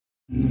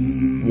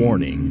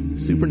Warning,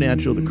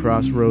 Supernatural The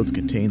Crossroads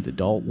contains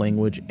adult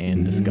language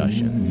and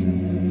discussions.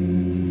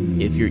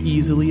 If you're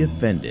easily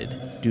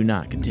offended, do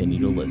not continue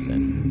to listen.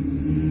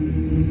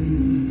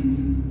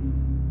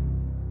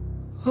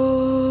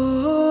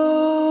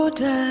 Oh,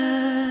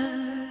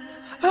 Dad.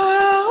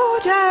 Oh,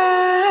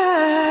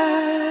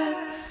 Dad.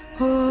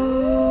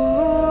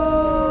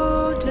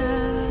 Oh,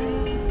 Dad.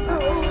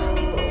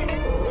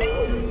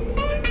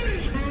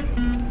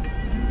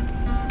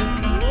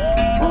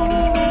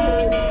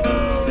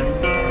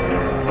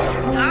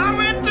 I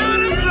went to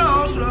the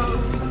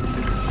crossroads.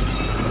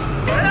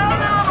 Fell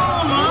down on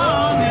my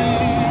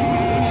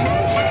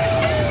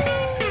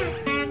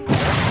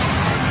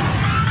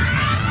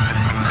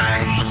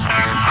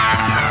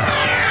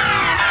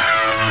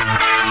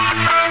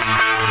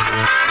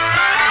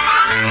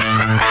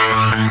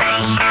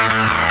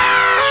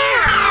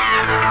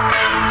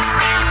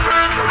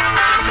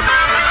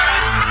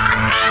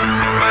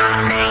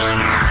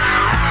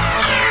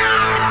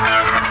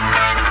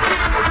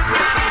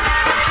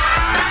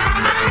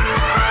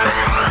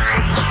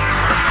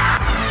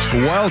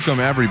Welcome,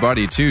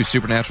 everybody, to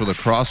Supernatural The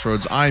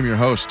Crossroads. I'm your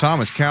host,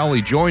 Thomas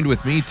Cowley. Joined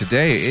with me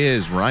today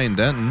is Ryan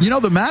Denton. You know,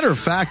 the matter of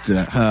fact,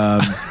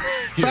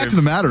 fact of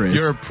the matter is...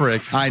 You're a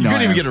prick. I know. You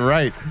couldn't even get it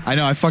right. I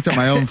know. I fucked up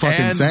my own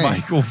fucking and saying.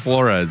 Michael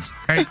Flores.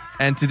 Hey.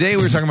 And today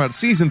we're talking about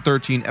Season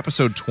 13,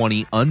 Episode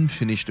 20,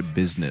 Unfinished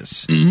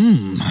Business.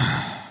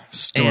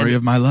 Story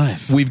of my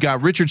life. We've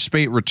got Richard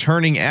Speight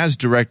returning as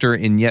director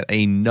in yet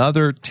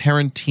another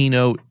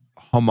Tarantino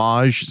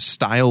homage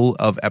style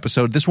of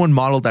episode. This one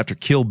modeled after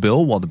Kill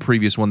Bill, while the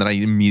previous one that I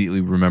immediately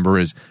remember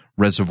is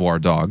Reservoir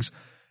Dogs.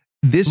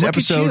 This Look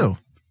episode, at you.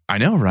 I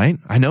know, right?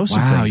 I know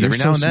some Wow, things you're every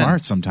so now and then.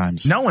 smart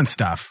sometimes. Knowing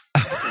stuff.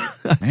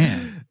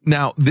 Man.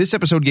 Now, this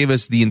episode gave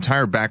us the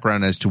entire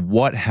background as to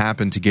what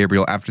happened to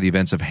Gabriel after the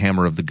events of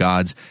Hammer of the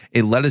Gods.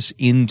 It led us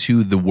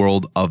into the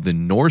world of the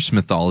Norse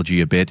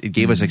mythology a bit. It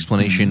gave us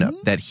explanation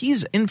that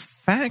he's in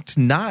fact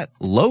not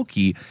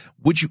Loki,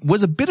 which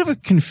was a bit of a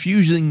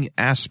confusing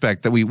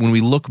aspect that when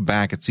we look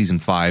back at season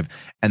 5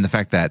 and the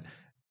fact that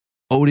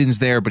Odin's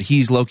there, but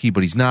he's Loki,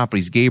 but he's not, but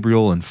he's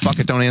Gabriel, and fuck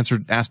it, don't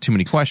ask too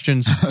many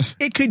questions.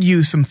 It could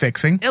use some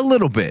fixing. A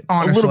little bit.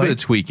 Honestly. A little bit of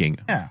tweaking.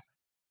 Yeah.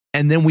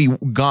 And then we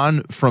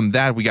gone from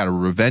that, we got a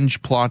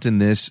revenge plot in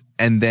this,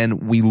 and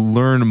then we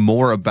learn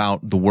more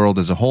about the world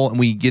as a whole, and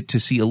we get to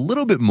see a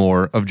little bit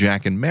more of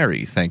Jack and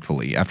Mary,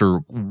 thankfully, after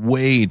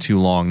way too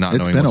long not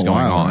It's knowing been what's a going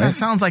while, on. right? That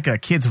sounds like a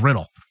kid's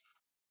riddle.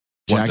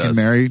 Jack does? and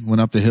Mary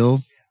went up the hill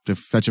to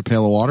fetch a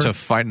pail of water. To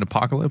fight an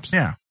apocalypse?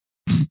 Yeah.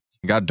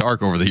 It got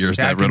dark over the years,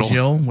 Jack that riddle. and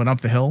Jill went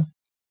up the hill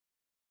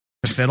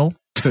to fiddle.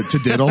 to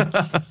diddle.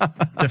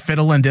 To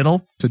fiddle and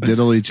diddle. To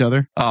diddle each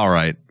other. All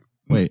right.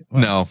 Wait. What?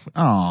 No.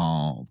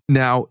 Oh.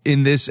 Now,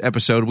 in this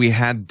episode, we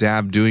had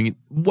Dab doing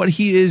what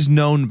he is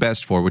known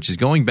best for, which is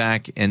going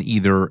back and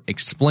either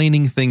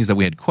explaining things that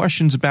we had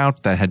questions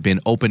about that had been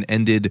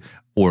open-ended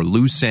or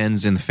loose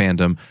ends in the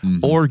fandom,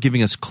 or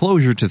giving us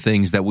closure to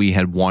things that we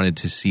had wanted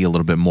to see a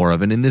little bit more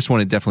of. And in this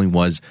one, it definitely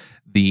was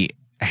the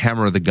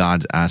Hammer of the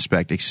Gods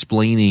aspect,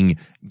 explaining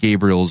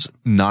Gabriel's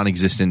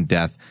non-existent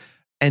death.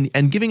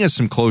 And giving us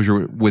some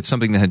closure with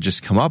something that had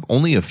just come up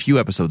only a few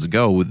episodes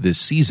ago with this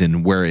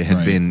season, where it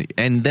had been,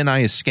 and then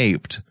I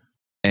escaped,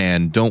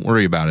 and don't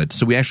worry about it.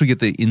 So we actually get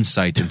the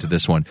insight into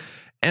this one.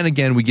 And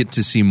again, we get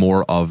to see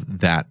more of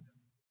that,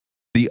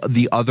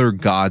 the other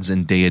gods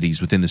and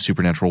deities within the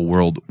supernatural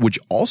world, which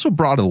also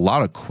brought a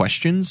lot of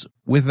questions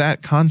with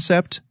that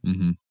concept.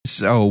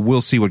 So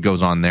we'll see what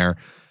goes on there.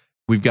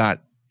 We've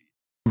got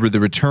the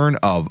return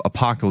of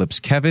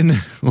Apocalypse Kevin.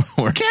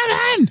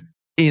 Kevin!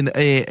 In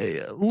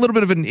a little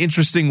bit of an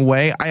interesting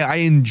way. I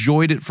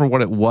enjoyed it for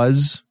what it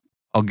was.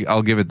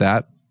 I'll give it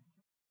that.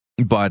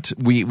 But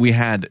we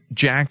had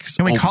Jack's...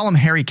 Can we call him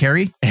Harry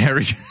Carey?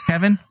 Harry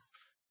Kevin?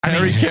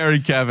 Harry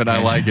Carey Kevin.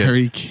 I like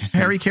it.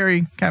 Harry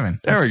Carey Kevin.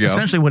 There we go.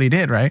 Essentially what he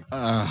did, right?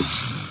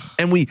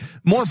 And we,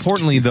 more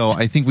importantly, though,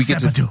 I think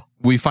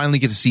we finally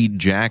get to see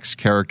Jack's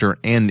character,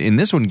 and in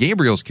this one,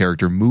 Gabriel's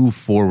character, move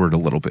forward a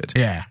little bit.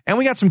 Yeah. And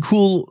we got some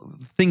cool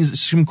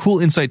things, some cool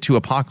insight to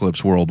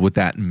Apocalypse World with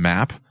that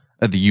map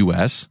of the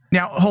U.S.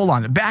 Now, hold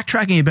on.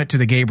 Backtracking a bit to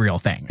the Gabriel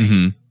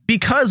thing.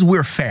 Because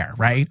we're fair,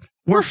 right?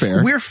 We're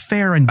fair. We're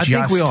fair and I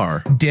just think we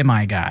are.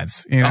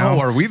 demigods. You know? Oh,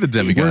 are we the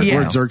demigods? Yeah.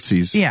 We're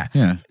Xerxes. Yeah.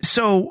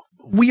 So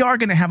we are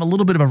going to have a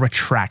little bit of a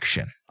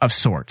retraction of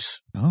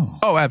sorts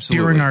Oh,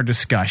 absolutely. during our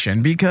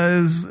discussion,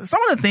 because some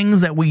of the things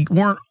that we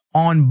weren't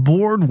on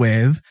board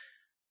with,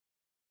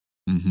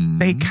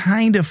 they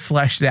kind of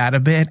fleshed out a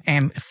bit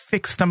and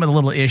fixed some of the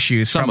little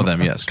issues. Some of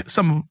them, yes.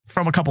 Some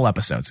from a couple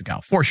episodes ago,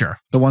 for sure.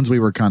 The ones we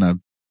were kind of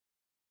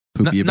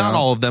poopy about. Not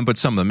all of them, but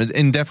some of them.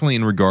 And definitely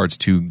in regards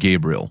to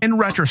Gabriel. In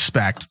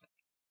retrospect,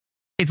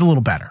 it's a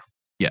little better.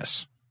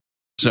 Yes.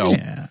 So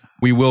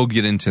we will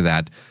get into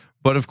that.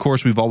 But of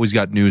course, we've always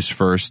got news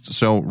first.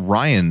 So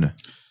Ryan,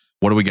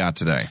 what do we got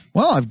today?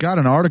 Well, I've got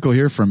an article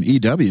here from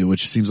EW,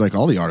 which seems like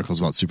all the articles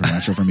about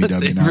Supernatural from EW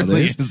It nowadays.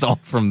 really is all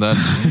from them.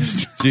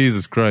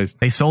 Jesus Christ.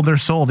 They sold their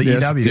soul to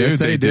Yes, EW. yes,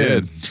 they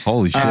did.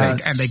 Holy shit. And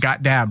they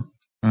got Dab.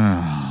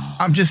 Oh.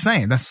 I'm just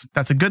saying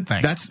that's a good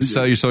thing.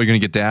 So you're going to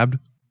get dabbed?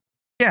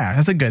 Yeah,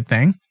 that's a good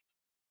thing.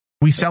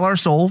 We sell our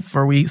soul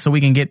so we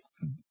can get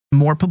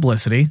more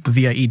publicity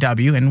via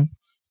EW, and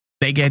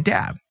they get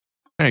dab.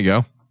 There you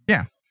go.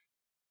 Yeah.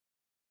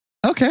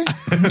 Okay.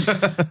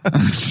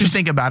 Just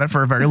think about it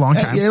for a very long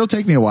time. It'll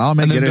take me a while.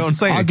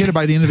 I'll get it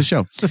by the end of the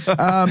show.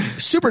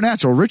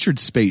 Supernatural, Richard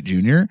Speight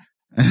Jr.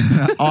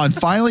 on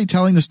finally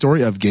telling the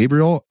story of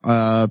Gabriel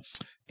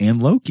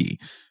and Loki.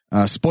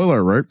 Spoiler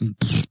alert.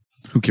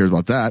 Who cares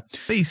about that?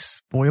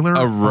 Spoiler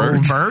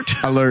alert.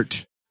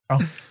 Alert. Oh.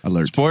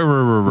 Alert.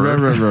 Spoiler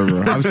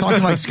alert. I was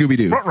talking like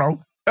Scooby-Doo.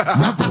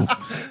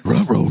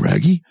 Ruh-roh,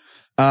 Raggy.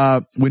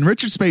 When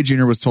Richard Speight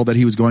Jr. was told that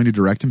he was going to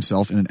direct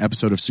himself in an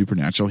episode of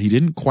Supernatural, he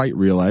didn't quite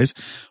realize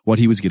what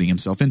he was getting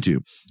himself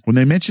into. When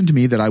they mentioned to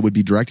me that I would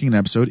be directing an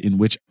episode in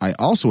which I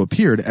also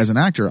appeared as an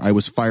actor, I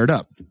was fired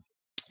up.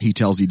 He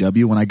tells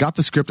EW, when I got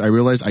the script, I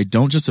realized I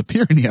don't just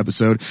appear in the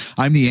episode.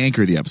 I'm the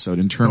anchor of the episode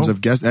in terms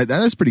of guest. That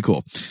is pretty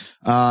cool.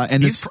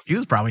 And he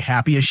was probably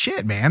happy as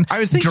shit, man. I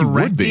would think he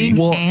would be.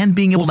 And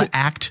being able to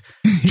act,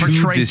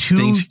 portray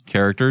distinct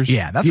characters.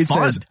 Yeah, that's fun.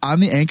 It says,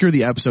 I'm the anchor of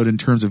the episode in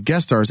terms of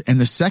guest stars, and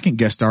the second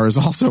guest star is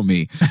also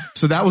me.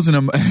 So that was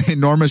an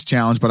enormous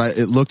challenge, but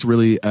it looked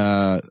really,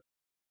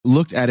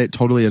 looked at it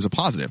totally as a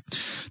positive.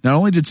 Not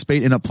only did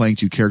Speight end up playing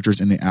two characters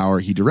in the hour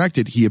he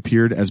directed, he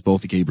appeared as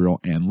both Gabriel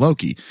and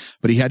Loki.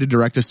 But he had to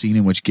direct a scene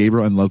in which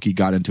Gabriel and Loki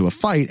got into a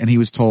fight, and he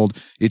was told,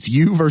 it's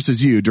you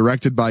versus you,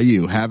 directed by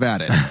you. Have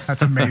at it.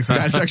 That's amazing.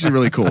 That's actually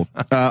really cool.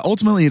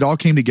 Ultimately, it all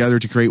came together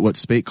to create what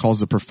Speight calls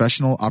the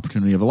professional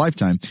opportunity of a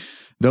lifetime.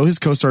 Though his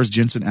co-stars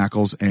Jensen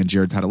Ackles and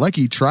Jared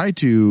Padalecki tried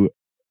to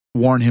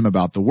warn him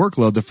about the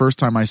workload, the first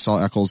time I saw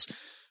Ackles,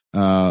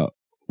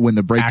 when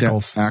the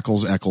breakdown,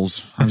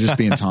 Ackles, I'm just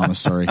being Thomas,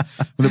 sorry.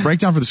 When the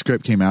breakdown for the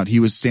script came out,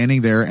 he was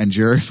standing there and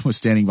Jared was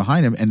standing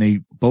behind him, and they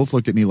both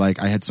looked at me like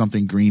I had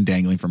something green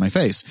dangling from my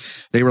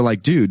face. They were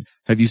like, dude,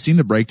 have you seen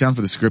the breakdown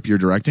for the script you're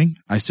directing?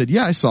 I said,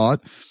 yeah, I saw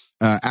it.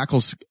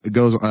 Ackles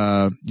goes,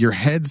 your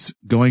head's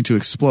going to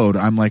explode.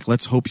 I'm like,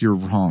 let's hope you're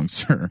wrong,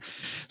 sir.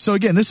 So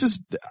again, this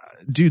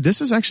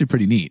is actually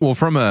pretty neat. Well,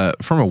 from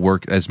a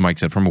work, as Mike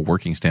said, from a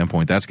working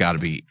standpoint, that's got to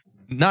be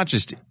not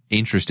just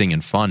interesting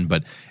and fun,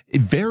 but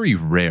very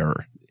rare.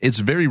 It's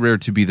very rare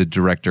to be the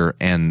director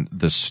and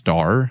the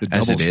star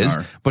as it is,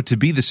 but to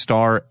be the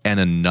star and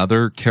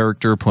another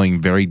character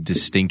playing very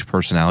distinct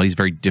personalities,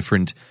 very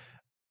different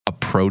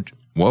approach.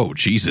 Whoa,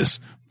 Jesus.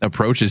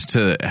 Approaches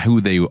to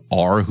who they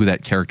are, who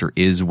that character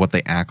is, what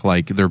they act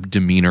like, their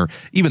demeanor,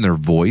 even their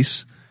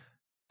voice.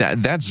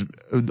 That's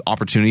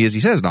opportunity, as he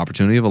says, an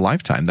opportunity of a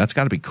lifetime. That's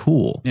got to be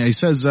cool. Yeah, he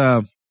says,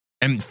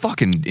 and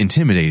fucking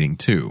intimidating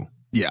too.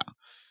 Yeah.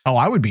 Oh,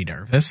 I would be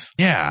nervous.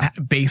 Yeah.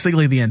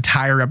 Basically, the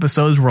entire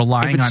episode is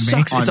relying on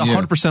sucks, me. It's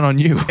 100% on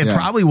you. It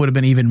probably would have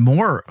been even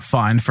more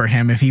fun for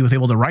him if he was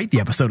able to write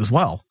the episode as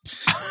well.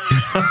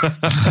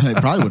 It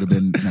probably would have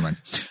been. Never mind.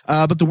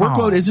 But the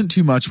workload isn't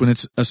too much when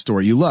it's a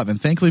story you love.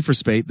 And thankfully for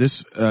Speight,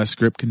 this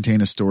script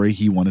contained a story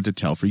he wanted to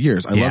tell for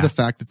years. I love the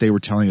fact that they were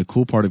telling a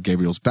cool part of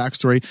Gabriel's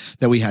backstory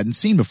that we hadn't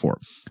seen before.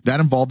 That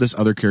involved this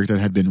other character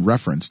that had been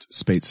referenced,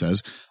 Speight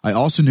says. I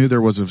also knew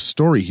there was a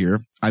story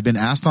here. I've been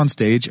asked on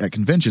stage at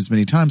conventions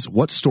many times,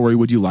 what story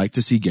would you like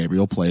to see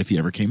Gabriel play if he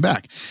ever came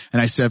back?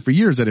 And I said for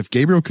years that if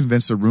Gabriel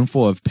convinced a room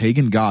full of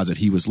pagan gods that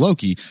he was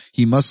Loki,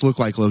 he must look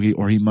like Loki,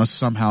 or he must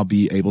somehow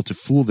be able to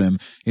fool them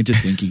into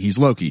thinking he's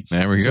Loki.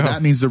 There we go. So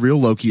that means the real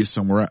Loki is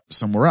somewhere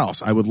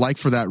else. I would like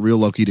for that real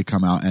Loki to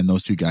come out and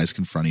those two guys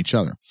confront each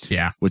other.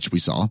 Yeah. Which we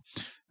saw.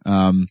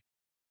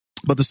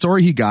 But the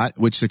story he got,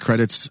 which he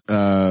credits to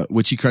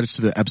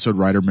the episode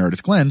writer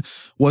Meredith Glenn,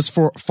 was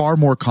far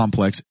more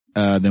complex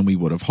than we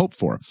would have hoped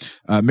for.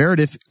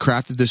 Meredith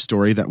crafted this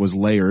story that was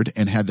layered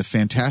and had the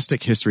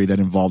fantastic history that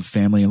involved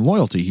family and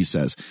loyalty, he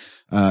says.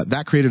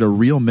 That created a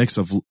real mix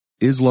of,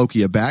 is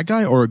Loki a bad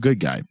guy or a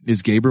good guy?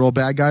 Is Gabriel a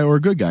bad guy or a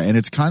good guy? And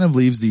it kind of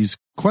leaves these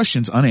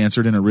questions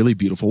unanswered in a really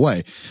beautiful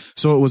way.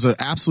 So it was an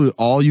absolute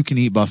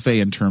all-you-can-eat buffet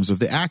in terms of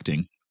the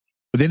acting.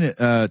 But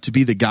then to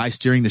be the guy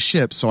steering the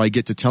ship, so I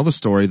get to tell the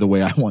story the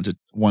way I want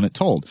it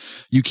told.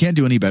 You can't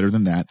do any better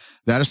than that.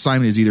 That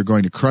assignment is either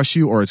going to crush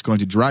you or it's going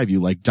to drive you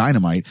like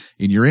dynamite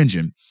in your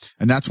engine.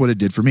 And that's what it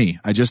did for me.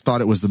 I just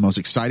thought it was the most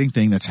exciting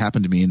thing that's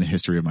happened to me in the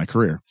history of my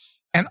career.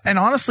 And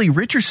honestly,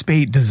 Richard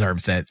Speight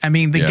deserves it. I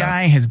mean, the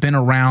guy has been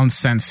around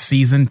since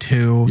season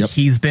 2. Yep.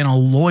 He's been a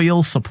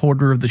loyal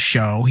supporter of the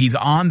show. He's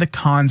on the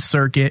con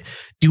circuit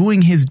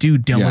doing his due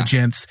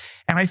diligence. Yeah.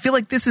 And I feel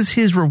like this is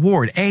his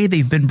reward.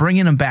 They've been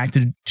bringing him back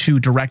to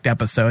direct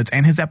episodes,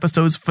 and his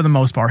episodes for the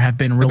most part have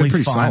been really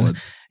fun. Solid.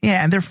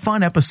 Yeah. And they're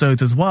fun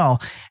episodes as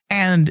well.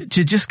 And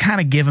to just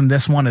kind of give him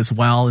this one as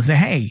well and say,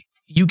 hey,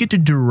 you get to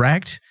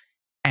direct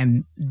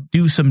and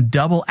do some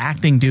double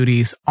acting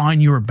duties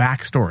on your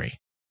backstory.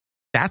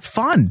 That's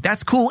fun.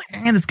 That's cool.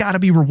 And it's got to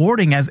be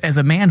rewarding as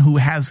a man who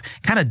has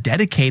kind of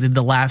dedicated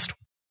the last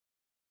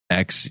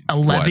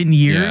 11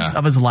 years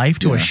of his life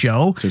to a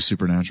show. To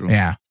Supernatural.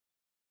 Yeah.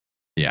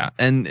 Yeah.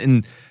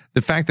 And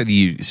the fact that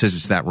he says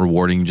it's that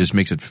rewarding just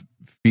makes it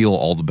feel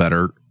all the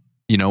better.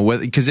 You know,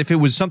 because if it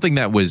was something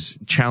that was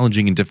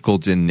challenging and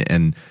difficult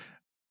and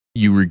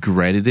you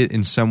regretted it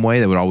in some way,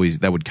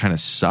 that would kind of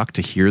suck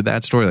to hear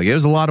that story. Like, it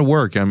was a lot of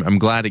work. I'm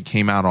glad it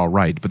came out all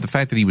right. But the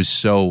fact that he was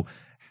so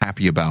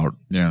happy about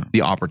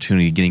the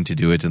opportunity getting to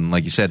do it, and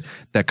like you said,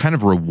 that kind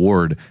of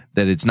reward,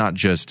 that it's not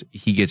just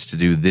he gets to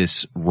do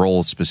this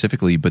role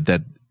specifically, but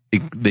that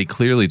they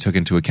clearly took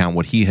into account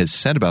what he has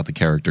said about the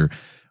character,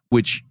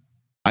 which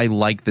I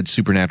like that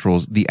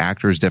Supernatural's, the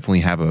actors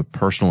definitely have a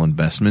personal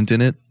investment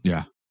in it.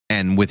 Yeah.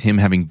 And with him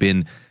having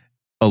been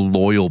a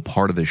loyal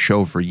part of the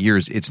show for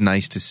years, it's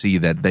nice to see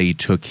that they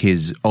took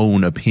his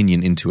own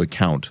opinion into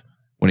account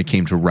when it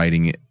came to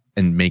writing it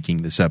and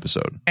making this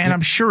episode. And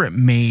I'm sure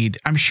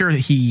that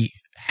he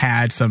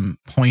had some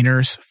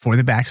pointers for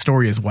the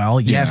backstory as well.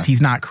 Yes,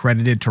 he's not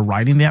credited to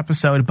writing the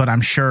episode, but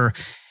I'm sure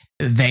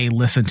they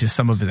listened to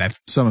some of his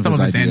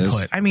ideas.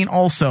 Input. I mean,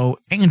 also,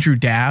 Andrew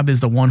Dabb is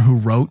the one who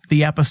wrote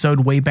the episode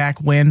way back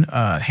when,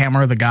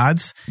 Hammer of the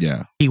Gods.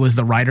 Yeah. He was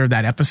the writer of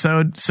that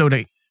episode. So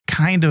to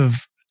kind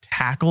of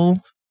tackle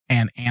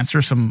and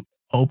answer some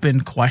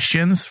open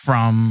questions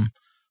from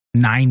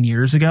 9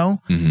 years ago,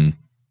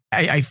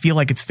 I feel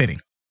like it's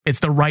fitting. It's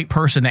the right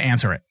person to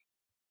answer it.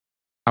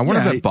 I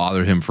wonder if that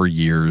bothered him for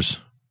years.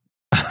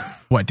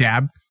 What,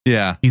 Dabb?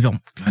 Yeah. He's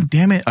like, God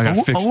damn it.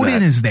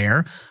 Odin is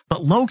there,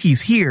 but Loki's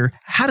here.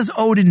 How does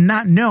Odin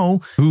not know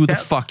who the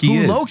fuck he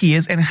is? Loki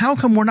is, and how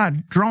come we're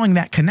not drawing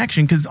that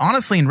connection? Because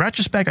honestly, in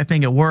retrospect, I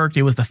think it worked.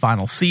 It was the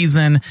final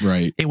season.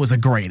 Right. It was a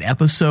great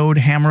episode.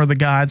 Hammer of the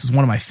Gods was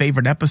one of my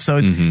favorite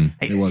episodes.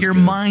 Your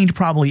mind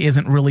probably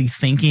isn't really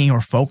thinking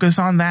or focused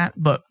on that,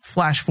 but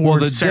flash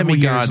forward. Well, the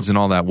demigods and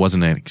all that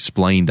wasn't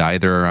explained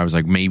either. I was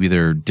like, maybe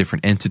they're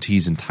different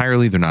entities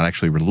entirely. They're not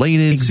actually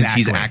related.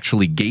 Exactly. Since he's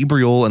actually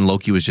Gabriel and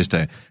Loki was just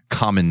a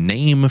common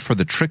name for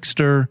the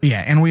trickster.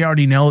 Yeah, and we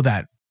already know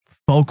that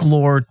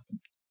folklore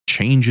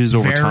changes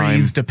over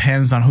time.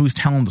 Depends on who's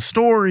telling the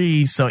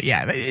story. So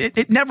yeah,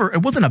 it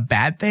wasn't a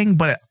bad thing,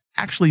 but it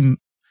actually, and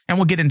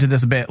we'll get into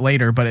this a bit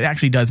later, but it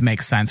actually does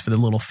make sense for the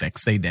little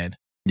fix they did.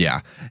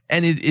 Yeah,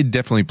 and it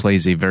definitely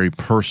plays a very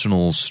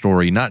personal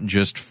story, not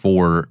just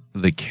for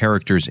the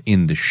characters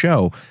in the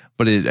show,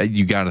 but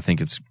you got to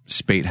think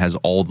Spate has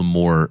all the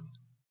more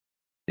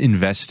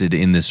invested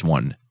in this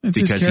one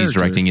because he's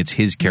directing. It's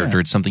his character.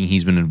 It's something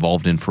he's been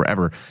involved in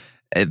forever.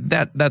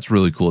 That's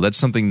really cool. That's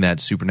something that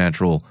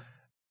Supernatural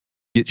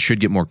should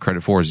get more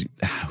credit for, is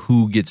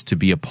who gets to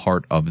be a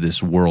part of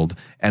this world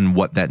and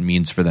what that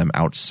means for them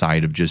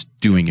outside of just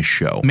doing a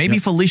show. Maybe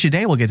Felicia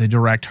Day will get to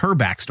direct her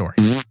backstory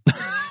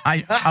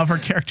of her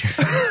character.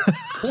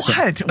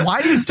 What? Why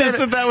is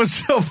that was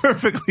so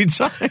perfectly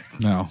timed?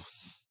 No.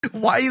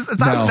 Why is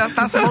that's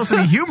not supposed to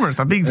be humorous?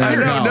 I'm being serious.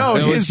 No,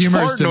 it was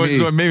humorous to me.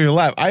 So it made me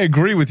laugh. I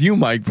agree with you,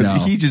 Mike,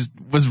 but he just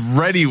was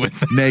ready with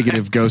that.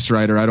 Negative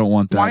ghostwriter. I don't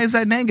want that. Why is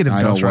that negative?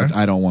 I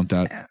don't want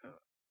that.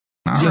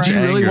 Right.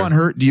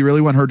 Do you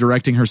really want her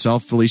directing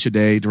herself, Felicia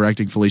Day,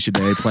 directing Felicia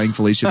Day, playing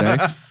Felicia Day?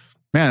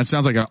 Man, it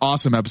sounds like an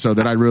awesome episode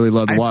that I'd really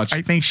love to watch.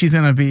 I think she's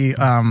gonna be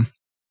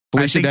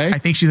Felicia Day? I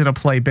think she's going to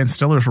play Ben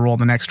Stiller's role in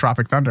the next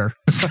Tropic Thunder.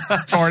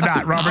 Or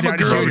not. Robert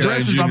Downey Jr.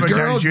 Dresses a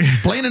girl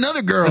playing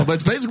another girl, but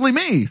it's basically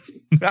me.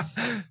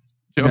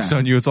 Joke's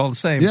on you. It's all the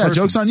same. Yeah,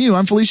 joke's on you.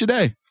 I'm Felicia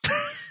Day.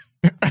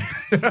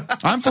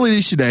 I'm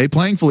Felicia Day,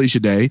 playing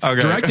Felicia Day,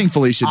 directing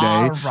Felicia Day.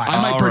 Right.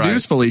 I might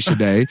produce Felicia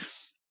Day.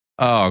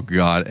 Oh,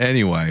 God.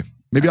 Anyway.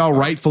 Maybe I'll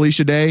write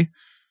Felicia Day.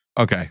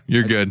 Okay.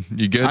 You're good.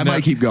 You good? I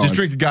might keep going. Just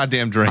drink a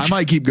goddamn drink. I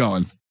might keep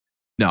going.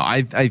 No,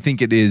 I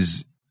think it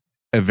is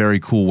a very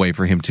cool way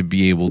for him to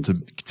be able to,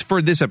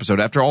 for this episode,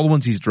 after all the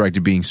ones he's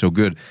directed being so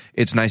good,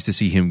 it's nice to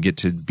see him get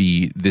to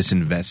be this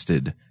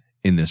invested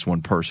in this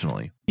one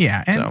personally.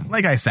 Yeah, and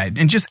like I said,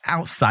 and just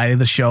outside of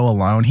the show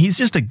alone, he's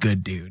just a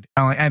good dude.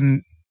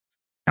 And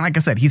like I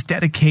said, he's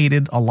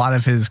dedicated a lot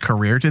of his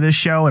career to this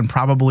show and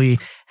probably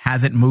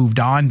hasn't moved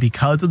on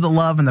because of the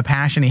love and the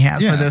passion he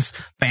has for this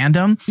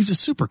fandom. He's a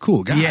super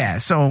cool guy. Yeah,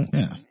 so,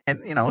 and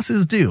it's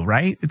his due,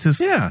 right? It's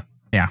his... Yeah.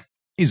 Yeah.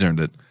 He's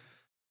earned it.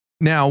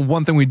 Now,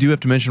 one thing we do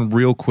have to mention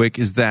real quick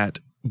is that,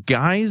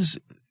 guys,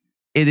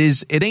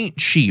 it ain't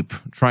cheap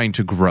trying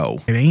to grow.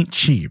 It ain't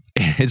cheap.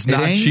 It's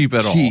not cheap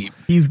at all.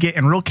 He's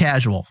getting real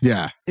casual.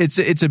 Yeah. It's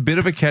a bit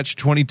of a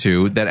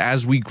catch-22 that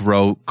as we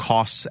grow,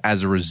 costs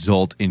as a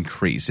result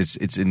increase.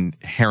 It's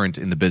inherent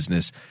in the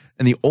business.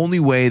 And the only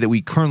way that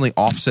we currently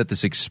offset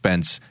this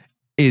expense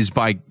is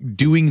by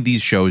doing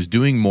these shows,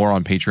 doing more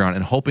on Patreon,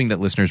 and hoping that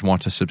listeners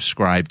want to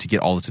subscribe to get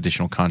all this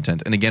additional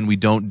content. And again, we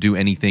don't do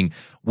anything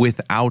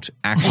without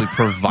actually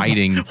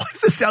providing. Why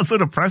does this sound so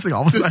depressing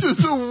all of a sudden? This is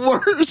the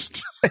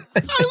worst.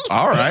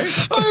 All right.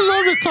 I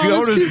love it,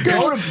 Thomas. Keep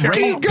going.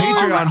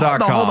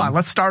 Patreon.com. Hold on.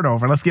 Let's start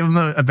over. Let's give him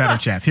a better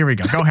chance. Here we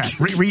go. Go ahead.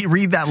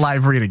 Read that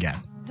live read again.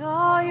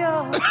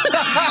 No,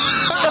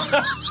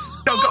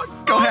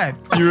 go ahead.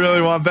 You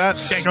really want that?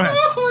 Yeah, go ahead.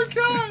 Oh, my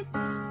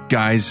God.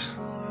 Guys,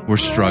 we're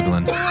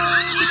struggling.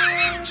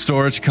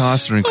 Storage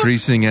costs are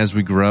increasing as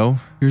we grow.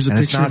 Here's a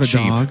picture of a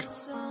dog.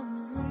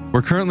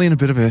 We're currently in a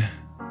bit of a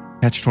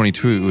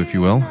catch-22, if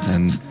you will,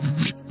 and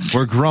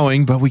we're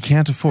growing, but we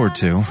can't afford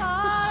to.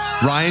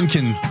 Ryan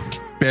can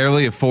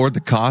barely afford the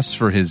costs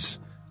for his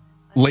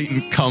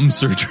latent cum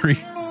surgery.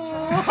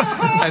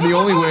 And the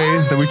only way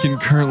that we can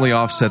currently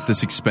offset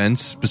this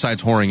expense,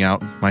 besides whoring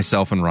out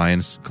myself and Ryan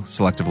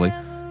selectively,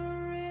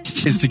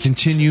 is to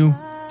continue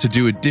to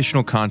do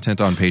additional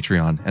content on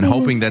Patreon and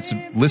hoping that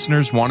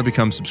listeners want to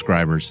become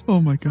subscribers.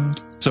 Oh my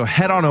God. So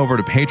head on over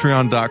to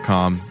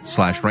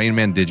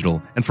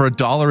patreon.com/RainmanDigital, and for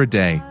 $1 a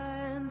day,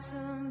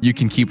 you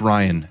can keep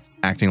Ryan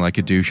acting like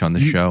a douche on the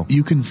show.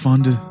 You can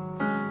fund and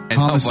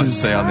help us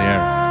stay on the air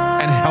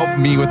and help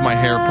me with my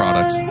hair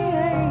products.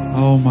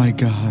 Oh my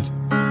God.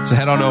 So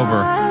head on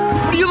over.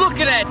 What are you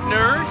looking at,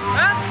 nerd?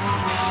 Huh?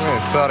 I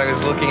thought I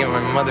was looking at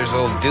my mother's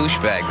old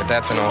douchebag, but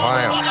that's in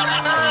Ohio.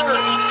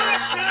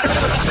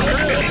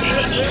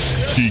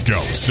 Geek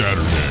Out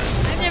Saturday.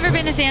 I've never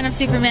been a fan of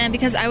Superman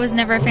because I was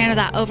never a fan of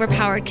that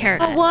overpowered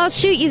character. Oh, well, I'll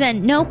shoot you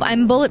then. Nope,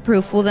 I'm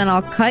bulletproof. Well, then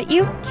I'll cut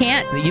you.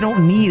 Can't. You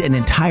don't need an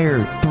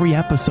entire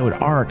 3-episode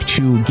arc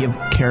to give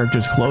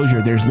characters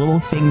closure. There's little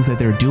things that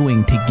they're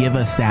doing to give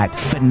us that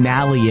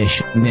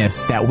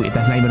finale-ishness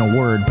that's not even a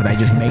word, but I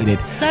just made it.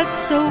 That's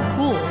so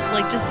cool,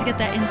 like just to get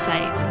that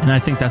insight. And I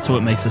think that's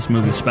what makes this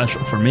movie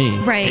special for me.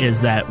 Right.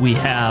 Is that we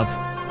have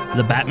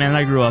the Batman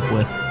I grew up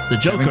with, the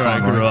Joker I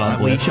grew up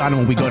with. We shot him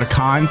when we go to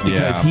cons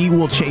because he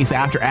will chase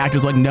after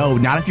actors like, no,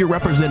 not if you're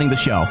representing the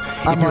show.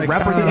 If you're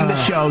representing the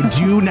show,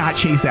 do not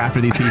chase after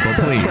these people,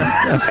 please.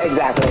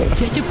 Exactly.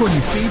 Catch up on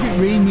your favorite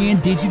Rain Man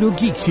digital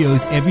geek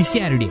shows every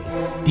Saturday.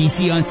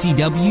 DC on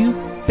CW,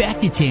 Back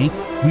to Tank,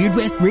 Weird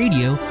West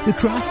Radio, The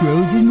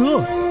Crossroads, and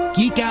more.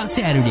 Geek Out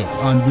Saturday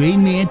on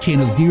Rain Man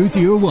Channel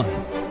 001.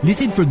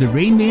 Listen from the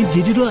Rain Man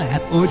digital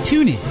app or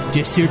tune in.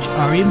 Just search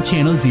RM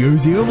Channel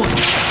 001.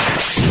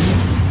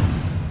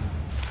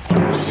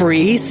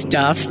 Free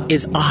stuff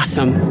is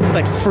awesome,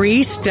 but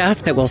free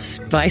stuff that will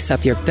spice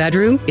up your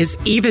bedroom is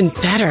even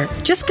better.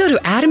 Just go to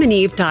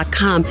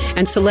adamandeve.com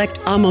and select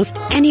almost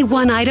any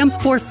one item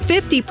for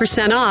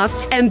 50% off,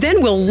 and then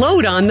we'll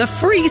load on the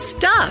free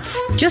stuff.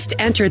 Just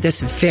enter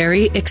this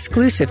very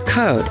exclusive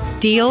code,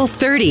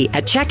 DEAL30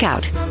 at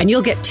checkout, and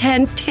you'll get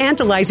 10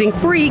 tantalizing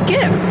free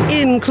gifts,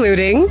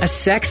 including a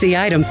sexy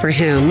item for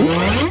him,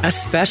 a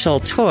special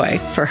toy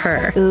for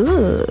her,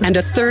 and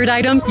a third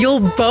item you'll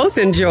both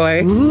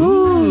enjoy.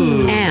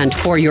 And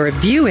for your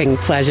viewing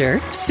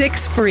pleasure,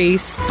 6 free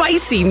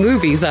spicy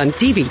movies on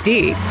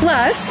DVD,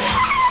 plus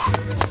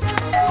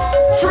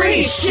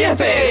free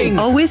shipping!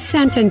 Always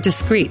sent in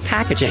discreet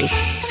packaging.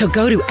 So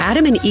go to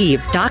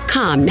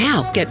adamandeve.com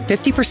now. Get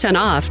 50%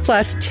 off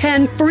plus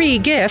 10 free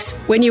gifts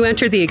when you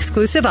enter the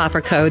exclusive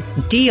offer code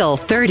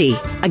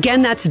DEAL30.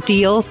 Again, that's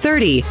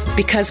DEAL30,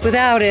 because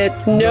without it,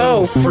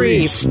 no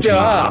free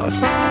stuff.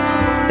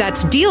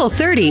 That's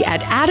DEAL30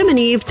 at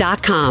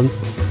adamandeve.com.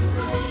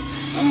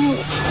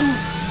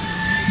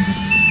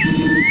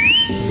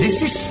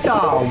 This is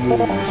Star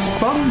Wars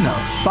from the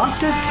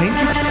Butter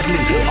Tank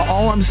exclusive.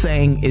 All I'm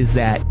saying is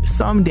that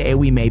someday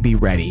we may be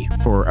ready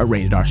for a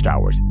rated R Star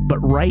Wars. But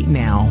right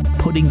now,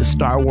 putting the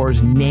Star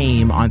Wars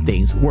name on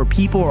things where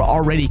people are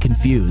already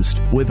confused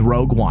with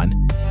Rogue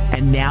One,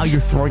 and now you're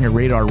throwing a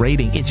rated R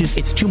rating,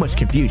 it's too much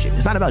confusion.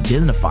 It's not about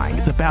Disneyfying.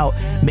 It's about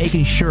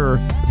making sure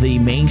the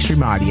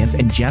mainstream audience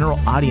and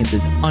general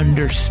audiences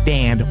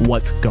understand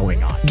what's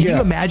going on. Can you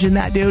imagine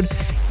that, dude?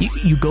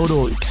 You go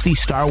to see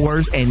Star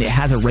Wars and it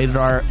has a rated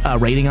R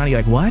rating on it. You're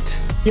like, what?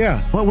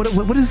 Yeah.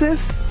 What is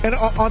this? And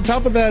on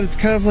top of that, it's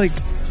kind of like,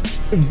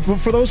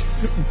 for those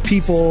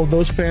people,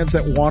 those fans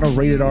that want a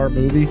rated R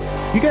movie,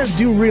 you guys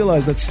do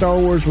realize that Star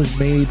Wars was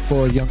made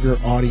for a younger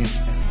audience.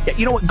 Yeah,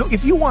 you know what?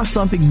 If you want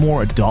something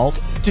more adult,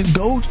 just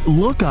go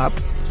look up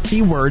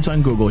keywords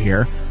on Google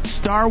here.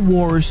 Star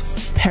Wars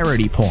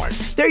parody porn.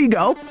 There you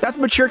go. That's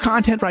mature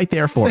content right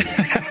there for you.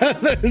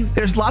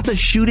 There's lots of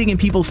shooting in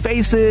people's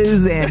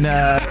faces and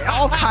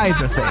all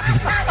kinds of things.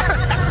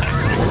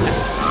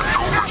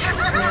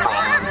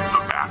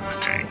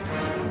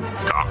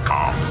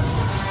 TheBatTank.com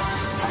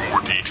for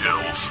more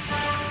details.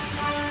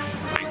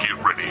 And get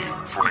ready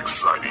for an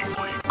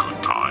excitingly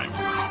good time.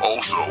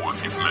 Also,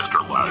 if you've missed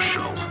our last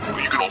show,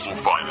 you can also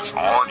find us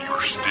on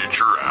your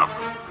Stitcher app.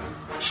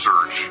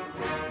 Search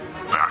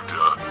Back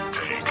to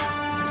Tank.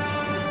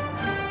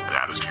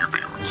 Add us to your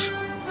favorites.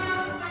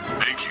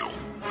 Thank you,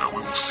 and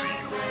we will see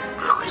you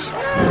very soon.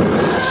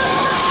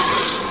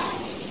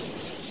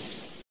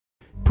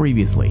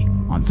 Previously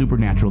on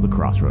Supernatural: The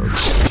Crossroads.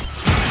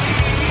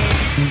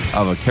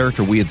 Of a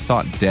character we had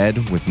thought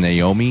dead with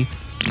Naomi.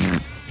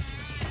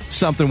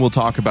 Something we'll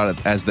talk about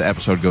it as the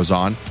episode goes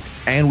on.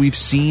 And we've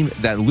seen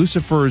that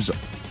Lucifer's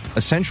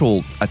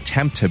essential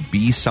attempt to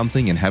be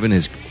something in heaven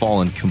has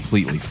fallen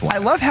completely flat. I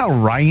love how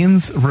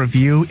Ryan's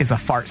review is a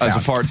fart sound. As a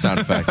fart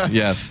sound effect,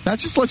 yes. That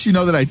just lets you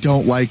know that I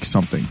don't like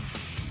something.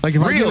 Like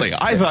if really?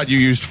 I thought you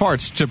used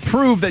farts to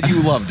prove that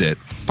you loved it.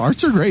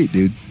 Farts are great,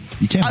 dude.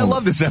 You can't. I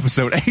love this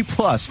episode. A+.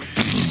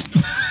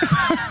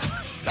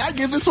 I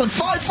give this one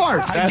 5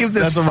 farts. I give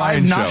this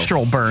 5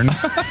 nostril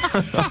burns.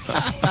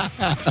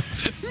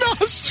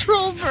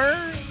 Nostril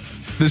burn.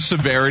 The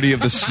severity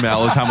of the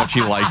smell is how much he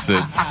likes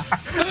it.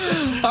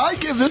 I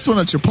give this one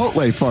a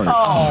Chipotle fart.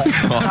 Oh,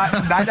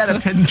 9 out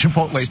of 10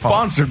 Chipotle fart.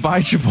 Sponsored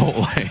by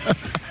Chipotle.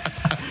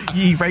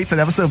 He rates an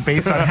episode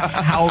based on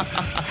how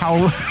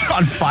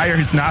on fire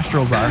his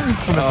nostrils are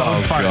from his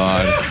own fart.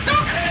 God.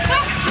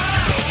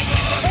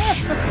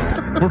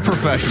 We're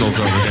professionals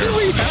over here.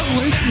 We have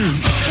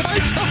listeners. I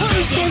don't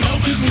understand how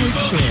people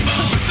listen to it.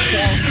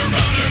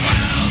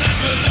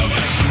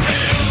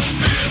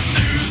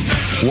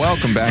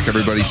 Welcome back,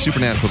 everybody.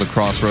 Supernatural: The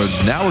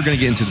Crossroads. Now we're going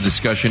to get into the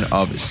discussion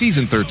of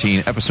Season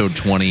 13, Episode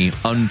 20,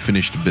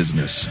 Unfinished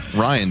Business.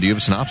 Ryan, do you have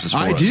a synopsis for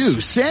us? I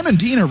do. Sam and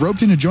Dean are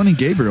roped into joining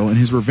Gabriel in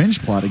his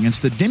revenge plot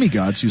against the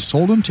demigods who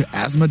sold him to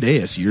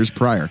Asmodeus years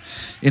prior.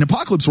 In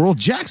Apocalypse World,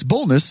 Jack's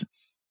boldness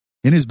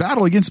in his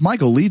battle against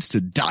Michael leads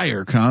to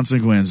dire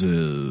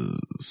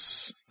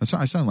consequences.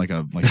 I sound like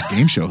a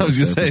game show host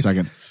there for a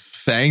second.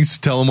 Thanks.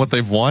 Tell them what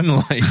they've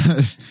won.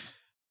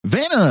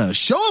 Vanna,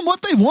 show them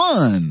what they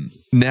won.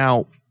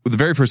 Now, the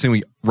very first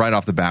thing right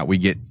off the bat, we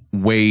get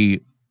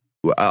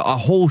a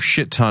whole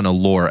shit ton of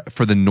lore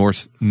for the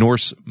Norse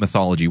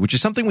mythology, which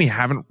is something we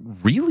haven't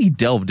really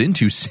delved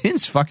into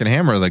since fucking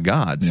Hammer of the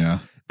Gods. Yeah.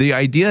 The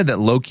idea that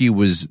Loki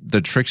was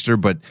the trickster,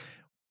 but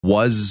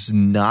was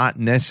not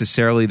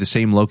necessarily the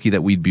same Loki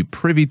that we'd be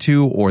privy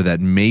to, or that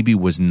maybe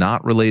was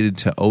not related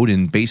to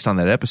Odin based on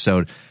that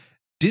episode,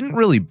 didn't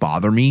really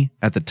bother me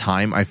at the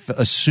time. I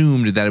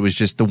assumed that it was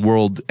just the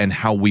world and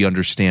how we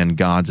understand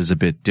gods is a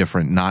bit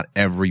different. Not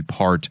every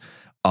part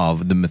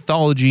of the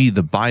mythology,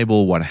 the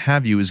Bible, what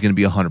have you, is going to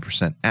be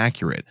 100%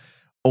 accurate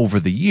over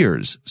the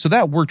years. So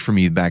that worked for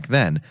me back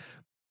then.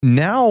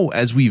 Now,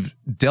 as we've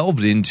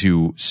delved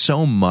into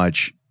so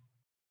much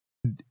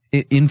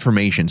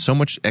information, so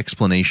much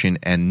explanation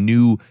and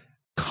new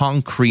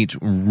concrete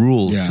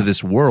rules to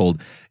this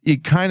world,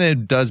 it kind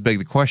of does beg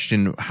the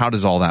question, how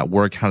does all that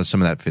work? How does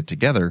some of that fit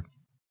together?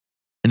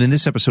 And in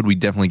this episode, we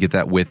definitely get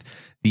that with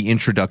the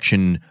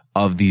introduction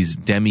of these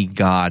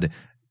demigod,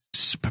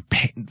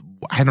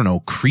 I don't know,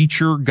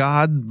 creature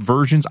god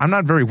versions. I'm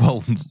not very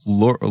well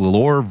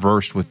lore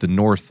versed with the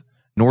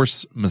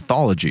Norse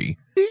mythology.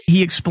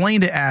 He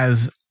explained it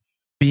as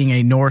being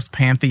a Norse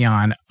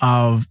pantheon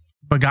of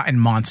begotten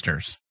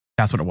monsters.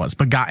 That's what it was.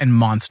 Begotten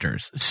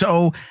monsters.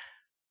 So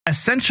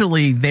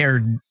essentially,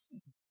 they're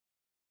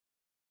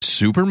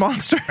super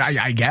monsters,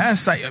 I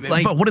guess.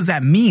 But what does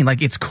that mean?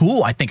 Like, it's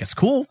cool. I think it's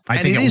cool. I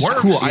think it works.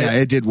 Cool. Yeah,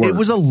 it did work. It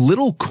was a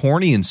little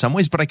corny in some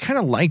ways, but I kind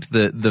of liked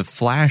the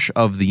flash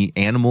of the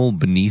animal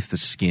beneath the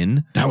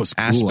skin. That was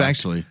cool, aspect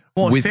actually.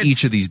 With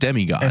each of these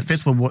demigods. It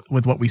fits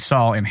with what we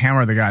saw in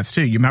Hammer of the Gods,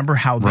 too. You remember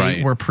how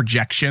they were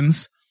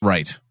projections?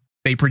 Right.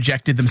 They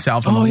projected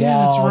themselves on the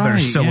wall, their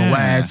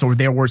silhouettes, or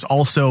there was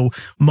also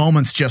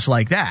moments just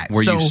like that.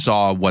 Where you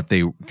saw what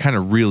they kind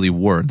of really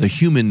were. The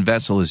human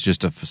vessel is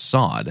just a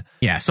facade.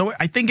 Yeah, so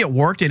I think it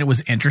worked and it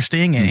was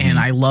interesting, and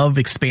I love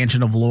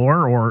expansion of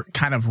lore or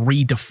kind of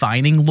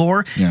redefining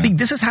lore. Yeah. See,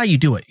 this is how you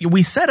do it.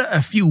 We said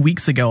a few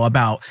weeks ago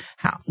about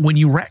how when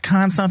you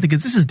retcon something,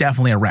 because this is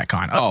definitely a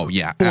retcon. Oh,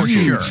 yeah. For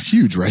sure.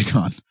 Huge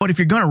retcon. But if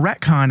you're going to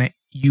retcon it,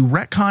 you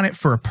retcon it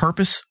for a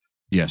purpose.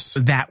 Yes.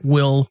 That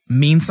will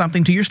mean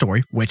something to your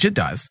story, which it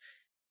does.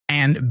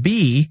 And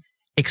B,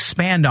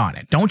 expand on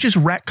it. Don't just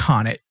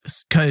retcon it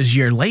because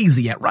you're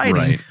lazy at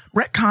writing.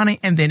 Right. Retcon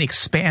it and then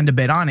expand a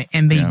bit on it.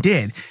 And they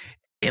did.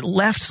 It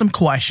left some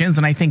questions,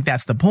 and I think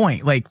that's the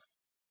point. Like,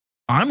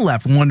 I'm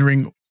left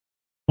wondering,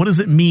 what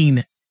does it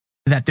mean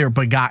that they're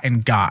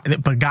begotten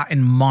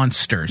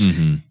monsters?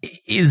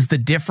 Is the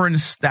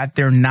difference that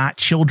they're not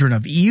children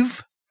of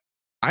Eve?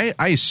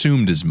 I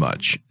assumed as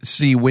much.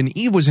 See, when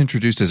Eve was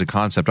introduced as a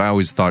concept, I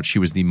always thought she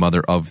was the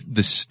mother of the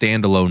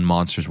standalone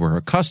monsters we're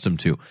accustomed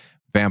to.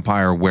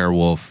 Vampire,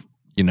 werewolf,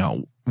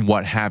 ghoul,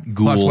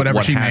 plus whatever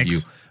what she have makes.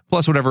 you.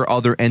 Plus whatever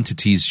other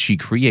entities she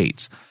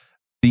creates.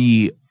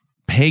 The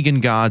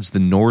pagan gods, the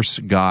Norse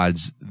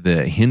gods,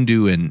 the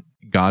Hindu and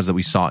gods that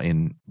we saw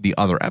in the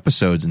other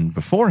episodes and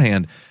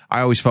beforehand,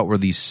 I always felt were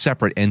these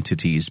separate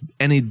entities.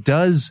 And it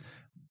does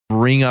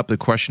bring up the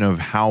question of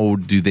how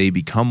do they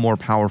become more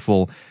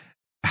powerful?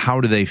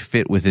 How do they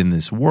fit within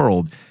this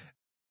world?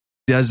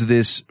 Does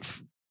this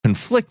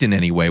conflict in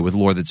any way with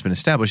lore that's been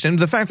established? And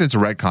the fact that it's a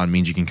retcon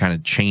means you can kind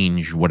of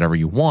change whatever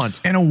you want.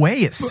 In a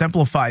way, it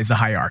simplifies the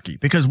hierarchy,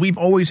 because we've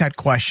always had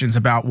questions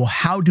about, well,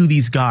 how do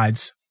these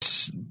gods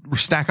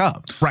stack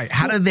up? Right.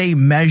 How do they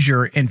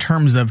measure in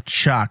terms of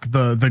Chuck,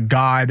 the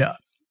god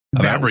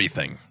of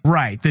everything?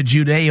 Right. The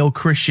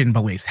Judeo-Christian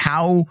beliefs.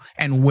 How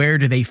and where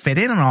do they fit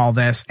in on all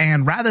this?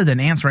 And rather than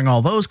answering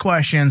all those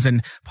questions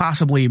and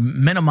possibly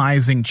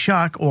minimizing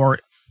Chuck or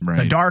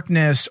the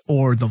darkness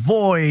or the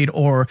void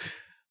or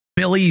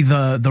Billy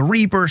the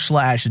Reaper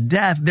 /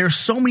 Death, there's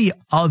so many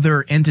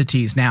other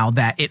entities now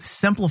that it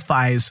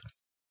simplifies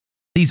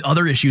these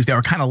other issues that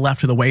were kind of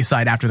left to the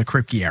wayside after the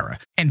Kripke era.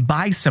 And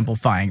by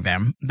simplifying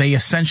them, they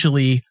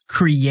essentially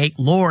create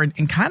lore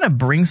and kind of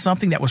bring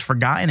something that was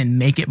forgotten and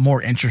make it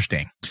more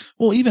interesting.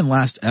 Well, even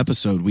last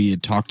episode, we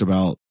had talked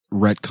about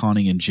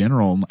retconning in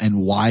general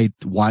and why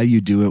you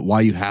do it,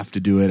 why you have to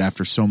do it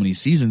after so many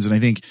seasons. And I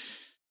think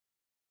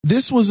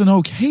this was an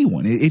okay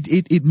one.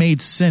 It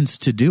made sense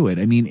to do it.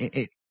 I mean,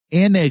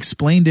 and they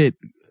explained it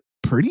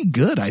pretty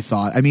good, I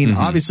thought. I mean,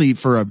 obviously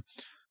for a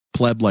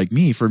pleb like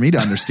me, for me to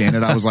understand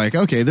it, I was like,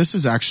 okay,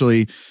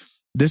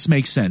 this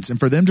makes sense. And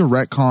for them to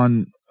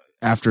retcon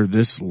after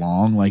this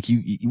long, like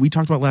we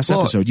talked about last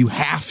episode, you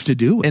have to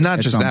do it. And not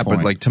just that,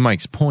 but like to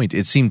Mike's point,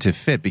 it seemed to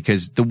fit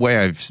because the way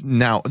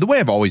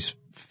I've always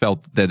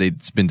felt that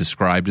it's been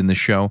described in the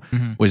show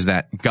was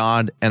that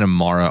God and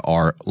Amara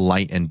are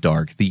light and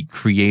dark, the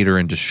creator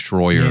and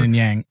destroyer yin and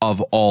yang of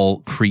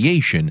all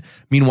creation.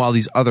 Meanwhile,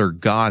 these other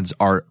gods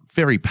are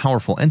very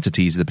powerful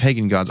entities. The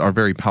pagan gods are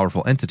very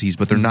powerful entities,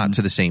 but they're not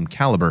to the same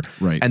caliber.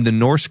 Right. And the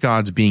Norse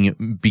gods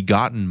being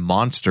begotten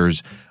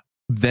monsters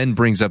then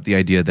brings up the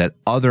idea that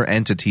other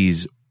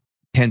entities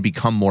can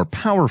become more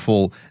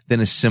powerful than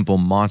a simple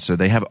monster.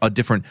 They have a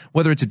different,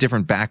 whether it's a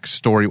different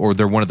backstory or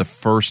they're one of the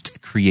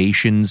first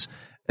creations,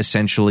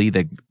 essentially,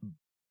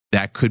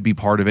 that could be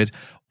part of it.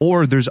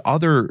 Or there's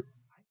other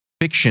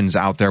fictions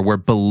out there where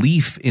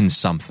belief in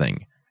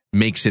something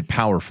makes it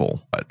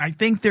powerful. But I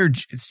think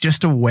it's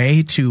just a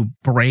way to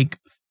break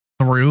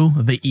through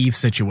the Eve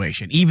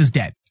situation. Eve is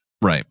dead.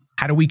 Right.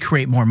 How do we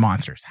create more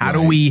monsters? How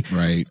do we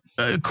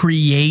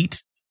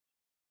create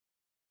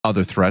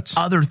other threats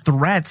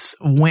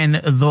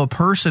when the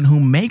person who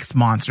makes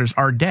monsters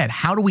are dead?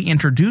 How do we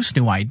introduce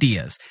new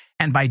ideas?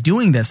 And by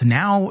doing this,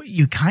 now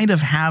you kind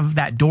of have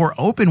that door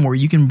open where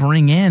you can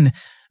bring in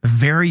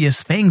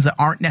various things that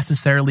aren't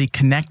necessarily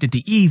connected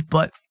to Eve,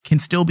 but can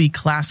still be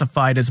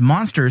classified as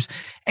monsters.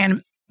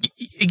 And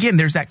again,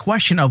 there's that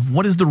question of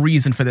what is the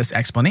reason for this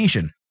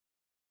explanation?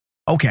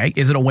 Okay,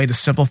 is it a way to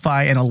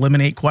simplify and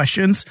eliminate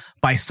questions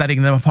by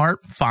setting them apart?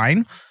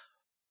 Fine.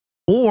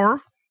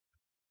 Or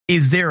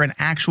is there an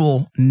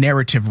actual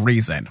narrative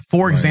reason?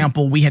 For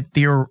example, we had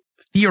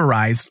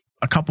theorized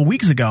a couple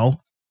weeks ago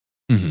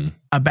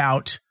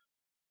about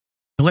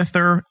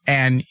Glither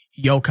and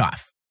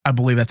Yokoth. I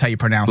believe that's how you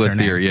pronounce their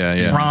name.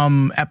 Yeah.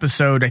 From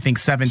episode, I think,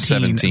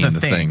 17 the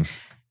thing.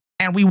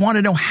 And we want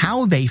to know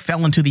how they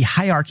fell into the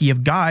hierarchy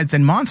of gods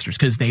and monsters,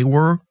 because they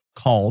were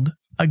called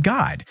a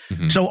god.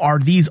 So are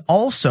these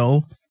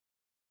also,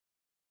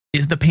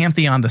 is the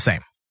pantheon the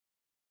same?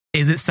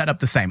 Is it set up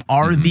the same?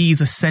 Are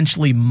these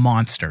essentially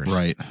monsters?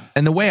 Right.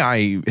 And the way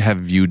I have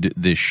viewed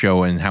this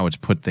show and how it's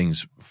put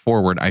things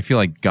forward, I feel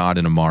like God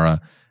and Amara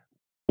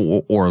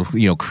or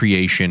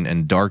creation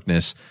and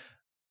darkness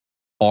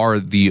are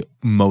the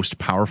most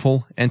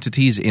powerful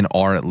entities in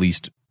our, at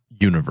least,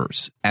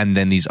 universe. And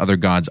then these other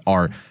gods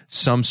are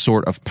some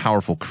sort of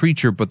powerful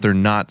creature, but they're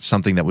not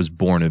something that was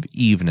born of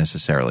Eve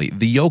necessarily.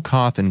 The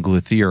Yokoth and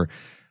Glithyr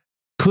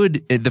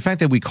the fact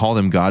that we call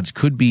them gods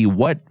could be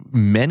what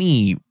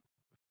many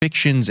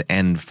fictions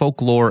and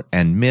folklore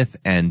and myth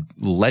and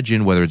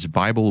legend, whether it's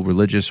Bible,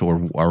 religious, or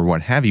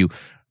what have you,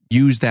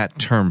 use that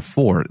term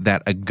for,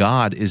 that a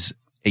god is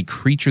a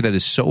creature that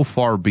is so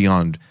far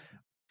beyond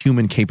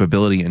human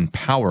capability and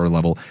power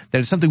level that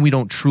it's something we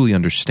don't truly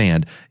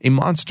understand. A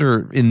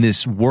monster in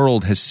this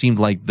world has seemed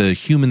like the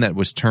human that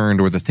was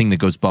turned or the thing that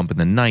goes bump in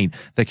the night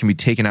that can be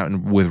taken out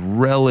with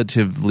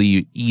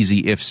relatively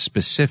easy, if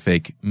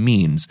specific,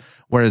 means.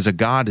 Whereas a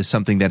god is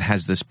something that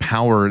has this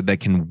power that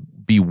can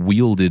be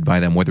wielded by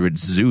them, whether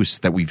it's Zeus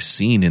that we've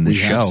seen in the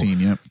show,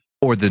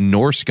 or the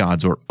Norse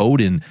gods, or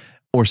Odin,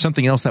 or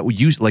something else that we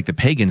use, like the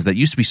pagans, that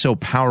used to be so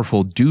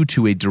powerful due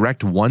to a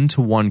direct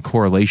one-to-one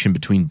correlation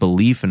between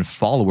belief and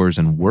followers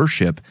and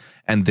worship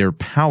and their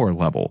power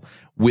level.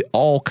 We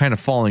all kind of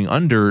falling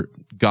under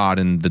God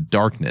and the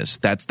darkness.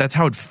 That's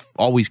how it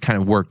always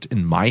kind of worked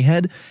in my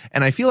head.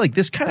 And I feel like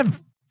this kind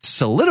of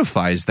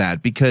solidifies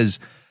that, because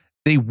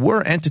they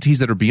were entities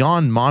that are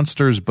beyond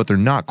monsters, but they're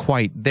not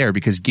quite there,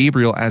 because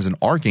Gabriel, as an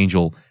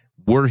archangel,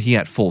 were he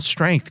at full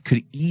strength,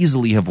 could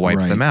easily have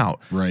wiped them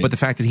out. Right. But the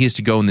fact that he has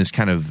to go in this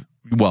kind of,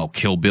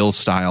 Kill Bill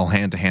style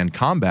hand-to-hand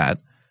combat,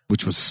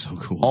 which was so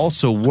cool,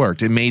 also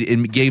worked.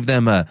 It gave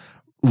them a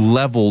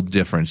level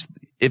difference.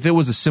 If it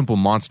was a simple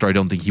monster, I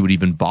don't think he would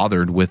even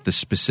bothered with the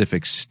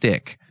specific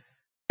stick.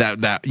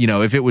 That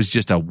if it was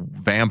just a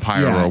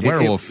vampire or a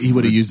werewolf, he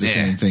would have used the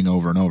same thing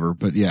over and over.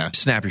 But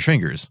snap your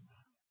fingers.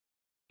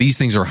 These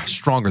things are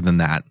stronger than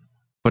that,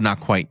 but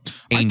not quite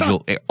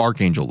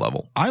archangel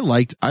level. I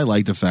liked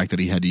the fact that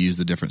he had to use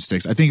the different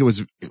sticks. I think it was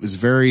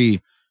very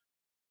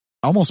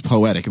almost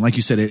poetic, and like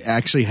you said, it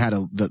actually had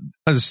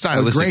as a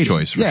stylistic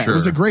choice. For sure. It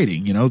was a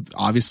grading.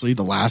 Obviously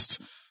the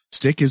last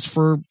stick is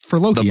for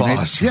Loki, the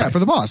boss. For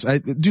the boss. I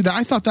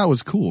thought that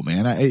was cool,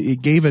 man.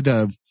 It gave it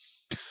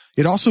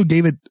it also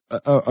gave it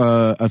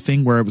a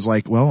thing where it was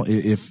like, well,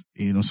 if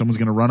someone's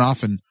going to run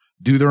off and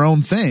do their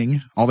own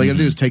thing, all they got to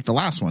do is take the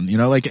last one.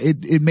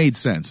 It made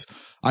sense.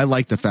 I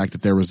like the fact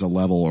that there was a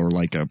level or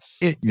like to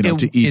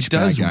each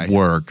bad guy. It does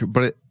work,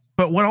 but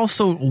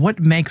what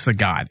makes a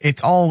god?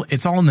 It's all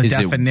in the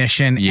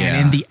definition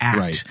and in the act.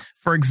 Right.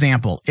 For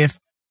example, if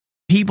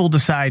people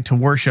decide to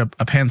worship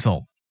a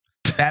pencil,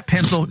 that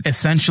pencil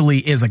essentially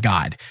is a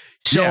god.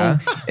 So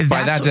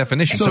by that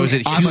definition, so is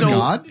it? I'm a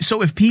god.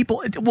 So if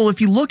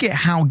you look at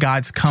how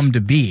gods come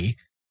to be,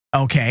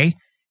 okay,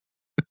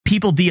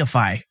 people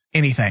deify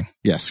anything.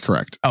 Yes,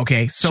 correct.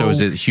 Okay, so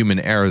is it human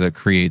error that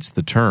creates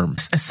the term?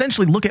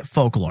 Essentially, look at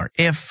folklore.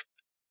 If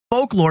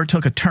folklore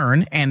took a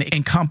turn and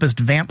encompassed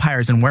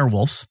vampires and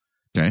werewolves,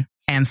 okay,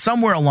 and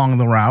somewhere along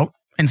the route,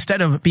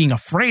 instead of being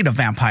afraid of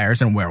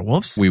vampires and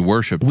werewolves, we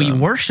worship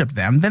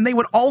them, then they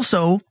would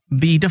also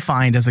be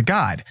defined as a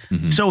god.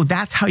 So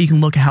that's how you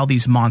can look at how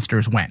these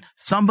monsters went.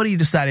 Somebody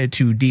decided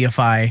to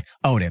deify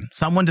Odin.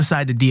 Someone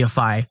decided to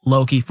deify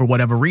Loki for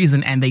whatever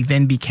reason, and they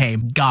then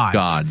became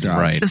gods.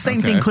 Right. The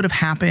same thing could have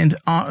happened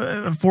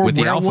for with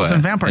werewolves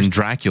and vampires. And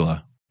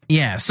Dracula.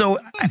 Yeah, so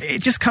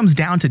it just comes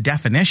down to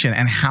definition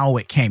and how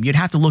it came. You'd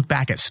have to look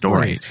back at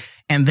stories. Right.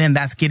 And then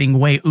that's getting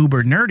way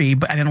uber nerdy,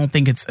 but I don't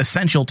think it's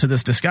essential to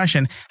this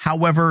discussion.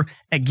 However,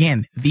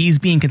 again, these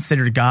being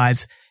considered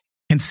gods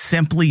can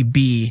simply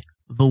be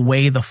the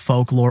way the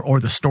folklore or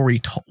the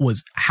story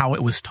was how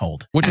it was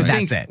told. Which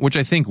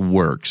I think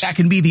works. That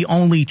can be the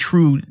only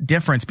true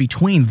difference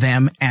between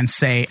them and,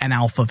 say, an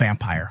alpha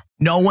vampire.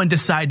 No one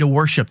decided to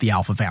worship the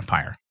alpha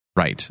vampire.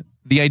 Right.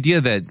 The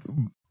idea that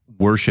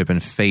worship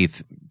and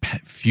faith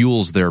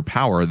fuels their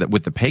power, that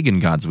with the pagan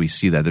gods we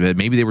see that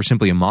maybe they were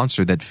simply a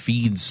monster that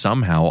feeds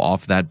somehow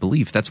off that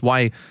belief. That's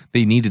why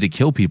they needed to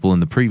kill people in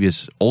the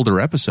previous older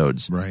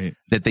episodes. Right.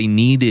 That they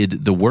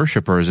needed the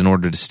worshippers in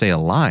order to stay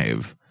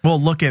alive. Well,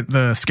 look at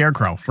the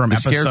Scarecrow from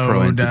episode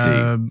Scarecrow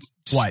entity.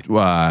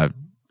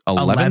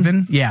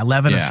 11? Yeah,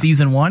 11 of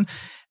season 1.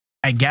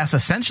 I guess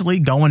essentially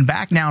going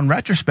back now in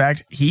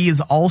retrospect, he is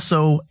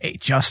also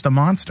just a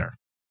monster.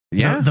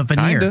 Yeah, the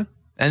veneer. Kinda.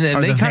 And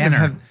then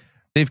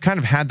they've kind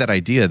of had that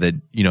idea that,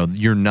 you know,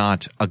 you're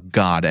not a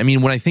god. I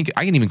mean, when I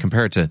can even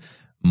compare it to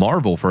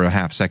Marvel for a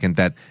half second,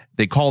 that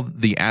they call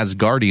the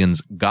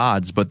Asgardians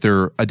gods, but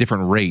they're a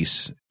different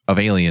race of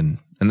alien.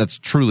 And that's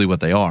truly what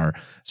they are.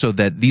 So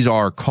that these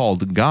are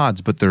called gods,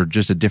 but they're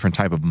just a different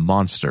type of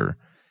monster.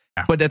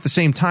 Yeah. But at the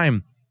same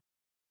time,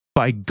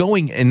 by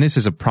going, and this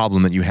is a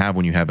problem that you have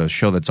when you have a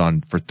show that's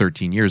on for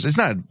 13 years. It's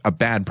not a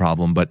bad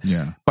problem, but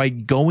by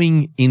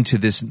going into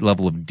this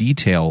level of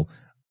detail,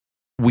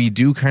 we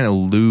do kind of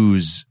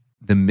lose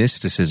the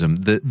mysticism,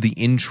 the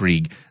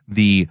intrigue,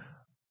 the,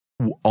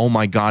 oh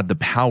my God, the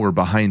power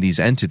behind these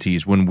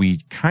entities when we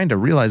kind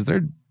of realize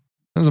there's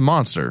a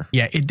monster.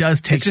 Yeah, it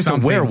does take It's just a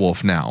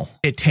werewolf now.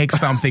 It takes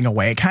something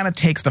away. It kind of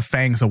takes the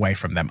fangs away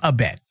from them a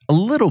bit. A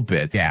little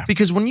bit. Yeah.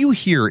 Because when you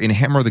hear in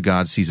Hammer of the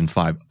Gods season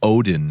 5,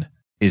 Odin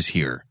is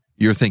here,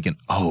 you're thinking,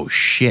 oh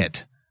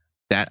shit.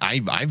 That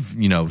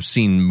I've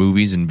seen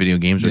movies and video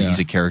games where he's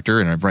a character,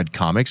 and I've read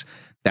comics.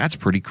 That's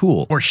pretty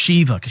cool. Or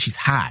Shiva, because she's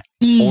hot.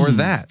 Or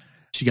that.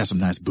 She got some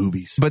nice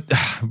boobies.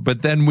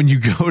 But then when you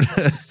go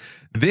to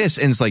this,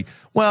 and it's like,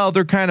 well,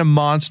 they're kind of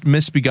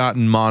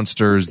misbegotten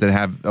monsters that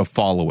have a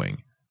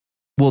following.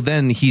 Well,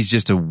 then he's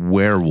just a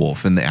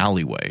werewolf in the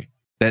alleyway.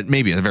 That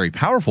may be a very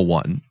powerful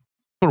one,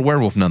 but a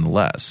werewolf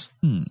nonetheless.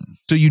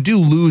 So you do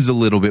lose a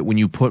little bit when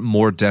you put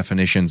more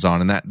definitions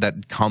on, and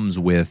that comes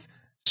with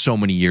so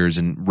many years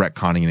in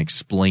retconning and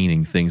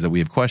explaining things that we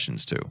have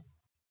questions to.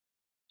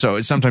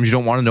 So sometimes you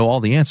don't want to know all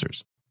the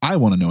answers. I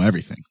want to know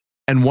everything.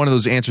 And one of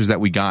those answers that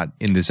we got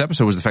in this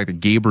episode was the fact that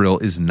Gabriel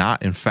is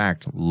not, in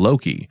fact,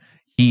 Loki.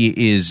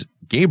 He is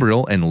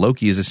Gabriel, and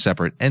Loki is a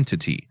separate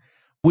entity,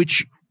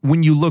 which,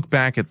 when you look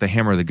back at the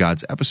Hammer of the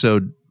Gods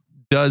episode,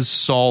 does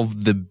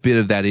solve the bit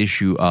of that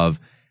issue of,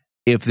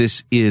 if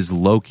this is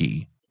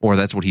Loki, or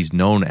that's what he's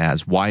known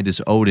as, why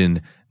does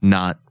Odin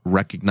not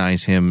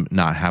recognize him,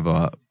 not have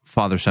a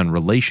father-son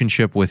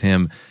relationship with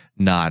him,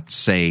 not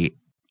say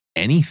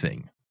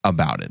anything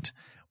about it?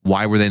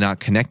 Why were they not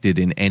connected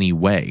in any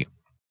way?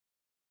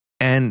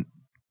 And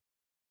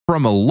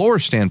from a lore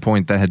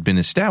standpoint that had been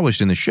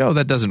established in the show,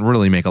 that doesn't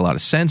really make a lot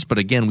of sense. But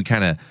again, we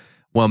kind of,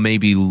 well,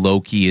 maybe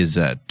Loki is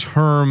a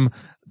term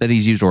that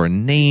he's used, or a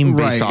name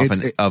based off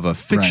of a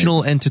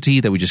fictional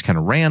entity that we just kind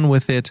of ran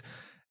with it.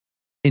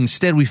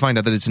 Instead, we find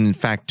out that it's in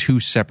fact two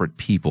separate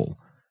people.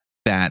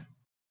 That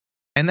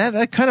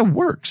kind of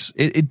works.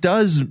 It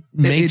does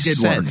make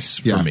sense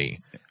for me.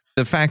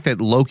 The fact that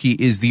Loki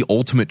is the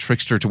ultimate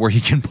trickster to where he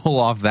can pull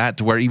off that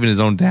to where even his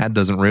own dad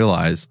doesn't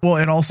realize. Well,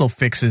 it also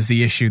fixes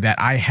the issue that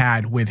I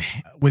had with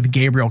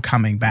Gabriel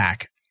coming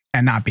back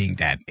and not being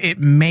dead. It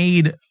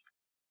made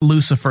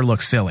Lucifer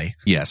look silly.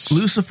 Yes.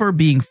 Lucifer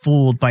being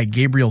fooled by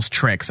Gabriel's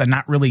tricks and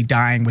not really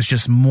dying was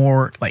just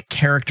more like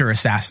character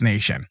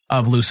assassination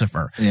of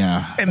Lucifer.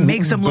 Yeah. It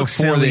makes him look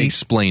silly. Before they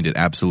explained it,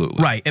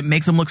 absolutely. Right. It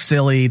makes him look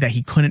silly that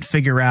he couldn't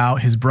figure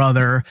out his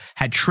brother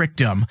had tricked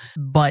him.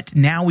 But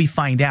now we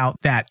find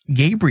out that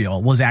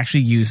Gabriel was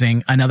actually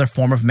using another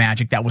form of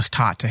magic that was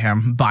taught to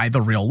him by the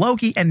real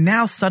Loki. And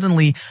now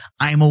suddenly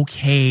I'm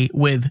okay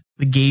with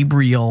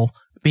Gabriel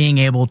being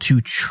able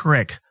to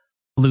trick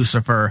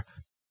Lucifer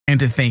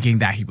into thinking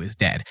that he was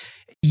dead.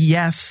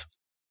 Yes.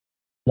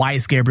 Why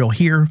is Gabriel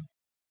here?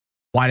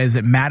 Why does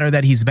it matter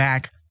that he's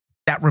back?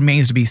 That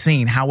remains to be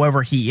seen.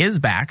 However, he is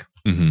back.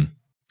 Mm-hmm.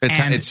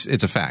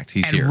 It's a fact.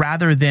 He's here.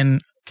 Rather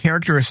than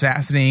character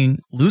assassinating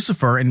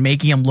Lucifer and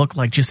making him look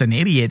like just an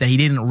idiot that he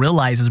didn't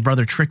realize his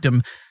brother tricked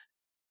him.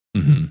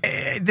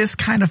 Mm-hmm. this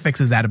kind of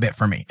fixes that a bit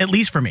for me, at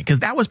least for me, because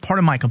that was part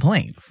of my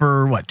complaint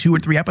for 2 or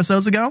 3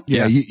 episodes ago.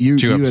 Yeah, you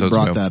had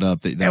brought that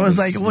up. That was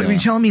like, what are you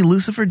telling me?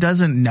 Lucifer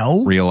doesn't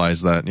know?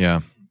 Realize that,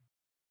 yeah.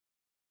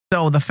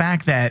 So the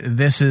fact that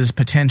this is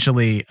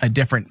potentially a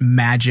different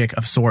magic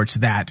of sorts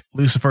that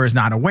Lucifer is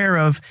not aware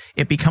of,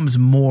 it becomes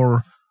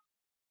more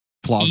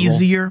plausible,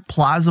 easier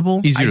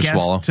I to guess,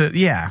 swallow.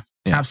 Yeah,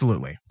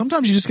 absolutely.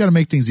 Sometimes you just got to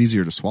make things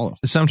easier to swallow.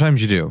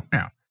 Sometimes you do.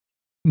 Yeah.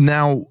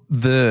 Now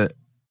the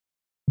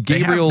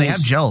Gabriel they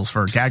have gels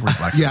for gag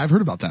reflexes. Yeah, I've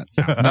heard about that.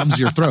 Numbs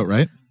your throat,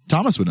 right?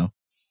 Thomas would know.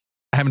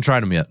 I haven't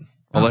tried them yet.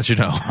 I'll let you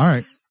know. All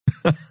right.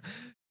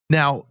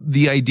 Now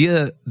the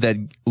idea that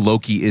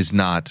Loki is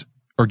not,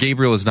 or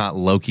Gabriel is not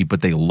Loki,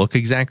 but they look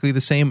exactly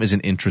the same is an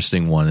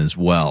interesting one as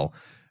well,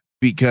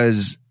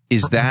 because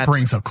that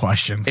brings up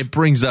questions. It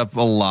brings up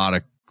a lot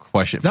of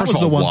questions. That First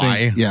was of all, the one why?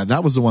 thing. Yeah,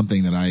 that was the one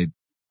thing that I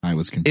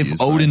was confused.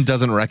 If Odin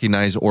doesn't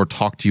recognize or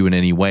talk to you in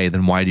any way,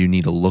 then why do you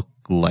need to look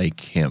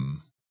like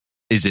him?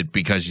 Is it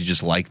because you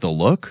just like the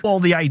look? Well,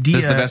 the idea...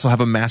 Does the vessel have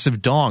a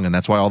massive dong, and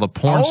that's why all the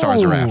porn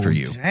stars are after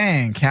you?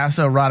 Dang,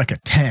 Casa Erotica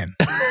 10.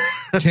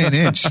 10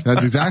 inch.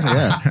 That's exactly,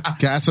 yeah.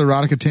 Casa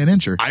Erotica 10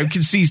 incher. I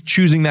can see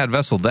choosing that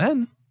vessel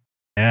then.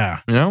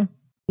 Yeah. You know?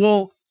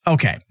 Well,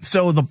 okay.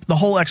 So the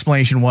whole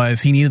explanation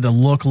was he needed to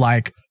look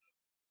like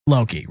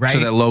Loki, right? So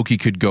that Loki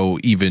could go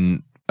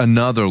even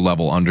another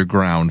level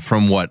underground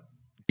from what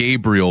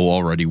Gabriel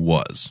already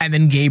was. And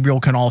then Gabriel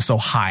can also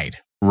hide.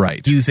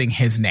 Right. Using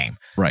his name.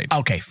 Right.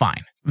 Okay,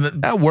 fine.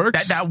 That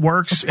works. That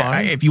works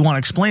if you want to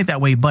explain it that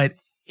way, but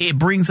it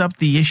brings up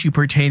the issue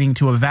pertaining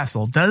to a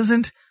vessel.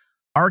 Doesn't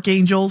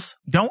archangels,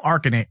 don't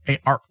archangels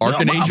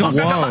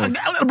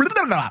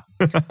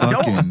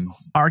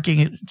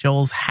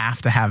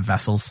have to have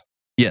vessels?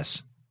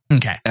 Yes.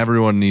 Okay.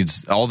 Everyone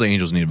needs, all the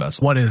angels need a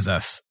vessel. What is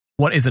this?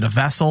 What is it, a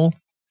vessel?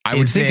 I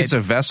would think it's a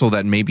vessel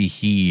that maybe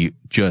he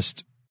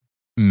just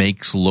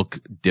makes look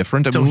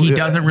different. So he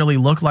doesn't really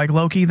look like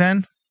Loki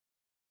then?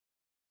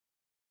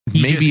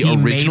 Maybe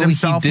originally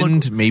he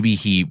didn't. Maybe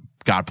he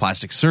got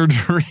plastic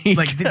surgery.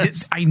 Like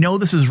I know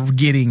this is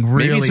getting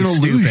really maybe it's an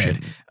illusion.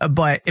 Stupid,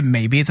 but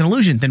maybe it's an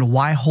illusion. Then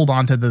why hold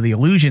on to the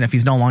illusion if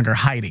he's no longer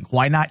hiding?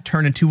 Why not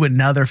turn into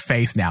another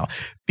face now?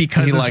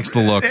 Because he likes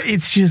the look.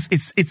 It's just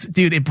it's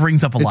dude. It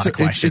brings up a lot of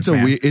questions.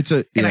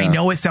 And I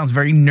know it sounds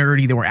very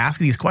nerdy that we're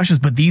asking these questions,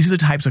 but these are the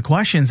types of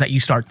questions that you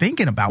start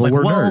thinking about.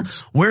 Well, like,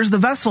 where's the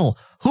vessel?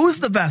 Who's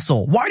the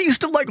vessel? Why do you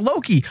still like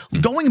Loki?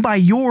 Going by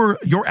your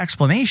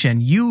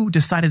explanation, you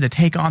decided to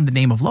take on the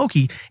name of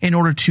Loki in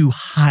order to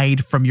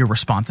hide from your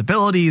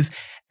responsibilities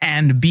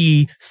and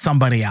be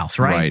somebody else,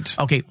 right?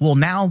 Okay, well,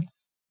 now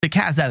the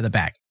cat's out of the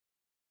bag.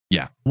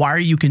 Yeah. Why are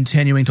you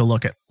continuing to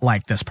look at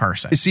like this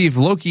person? See, if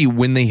Loki,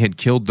 when they had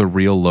killed the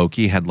real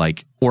Loki, had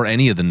or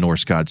any of the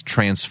Norse gods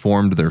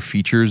transformed their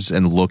features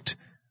and looked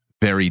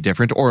very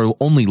different, or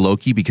only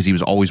Loki because he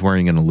was always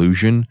wearing an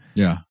illusion,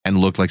 and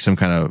looked like some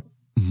kind of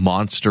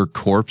monster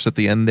corpse at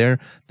the end there,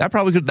 that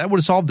would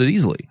have solved it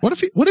easily. What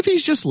if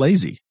he's just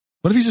lazy?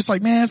 What if he's just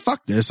like, man,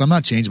 fuck this, I'm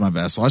not changing my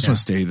vessel, I just want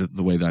to stay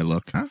the way that I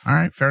look. All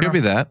right, fair enough.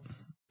 Could be that.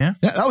 Yeah,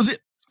 that was it.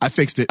 I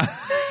fixed it.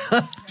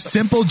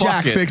 Simple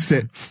Jack fixed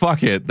it.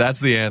 Fuck it, that's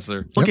the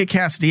answer. Look at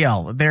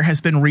Castiel. There has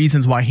been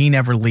reasons why he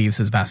never leaves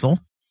his vessel.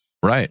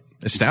 Right.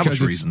 Established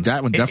reasons.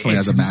 That one definitely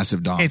has a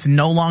massive dong. It's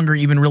no longer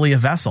even really a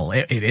vessel.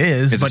 It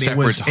is, it's but a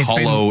separate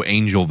hollow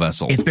angel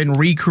vessel. It's been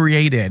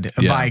recreated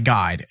by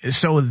God.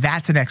 So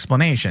that's an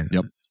explanation.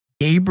 Yep.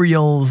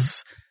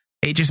 Gabriel's,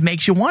 it just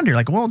makes you wonder,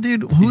 like, well,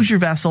 dude, who's your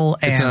vessel?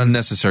 It's an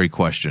unnecessary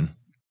question.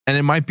 And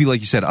it might be,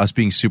 like you said, us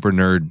being super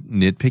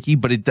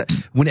nitpicky, but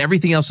when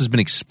everything else has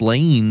been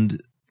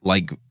explained,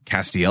 like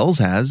Castiel's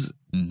has,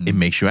 it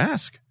makes you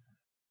ask.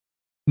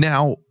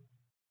 Now,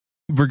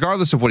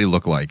 regardless of what he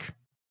looked like,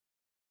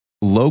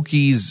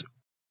 Loki's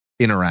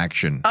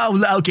interaction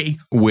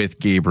with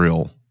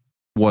Gabriel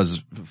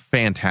was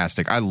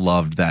fantastic. I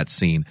loved that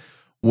scene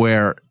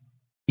where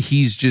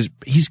he's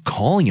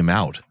calling him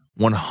out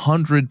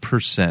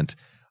 100%,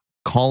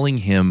 calling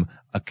him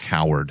a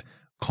coward,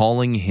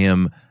 calling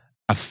him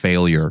a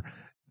failure,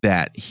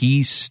 that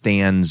he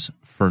stands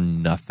for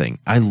nothing.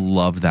 I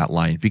love that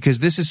line because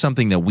this is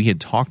something that we had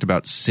talked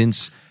about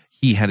since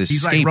he had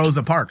escaped. He's like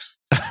Rosa Parks.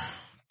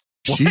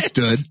 She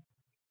stood.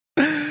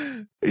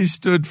 He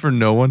stood for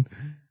no one.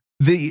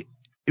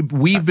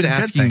 We've been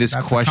asking this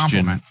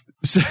question.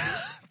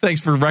 Thanks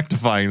for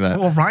rectifying that.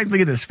 Well, Ryan's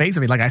making this face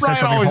at me like I said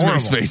something always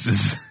horrible. Makes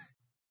faces.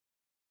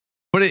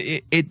 But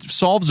it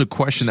solves a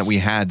question that we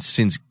had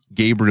since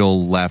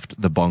Gabriel left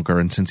the bunker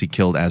and since he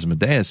killed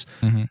Asmodeus,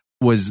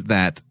 was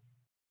that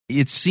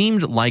it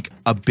seemed like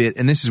a bit,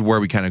 and this is where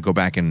we kind of go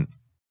back and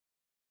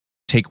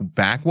take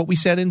back what we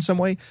said in some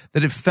way,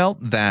 that it felt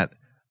that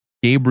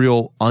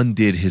Gabriel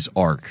undid his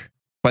arc.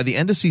 By the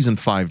end of season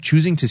 5,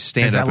 choosing to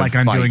stand up Is that and like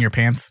fight, undoing your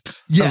pants?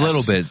 Yes. A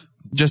little bit.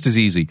 Just as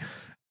easy.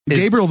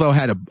 Gabriel, though,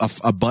 had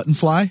a button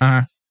fly.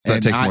 So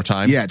it takes more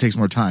time? Yeah, it takes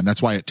more time. That's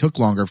why it took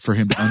longer for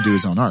him to undo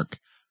his own arc.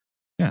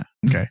 Yeah.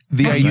 Okay.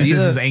 The He idea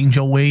uses his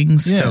angel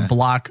wings to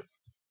block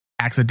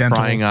accidental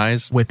prying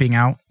eyes, whipping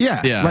out.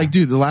 Yeah. Like,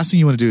 dude, the last thing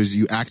you want to do is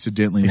you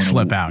accidentally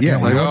slip out. Yeah.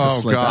 Like,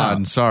 oh God,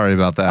 I'm sorry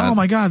about that. Oh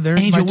my God,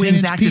 there's Angel my Wings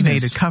 10-inch activated.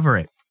 penis. Cover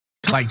it,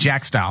 like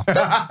Jack style.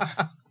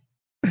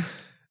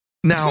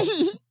 Now,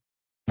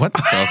 what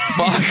the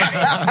fuck?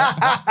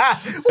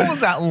 What was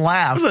that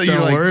laugh?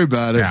 Don't worry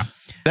about it. Yeah.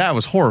 That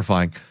was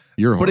horrifying.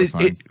 You're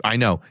horrifying. I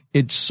know.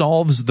 It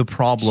solves the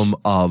problem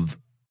of,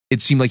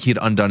 it seemed like he had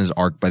undone his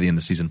arc by the end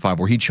of season 5,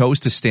 where he chose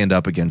to stand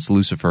up against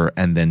Lucifer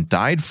and then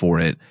died for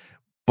it.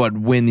 But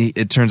when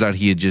it turns out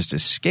he had just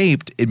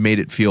escaped, it made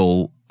it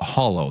feel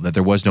hollow, that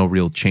there was no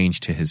real change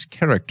to his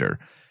character.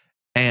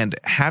 And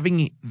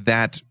having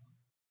that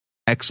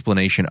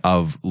explanation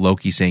of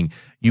Loki saying,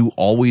 you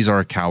always are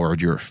a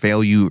coward, you're a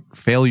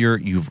failure,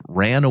 you've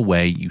ran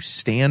away, you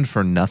stand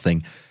for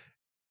nothing,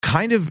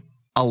 kind of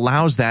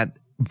allows that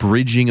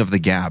bridging of the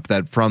gap,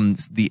 that from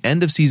the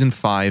end of season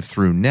 5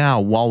 through now,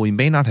 while we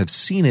may not have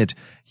seen it,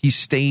 he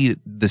stayed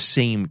the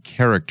same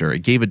character.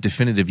 It gave a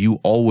definitive, you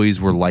always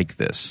were like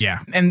this. Yeah.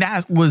 And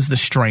that was the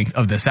strength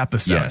of this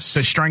episode. Yes.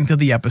 The strength of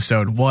the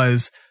episode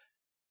was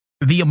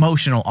the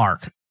emotional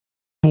arc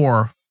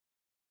for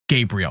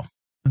Gabriel.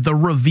 The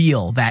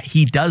reveal that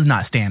he does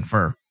not stand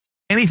for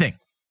anything.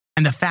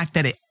 And the fact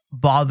that it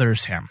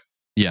bothers him.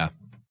 Yeah.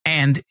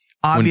 And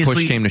obviously,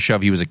 when push came to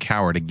shove, he was a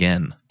coward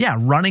again. Yeah,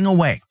 running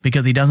away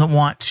because he doesn't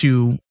want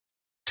to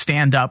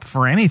stand up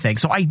for anything.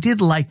 So I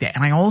did like that.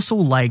 And I also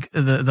like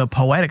the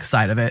poetic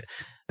side of it,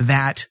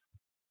 that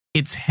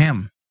it's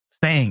him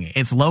saying it.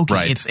 It's Loki.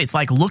 Right. It's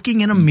like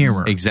looking in a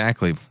mirror.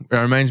 Exactly. It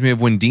reminds me of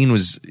when Dean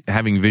was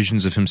having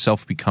visions of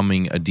himself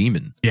becoming a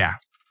demon. Yeah.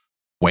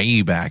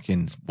 Way back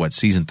in,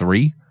 season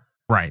 3?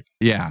 Right.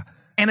 Yeah.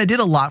 And it did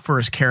a lot for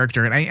his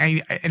character.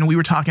 And and we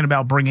were talking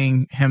about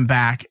bringing him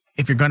back.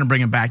 If you're going to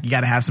bring him back, you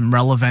got to have some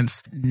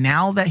relevance.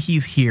 Now that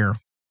he's here,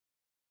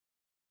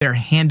 they're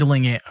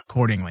handling it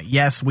accordingly.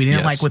 Yes, we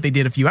didn't like what they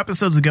did a few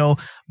episodes ago,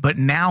 but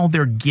now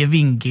they're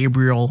giving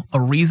Gabriel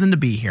a reason to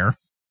be here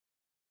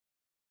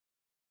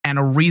and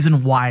a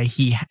reason why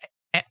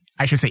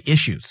I should say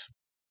issues.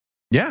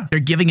 Yeah. They're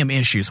giving him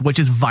issues, which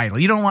is vital.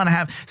 You don't want to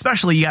have,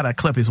 especially you got to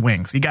clip his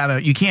wings. You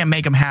can't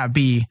make him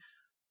be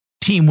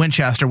Team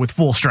Winchester with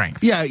full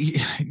strength. Yeah.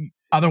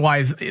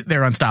 Otherwise,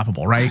 they're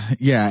unstoppable, right?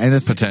 Yeah.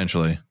 And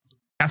potentially.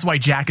 That's why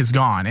Jack is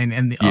gone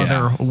in the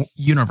other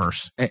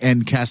universe.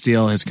 And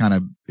Castiel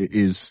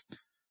is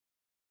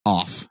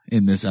off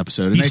in this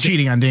episode. He's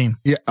cheating on Dean.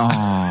 Yeah.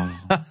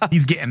 Oh.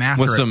 He's getting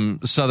after with it. some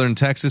Southern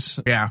Texas.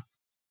 Yeah.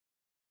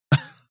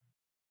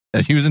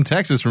 And he was in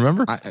Texas,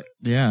 remember?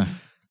 Yeah.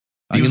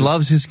 He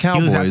loves his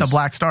Cowboys. He was at the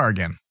Black Star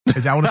again.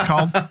 Is that what it's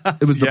called?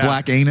 It was the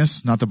Black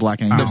Anus, not the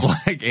Black Anus. The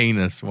Black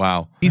Anus.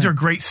 Wow. These are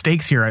great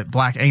steaks here at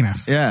Black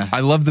Anus. Yeah.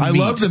 I love the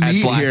meat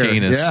at Black here.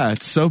 Anus. Yeah,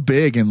 it's so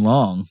big and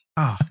long.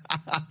 Oh.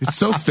 It's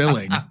so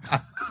filling.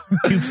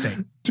 Tube steak.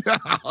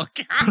 Oh,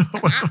 God.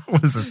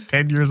 What is this,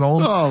 10 years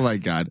old? Oh, my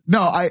God.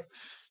 No,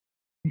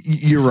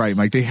 you're right,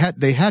 Mike. They had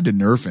to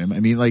nerf him. I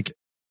mean, like,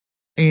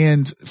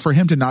 and for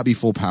him to not be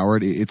full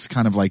powered, it's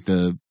kind of like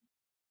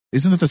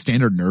isn't it the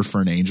standard nerf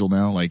for an angel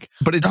now? Like,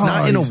 but it's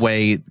not in a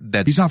way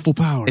that he's not full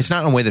power. It's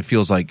not in a way that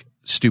feels like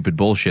stupid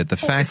bullshit. The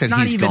fact that he's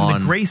gone, it's not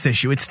even the grace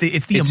issue. It's the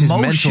mental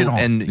emotional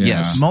and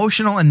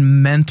emotional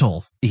and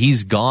mental.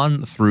 He's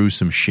gone through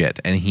some shit,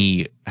 and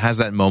he has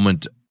that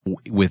moment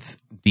with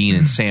Dean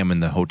and Sam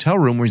in the hotel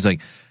room where he's like,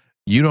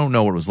 "You don't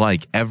know what it was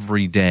like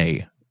every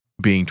day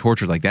being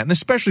tortured like that," and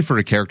especially for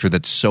a character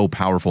that's so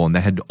powerful and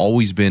that had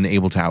always been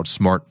able to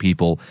outsmart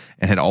people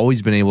and had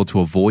always been able to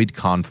avoid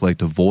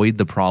conflict, avoid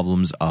the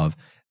problems of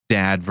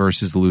Dad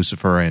versus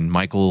Lucifer and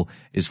Michael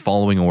is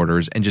following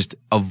orders, and just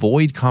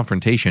avoid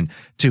confrontation,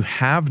 to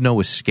have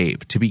no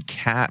escape, to be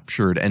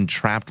captured and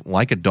trapped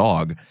like a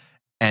dog,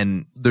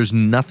 and there's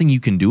nothing you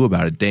can do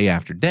about it day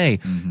after day.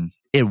 Mm-hmm.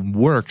 It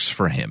works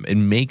for him. It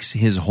makes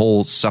his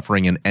whole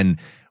suffering and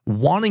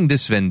wanting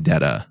this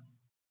vendetta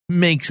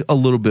makes a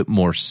little bit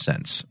more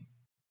sense.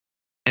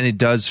 And it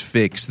does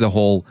fix the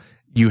whole,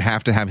 you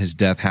have to have his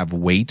death have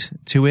weight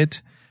to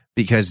it,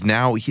 because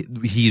now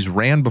he's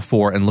ran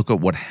before and look at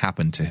what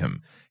happened to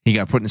him. He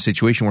got put in a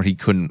situation where he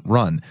couldn't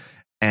run.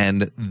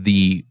 And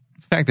the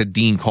fact that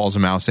Dean calls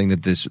him out saying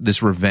that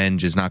this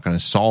revenge is not going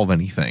to solve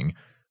anything,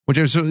 which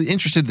I was so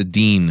interested the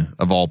Dean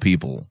of all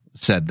people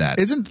said that.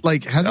 Isn't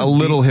like, has a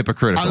little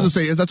hypocritical. I was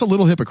going to say, that's a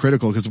little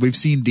hypocritical because we've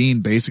seen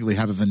Dean basically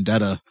have a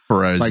vendetta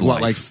for his like life.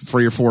 What, like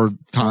 3 or 4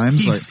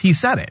 times? He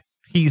said it.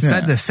 He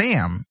said to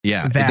Sam.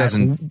 Yeah, that it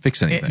doesn't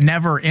fix anything. It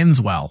never ends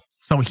well.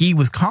 So he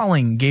was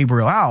calling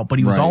Gabriel out, but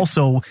he was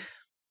also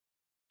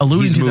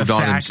alluding to the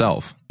fact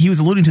himself. He was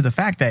alluding to the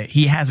fact that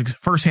he has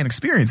firsthand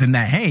experience in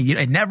that, hey,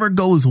 it never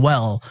goes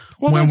well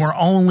when we're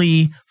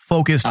only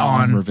focused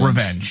on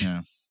revenge.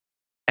 Yeah.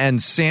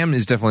 And Sam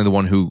is definitely the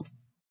one who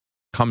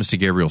comes to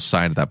Gabriel's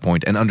side at that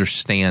point and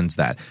understands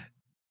that.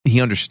 He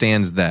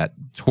understands that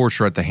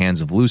torture at the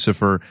hands of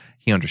Lucifer.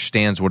 He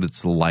understands what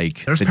it's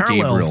like that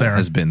Gabriel there.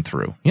 has been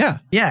through. Yeah.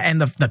 Yeah,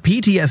 and the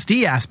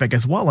PTSD aspect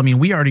as well. I mean,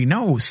 we already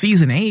know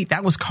season 8,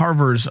 that was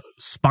Carver's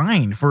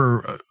spine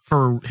for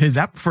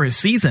his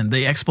season,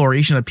 the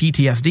exploration of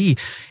PTSD.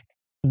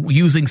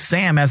 using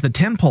Sam as the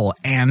tentpole,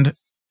 and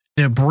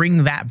to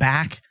bring that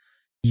back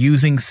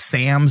using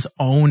Sam's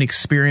own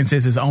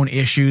experiences, his own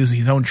issues,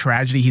 his own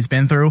tragedy he's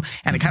been through,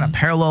 and to kind of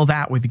parallel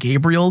that with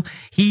Gabriel.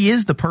 He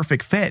is the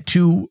perfect fit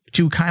to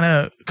kind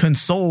of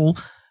console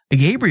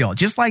Gabriel,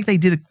 just like they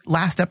did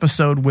last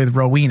episode with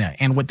Rowena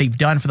and what they've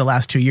done for the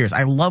last 2 years.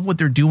 I love what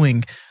they're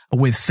doing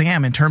with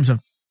Sam in terms of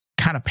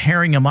kind of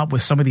pairing him up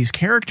with some of these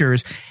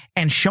characters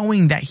and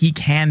showing that he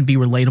can be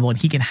relatable and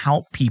he can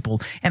help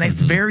people. And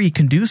it's very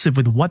conducive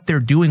with what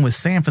they're doing with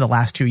Sam for the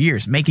last 2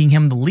 years, making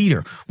him the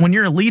leader. When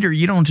you're a leader,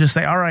 you don't just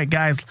say, all right,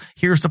 guys,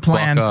 here's the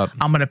plan.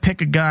 I'm going to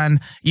pick a gun.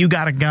 You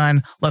got a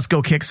gun. Let's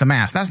go kick some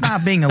ass. That's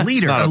not being a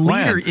leader. A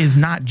leader is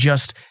not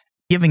just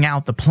giving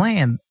out the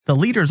plan. The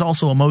leader is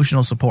also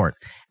emotional support.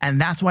 And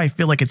that's why I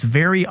feel like it's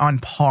very on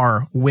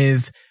par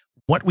with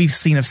what we've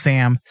seen of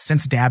Sam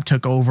since Dab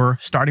took over,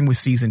 starting with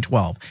season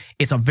 12.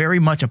 It's a very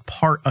much a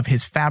part of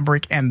his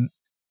fabric and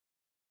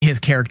his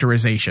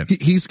characterization.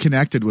 He's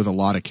connected with a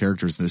lot of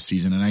characters this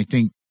season. And I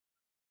think,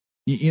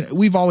 you know,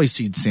 we've always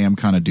seen Sam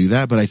kind of do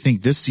that, but I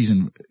think this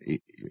season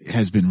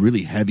has been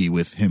really heavy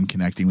with him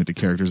connecting with the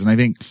characters. And I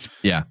think,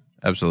 yeah,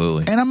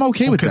 absolutely. And I'm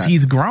okay with that. Because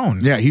he's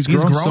grown. Yeah, he's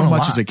grown so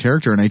much as a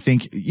character. And I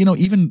think, you know,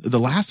 even the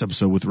last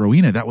episode with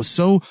Rowena, that was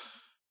so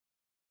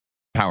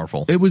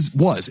powerful. It was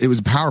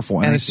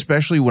powerful. And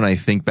especially when I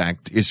think back,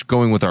 it's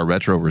going with our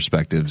retro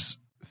perspectives,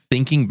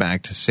 thinking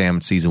back to Sam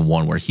in season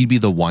 1, where he'd be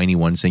the whiny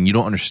one saying, you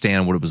don't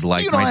understand what it was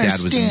like. My dad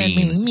was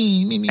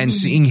mean. And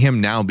seeing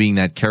him now being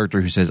that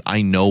character who says,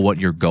 I know what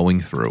you're going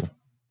through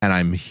and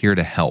I'm here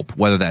to help,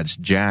 whether that's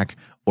Jack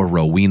or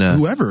Rowena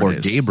or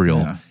Gabriel.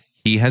 Yeah.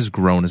 He has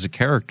grown as a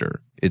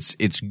character. It's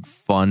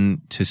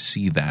fun to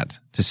see that,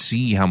 to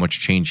see how much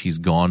change he's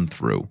gone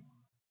through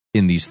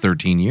in these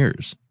 13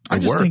 years. I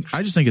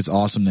just think it's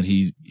awesome that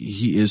he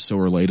is so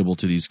relatable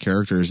to these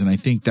characters. And I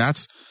think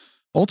that's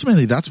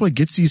ultimately what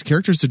gets these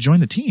characters to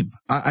join the team.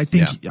 I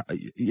think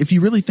if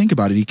you really think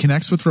about it, he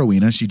connects with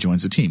Rowena, she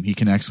joins the team. He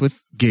connects with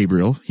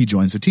Gabriel, he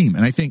joins the team.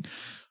 And I think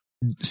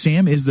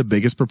Sam is the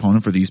biggest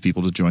proponent for these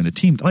people to join the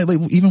team. Like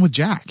even with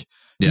Jack,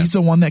 he's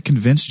the one that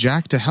convinced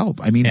Jack to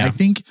help. I mean, I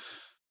think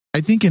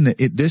in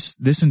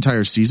this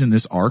entire season,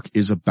 this arc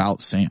is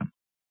about Sam.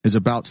 Is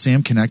about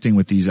Sam connecting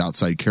with these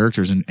outside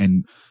characters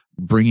and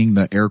bringing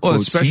the air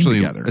quotes team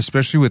together.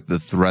 Especially with the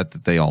threat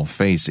that they all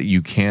face.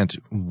 You can't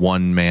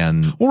one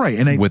man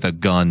with a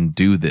gun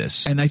do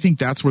this. And I think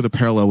that's where the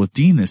parallel with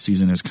Dean this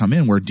season has come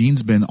in, where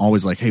Dean's been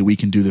always like, hey, we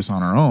can do this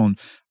on our own.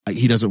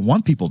 He doesn't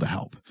want people to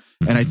help.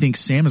 And I think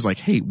Sam is like,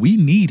 hey, we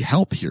need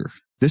help here.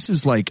 This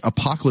is like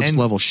apocalypse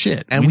level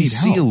shit. And we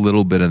see a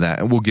little bit of that.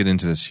 And we'll get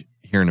into this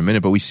here in a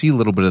minute, but we see a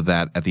little bit of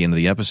that at the end of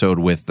the episode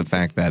with the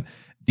fact that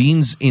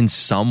Dean's in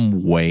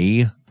some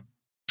way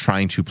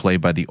trying to play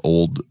by the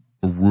old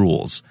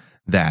rules,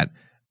 that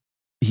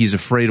he's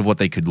afraid of what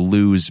they could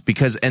lose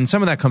and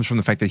some of that comes from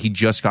the fact that he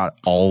just got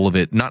all of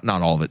it, not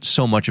all of it,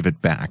 so much of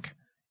it back.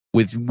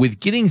 With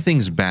getting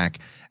things back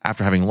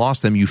after having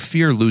lost them, you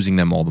fear losing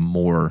them all the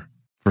more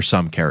for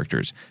some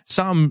characters.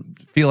 Some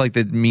feel like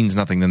that means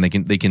nothing, then they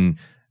can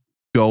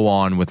go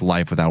on with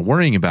life without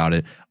worrying about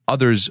it.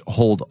 Others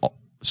hold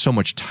so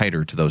much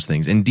tighter to those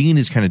things. And Dean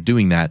is kind of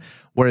doing that,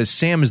 whereas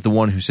Sam is the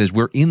one who says,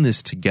 we're in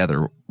this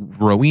together.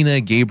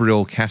 Rowena,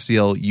 Gabriel,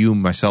 Castiel, you,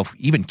 myself,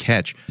 even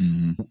Ketch,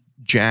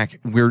 Jack,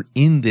 we're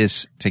in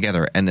this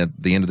together. And at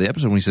the end of the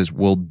episode, when he says,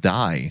 we'll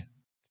die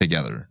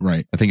together,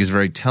 right, I think is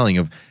very telling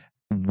of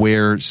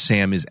where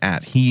Sam is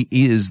at. He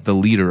is the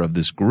leader of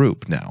this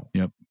group now.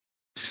 Yep.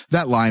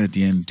 That line at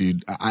the end,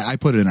 dude, I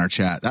put it in our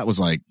chat. That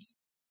was like,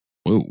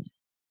 whoa.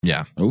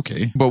 Yeah.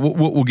 Okay. But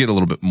we'll get a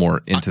little bit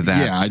more into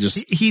that. Yeah,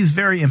 he's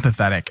very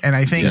empathetic, and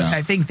I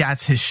think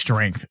that's his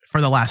strength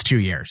for the last 2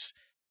 years.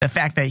 The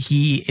fact that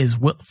he is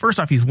first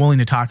off, he's willing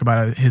to talk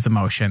about his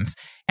emotions,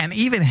 and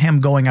even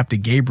him going up to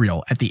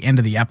Gabriel at the end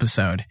of the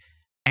episode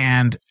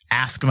and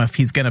ask him if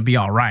he's going to be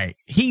all right.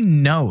 He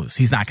knows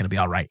he's not going to be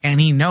all right, and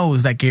he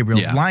knows that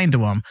Gabriel's lying to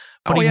him.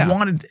 But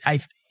wanted.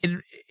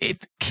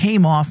 It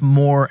came off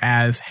more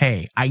as,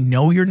 "Hey, I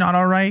know you're not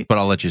all right, but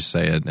I'll let you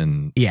say it."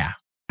 And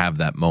have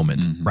that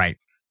moment. Right.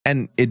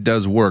 And it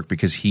does work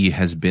because he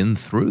has been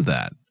through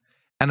that.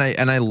 And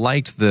I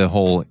liked the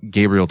whole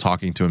Gabriel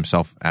talking to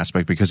himself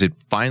aspect, because it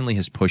finally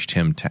has pushed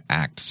him to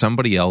act.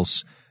 Somebody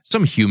else,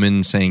 some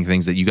human saying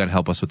things that you got to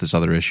help us with this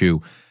other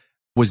issue,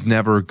 was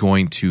never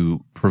going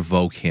to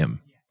provoke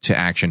him to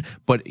action.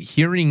 But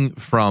hearing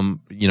from,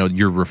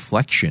 your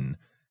reflection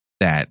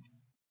that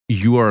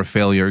you are a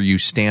failure, you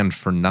stand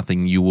for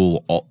nothing,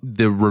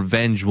 the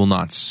revenge will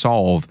not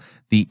solve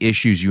the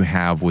issues you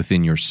have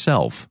within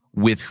yourself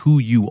with who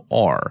you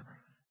are.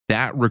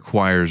 That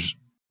requires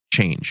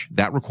change.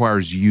 That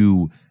requires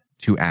you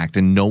to act,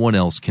 and no one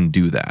else can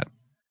do that.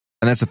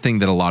 And that's the thing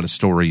that a lot of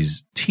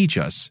stories teach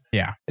us.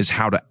 Yeah. Is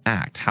how to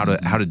act, how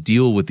to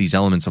deal with these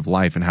elements of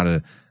life and how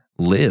to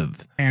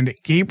live. And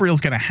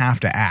Gabriel's going to have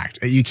to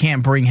act. You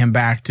can't bring him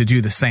back to do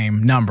the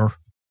same number,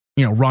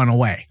 run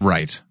away.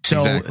 Right.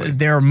 So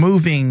they're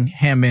moving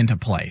him into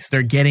place.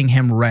 They're getting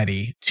him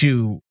ready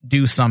to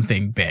do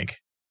something big.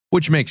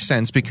 Which makes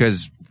sense,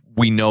 because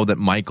we know that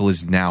Michael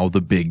is now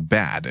the big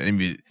bad. I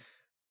mean, it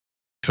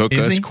took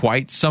us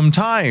quite some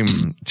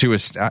time to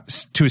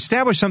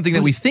establish something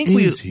that we think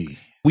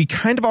we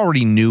kind of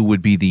already knew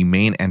would be the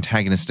main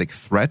antagonistic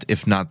threat,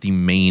 if not the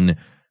main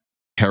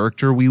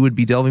character we would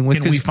be delving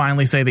with. Can we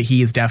finally say that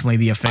he is definitely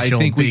the official? I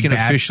think we can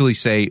bad? officially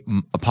say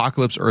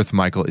Apocalypse Earth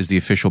Michael is the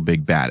official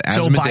big bad.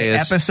 So by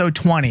episode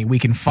 20, we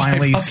can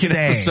finally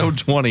say episode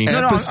 20.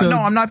 No,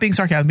 I'm not being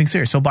sarcastic. I'm being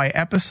serious. So by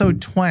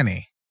episode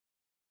 20,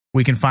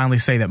 we can finally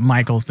say that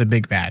Michael's the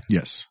big bad.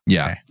 Yes.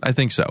 Yeah, okay. I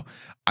think so.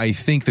 I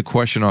think the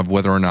question of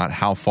whether or not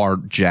how far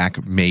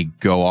Jack may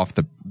go off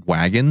the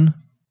wagon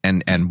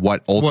and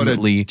what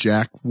ultimately what a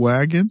Jack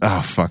wagon.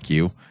 Oh, fuck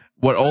you.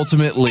 What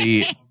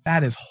ultimately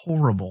that is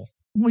horrible.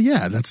 Well,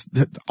 yeah, that's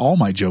all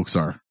my jokes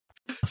are.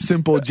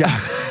 Simple Jack.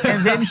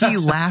 And then he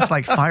laughed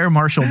like Fire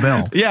Marshal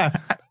Bill. Yeah.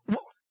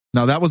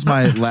 No, that was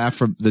my laugh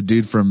from the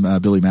dude from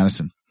Billy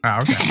Madison. Oh,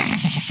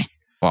 okay.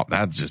 Well,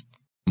 that's just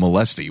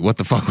molesty. What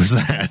the fuck was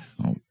that?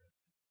 Oh,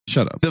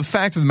 shut up. The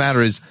fact of the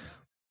matter is,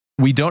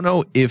 we don't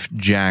know if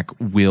Jack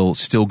will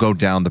still go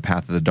down the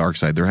path of the dark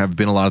side. There have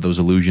been a lot of those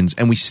illusions,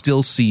 and we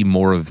still see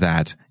more of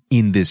that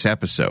in this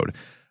episode.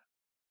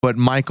 But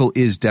Michael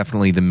is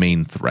definitely the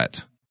main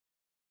threat.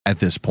 At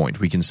this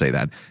point, we can say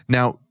that.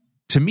 Now,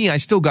 to me, I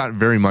still got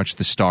very much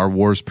the Star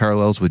Wars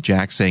parallels with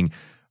Jack saying,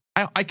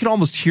 I can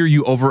almost hear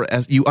you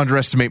you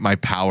underestimate my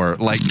power.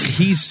 Like,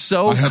 he's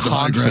so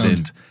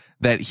confident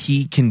that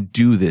he can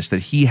do this, that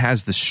he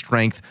has the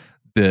strength,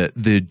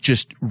 the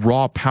just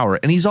raw power.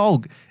 And he's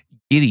all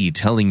giddy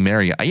telling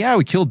Mary, yeah,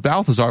 we killed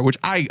Balthazar, which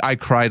I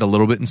cried a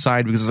little bit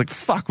inside because it's like,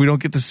 fuck, we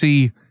don't get to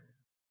see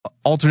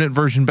alternate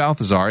version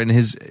Balthazar and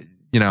his,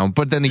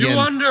 but then again. You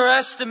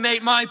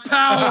underestimate my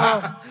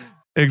power.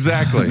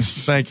 Exactly.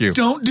 Thank you.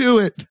 Don't do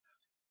it.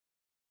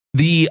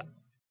 The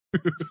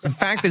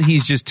fact that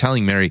he's just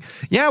telling Mary,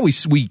 yeah,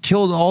 we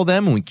killed all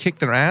them and we kicked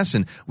their ass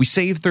and we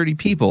saved 30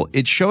 people.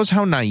 It shows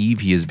how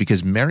naive he is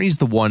because Mary's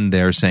the one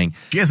there saying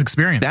she has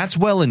experience. That's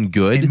well and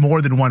good in more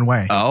than one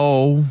way.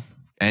 Oh,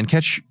 and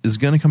Ketch is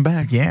going to come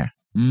back. Yeah.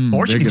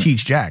 Or she can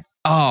teach Jack.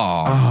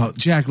 Oh,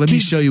 Jack, let me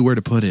show you where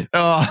to put it.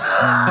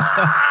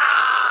 Oh.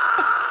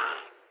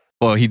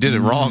 Well, he did it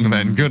wrong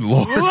then. Good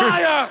Lord.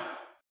 Liar!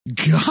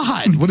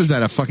 God, what is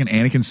that? A fucking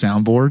Anakin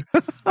soundboard?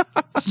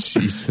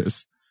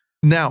 Jesus.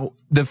 Now,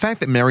 the fact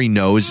that Mary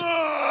knows,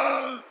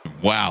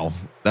 wow,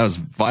 that was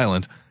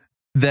violent,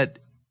 that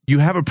you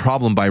have a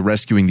problem by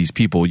rescuing these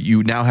people.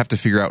 You now have to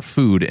figure out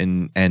food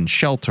and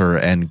shelter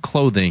and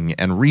clothing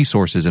and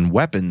resources and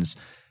weapons.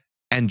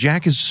 And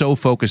Jack is so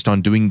focused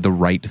on doing the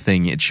right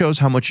thing. It shows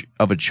how much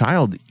of a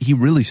child he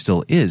really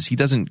still is. He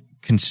doesn't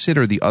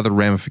consider the other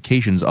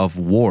ramifications of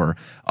war,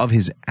 of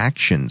his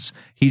actions.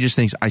 He just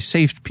thinks, I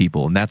saved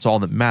people, and that's all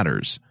that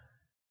matters.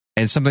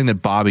 And it's something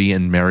that Bobby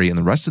and Mary and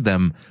the rest of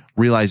them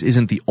realize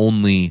isn't the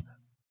only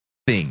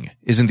thing,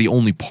 isn't the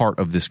only part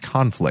of this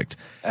conflict.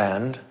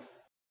 And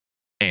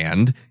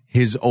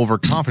his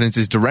overconfidence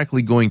is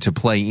directly going to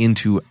play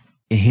into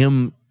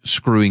him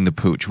screwing the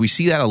pooch. We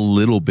see that a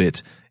little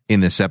bit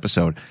in this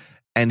episode,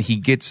 and he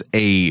gets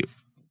a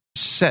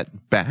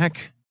set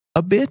back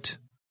a bit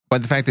by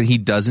the fact that he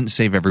doesn't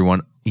save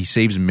everyone. He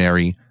saves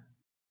Mary,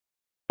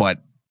 but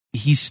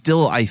he's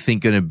still, I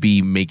think, going to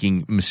be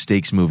making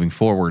mistakes moving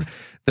forward.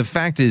 The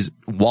fact is,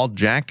 while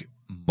Jack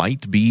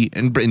might be,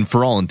 and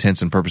for all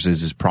intents and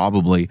purposes is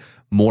probably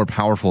more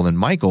powerful than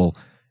Michael,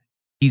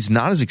 he's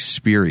not as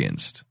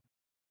experienced.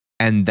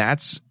 And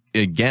that's,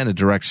 again, a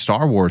direct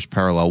Star Wars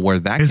parallel where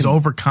that his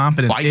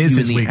overconfidence is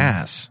his weakness.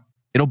 Ass.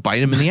 It'll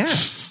bite him in the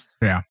ass.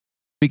 Yeah.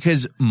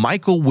 Because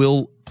Michael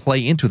will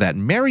play into that.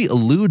 Mary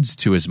alludes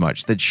to as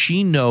much, that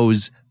she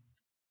knows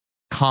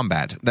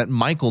combat, that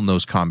Michael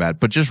knows combat,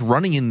 but just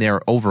running in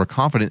there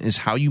overconfident is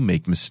how you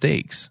make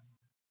mistakes.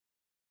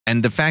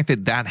 And the fact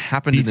that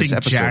happened in this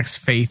episode. Jack's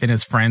faith in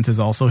his friends is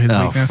also his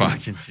weakness? Oh,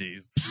 fucking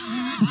jeez.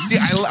 See,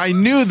 I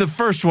knew the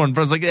first one,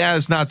 but I was like, yeah,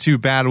 it's not too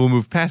bad. We'll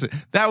move past it.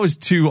 That was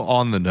too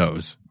on the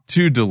nose,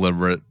 too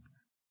deliberate,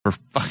 for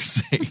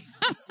fuck's sake.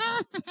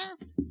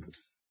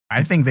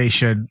 I think they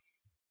should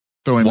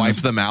wipe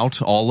them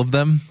out, all of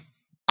them.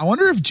 I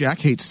wonder if Jack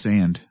hates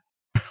sand.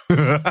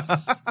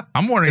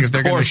 I'm wondering if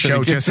they're going to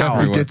show just how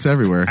it gets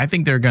everywhere. I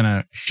think they're going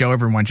to show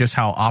everyone just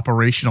how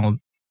operational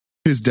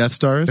his Death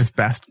Star is. This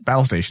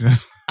battle station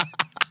is.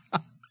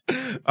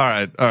 All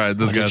right.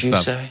 This got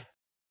to stop.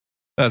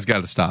 That's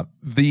got to stop.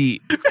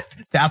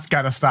 That's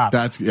got to stop.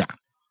 Yeah.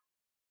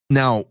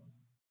 Now,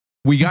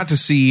 we got to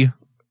see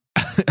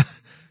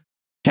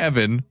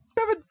Kevin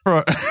for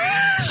what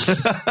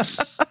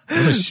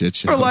a shit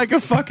show. For like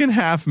a fucking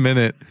half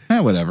minute.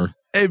 Whatever.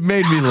 It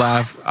made me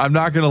laugh. I'm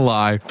not going to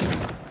lie.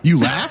 You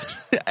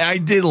laughed? I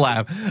did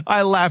laugh.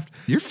 I laughed.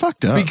 You're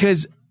fucked up.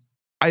 Because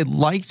I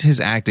liked his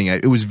acting.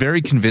 It was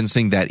very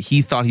convincing that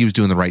he thought he was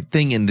doing the right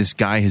thing, and this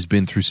guy has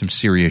been through some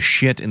serious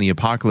shit in the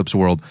apocalypse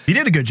world. He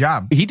did a good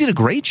job. He did a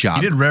great job.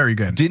 He did very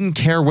good. Didn't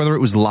care whether it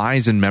was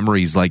lies and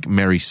memories, like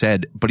Mary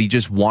said, but he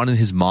just wanted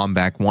his mom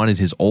back, wanted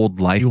his old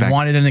life back. He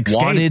wanted an escape.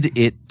 Wanted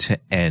it to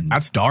end.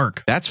 That's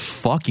dark.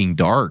 That's fucking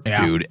dark,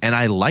 dude. And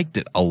I liked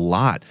it a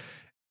lot.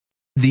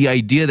 the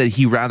idea that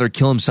he rather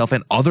kill himself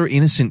and other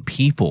innocent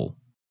people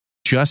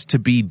just to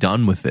be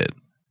done with it.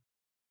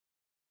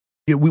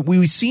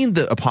 We've seen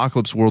the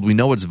apocalypse world. We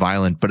know it's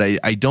violent, but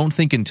I don't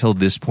think until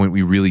this point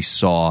we really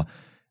saw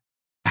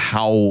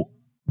how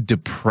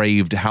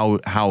depraved,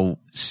 how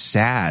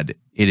sad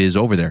it is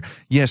over there.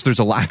 Yes, there's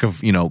a lack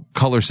of,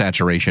 color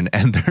saturation,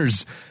 and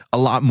there's a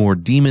lot more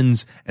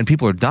demons and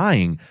people are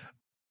dying,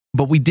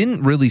 but we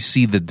didn't really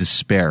see the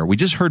despair. We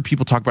just heard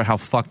people talk about how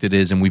fucked it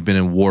is and we've been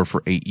in war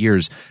for 8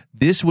 years.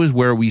 This was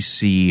where we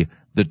see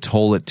the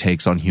toll it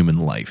takes on human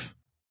life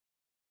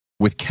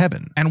with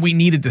Kevin. And we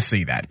needed to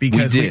see that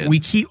because we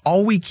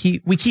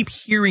keep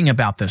hearing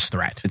about this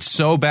threat. It's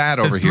so bad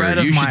over here.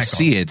 You should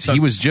see it.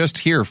 He was just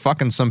here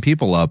fucking some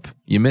people up.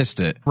 You missed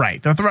it.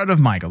 Right. The threat of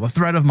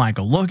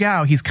Michael. Look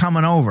out. He's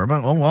coming over.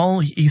 But well,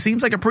 he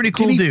seems like a pretty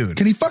cool dude.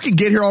 Can he fucking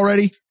get here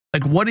already?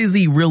 Like, what does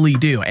he really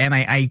do? And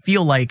I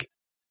feel like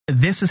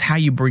this is how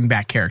you bring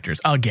back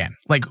characters again.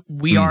 Like,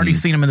 we already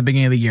seen him in the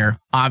beginning of the year.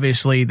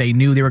 Obviously, they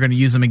knew they were going to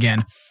use him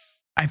again.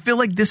 I feel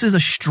like this is a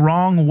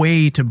strong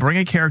way to bring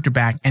a character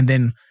back and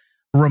then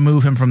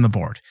remove him from the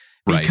board.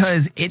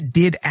 Because it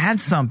did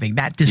add something.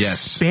 That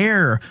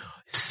despair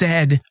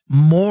said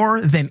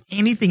more than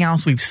anything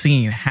else we've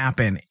seen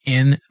happen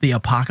in the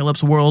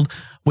apocalypse world,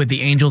 with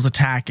the angels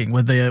attacking,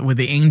 with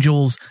the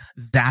angels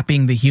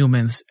zapping the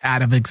humans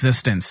out of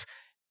existence.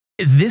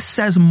 This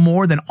says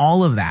more than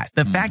all of that.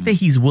 The fact that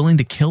he's willing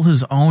to kill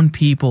his own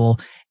people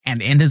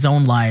and end his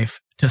own life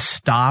to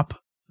stop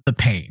the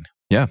pain.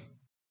 Yeah.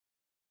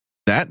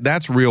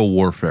 That's real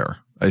warfare,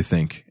 I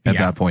think, at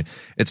that point.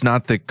 It's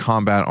not the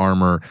combat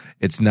armor.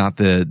 It's not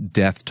the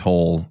death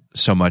toll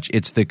so much.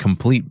 It's the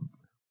complete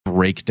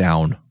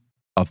breakdown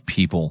of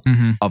people,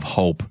 of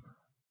hope.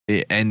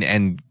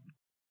 And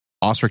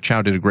Osric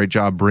Chow did a great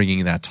job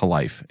bringing that to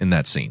life in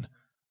that scene.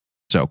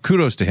 So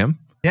kudos to him.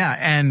 Yeah,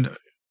 and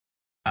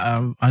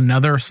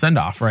another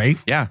send-off, right?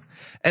 Yeah.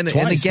 And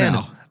again,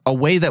 a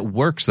way that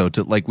works, though,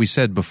 to, like we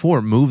said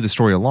before, move the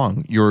story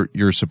along.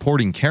 Your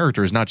supporting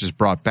character is not just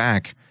brought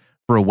back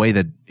for a way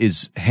that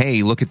is,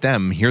 hey, look at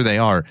them, here they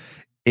are.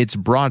 It's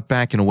brought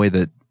back in a way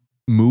that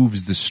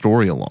moves the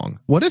story along.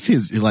 What if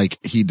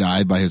he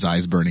died by his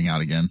eyes burning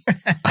out again?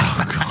 Oh,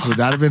 God. Would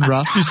that have been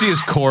rough? You see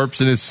his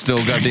corpse and it's still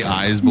got the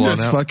eyes blown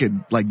just out.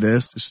 Fucking like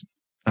this. Just,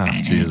 oh,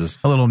 Jesus.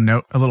 A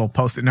little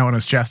post-it note on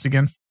his chest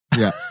again.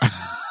 Yeah.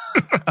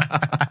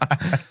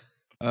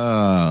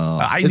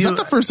 Is that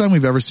the first time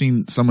we've ever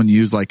seen someone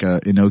use like a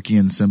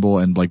Enochian symbol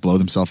and like blow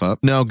themselves up?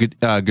 No,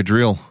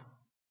 Gadriel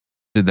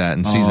did that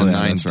in season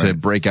 9 to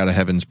break out of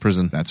Heaven's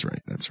prison. That's right.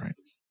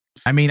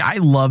 I mean, I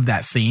love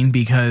that scene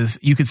because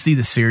you could see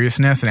the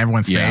seriousness in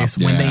everyone's face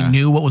when they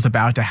knew what was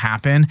about to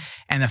happen.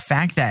 And the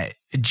fact that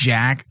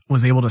Jack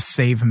was able to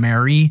save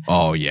Mary.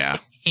 Oh, yeah.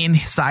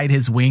 Inside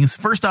his wings.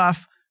 First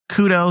off,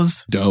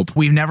 kudos. Dope.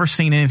 We've never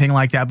seen anything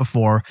like that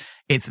before.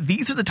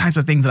 These are the types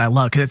of things that I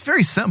love because it's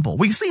very simple.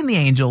 We've seen the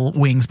angel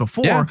wings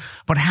before,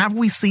 but have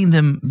we seen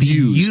them be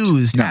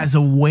used as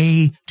a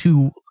way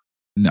to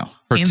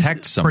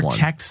protect someone?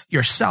 Protect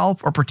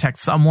yourself or protect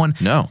someone?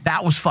 No.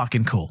 That was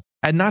fucking cool.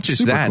 And not just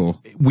Super that, cool.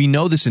 We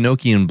know this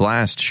Enochian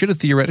blast should have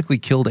theoretically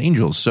killed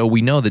angels, so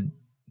we know that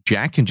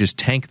Jack can just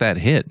tank that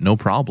hit, no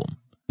problem.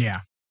 Yeah.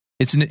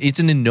 It's an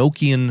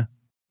Enochian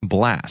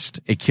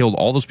blast. It killed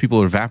all those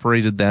people,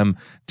 evaporated them,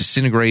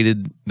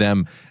 disintegrated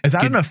them. Is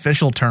that an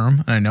official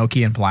term, an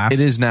Enochian blast?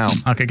 It is now.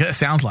 Okay, it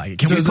sounds like it.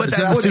 Can we put that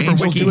in the what Super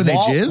angels Wiki? do when they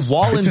jizz?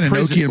 It's an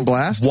Enochian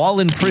blast? While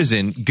in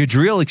prison,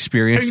 Gadriel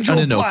experienced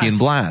an Enochian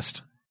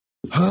blast.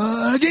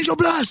 Angel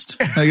blast!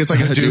 Like it's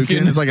like a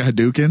Hadouken. It's like a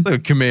Hadouken. Like a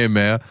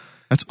Kamehameha.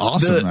 That's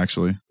awesome,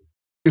 actually.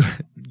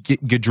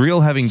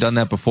 Gadriel, having done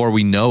that before,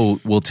 we know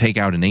will take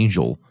out an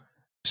angel.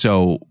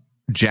 So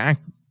Jack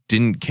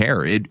didn't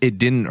care. It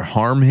didn't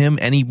harm him,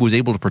 and he was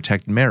able to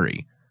protect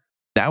Mary.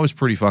 That was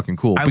pretty fucking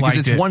cool. Because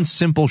it's one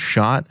simple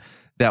shot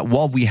that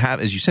while we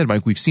have, as you said,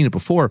 Mike, we've seen it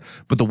before,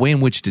 but the way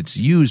in which it's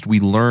used, we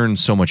learn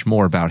so much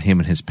more about him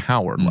and his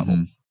power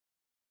level.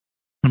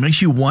 It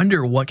makes you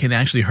wonder what can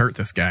actually hurt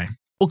this guy.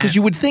 Well, because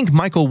you would think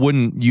Michael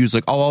wouldn't use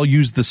I'll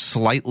use the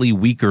slightly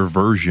weaker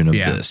version of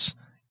this.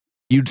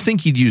 You'd think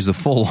he'd use the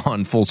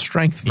full-on,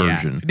 full-strength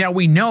version. Yeah. Now,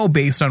 we know,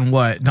 based on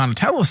what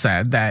Donatello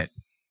said, that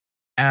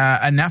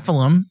a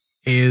Nephilim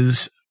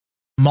is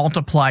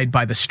multiplied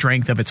by the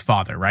strength of its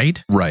father,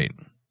 right? Right.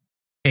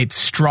 It's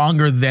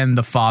stronger than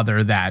the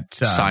father that...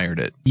 sired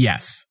it.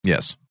 Yes.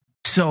 Yes.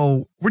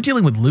 So, we're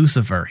dealing with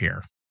Lucifer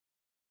here.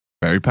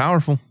 Very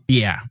powerful.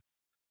 Yeah.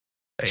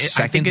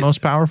 Second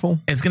most powerful?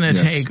 It's going to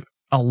take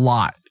a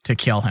lot to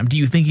kill him. Do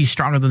you think he's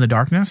stronger than the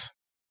darkness?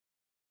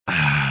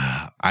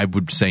 I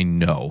would say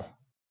no.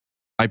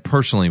 I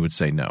personally would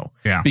say no.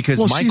 Yeah. Because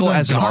Michael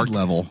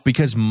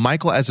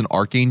as an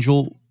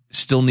archangel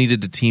still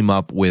needed to team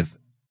up with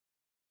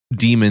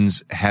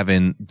demons,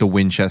 heaven, the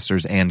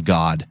Winchesters, and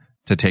God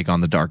to take on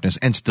the darkness,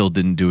 and still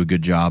didn't do a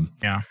good job.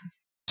 Yeah.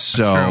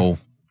 So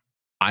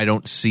I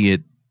don't see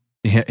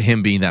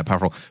him being that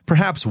powerful.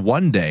 Perhaps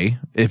one day,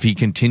 if he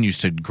continues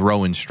to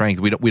grow in strength,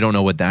 we don't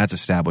know what that's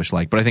established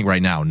like. But I think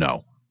right now,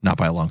 no, not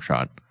by a long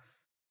shot.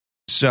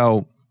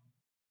 So,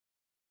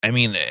 I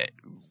mean,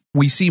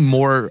 we see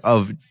more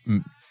of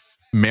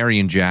Mary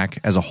and Jack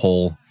as a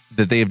whole,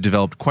 that they have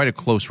developed quite a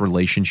close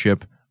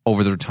relationship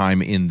over their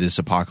time in this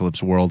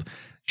apocalypse world.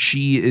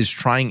 She is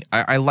trying,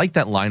 I like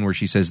that line where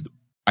she says,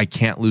 I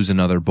can't lose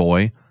another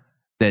boy,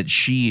 that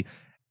she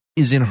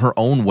is in her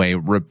own way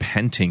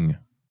repenting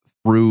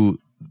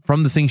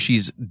from the things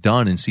she's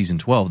done in season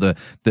 12,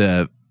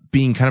 the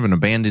being kind of an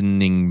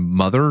abandoning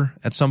mother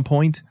at some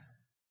point,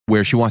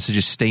 where she wants to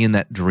just stay in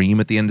that dream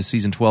at the end of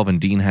season 12,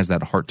 and Dean has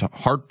that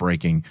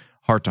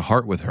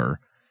heart-to-heart with her.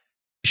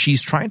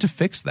 She's trying to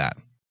fix that.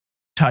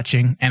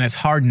 Touching, and it's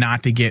hard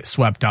not to get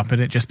swept up in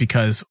it just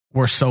because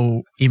we're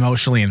so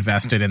emotionally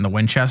invested in the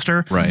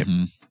Winchester. Right.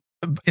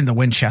 In the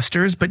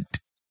Winchesters, but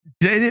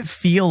did it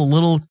feel a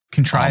little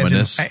contrived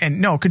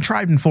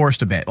contrived and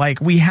forced a bit?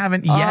 Like, we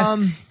haven't,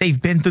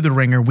 they've been through the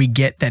ringer. We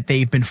get that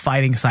they've been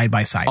fighting side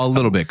by side. A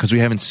little bit, because we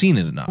haven't seen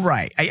it enough.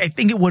 Right. I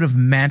think it would have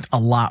meant a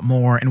lot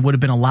more and would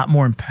have been a lot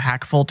more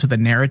impactful to the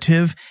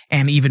narrative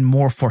and even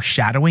more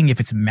foreshadowing, if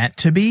it's meant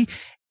to be,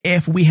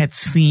 if we had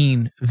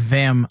seen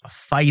them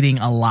fighting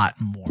a lot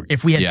more.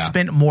 If we had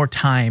spent more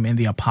time in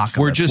the apocalypse.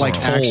 We're just like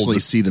actually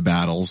see the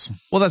battles.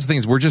 Well, that's the thing,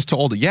 is we're just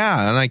told, and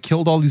I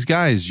killed all these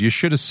guys. You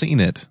should have seen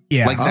it.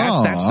 Yeah. Like,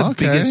 that's the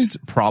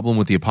biggest problem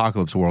with the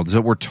apocalypse world, is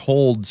that we're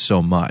told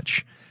so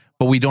much,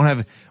 but we don't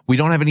have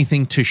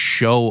anything to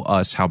show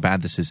us how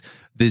bad this is.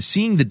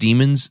 Seeing the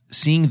demons,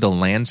 seeing the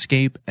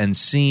landscape, and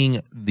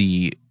seeing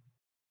the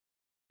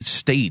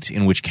state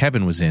in which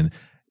Kevin was in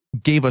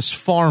gave us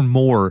far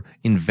more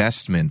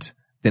investment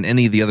than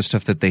any of the other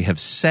stuff that they have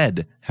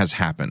said has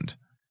happened.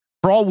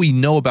 For all we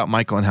know about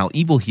Michael and how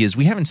evil he is,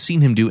 we haven't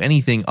seen him do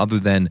anything other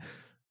than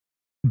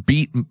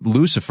beat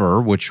Lucifer,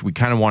 which we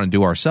kind of want to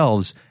do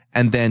ourselves,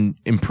 and then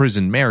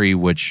imprison Mary,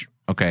 which,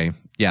 okay,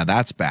 yeah,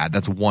 that's bad.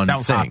 That's one thing. That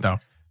was hot, though.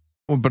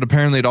 Well, but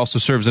apparently it also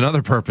serves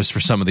another purpose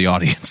for some of the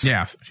audience.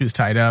 Yeah, she was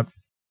tied up.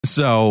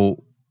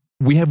 So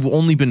we have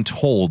only been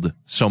told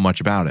so much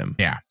about him.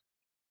 Yeah.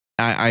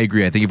 I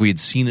agree. I think if we had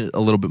seen it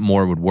a little bit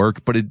more, it would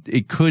work, but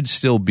it could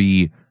still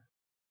be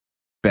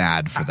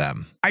bad for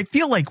them. I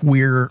feel like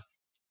we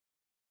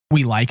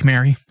like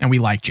Mary and we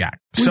like Jack.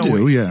 We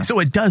do, yeah. So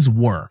it does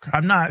work.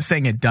 I'm not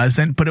saying it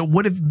doesn't, but it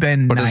would have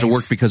been But nice. does it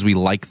work because we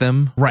like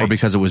them? Right. Or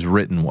because it was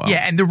written well?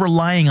 Yeah, and they're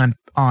relying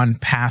on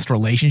past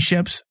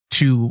relationships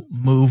to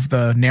move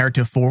the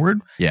narrative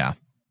forward. Yeah.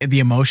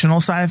 The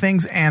emotional side of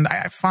things, and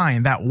I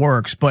find that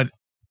works, but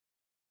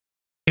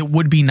it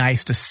would be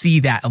nice to see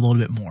that a little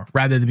bit more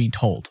rather than being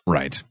told.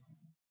 Right.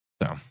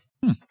 So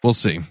we'll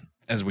see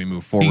as we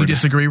move forward. Do you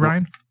disagree,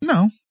 Ryan?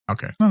 No.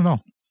 Okay. Not at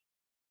all.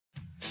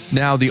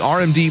 Now, the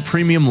RMD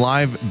Premium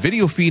Live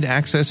video feed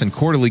access and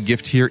quarterly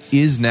gift tier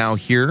is now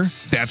here.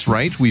 That's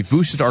right. We've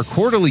boosted our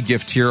quarterly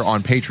gift tier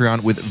on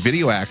Patreon with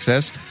video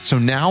access. So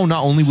now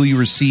not only will you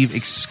receive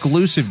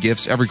exclusive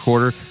gifts every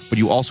quarter, but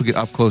you also get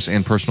up close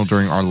and personal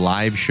during our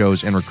live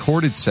shows and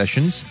recorded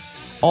sessions,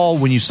 all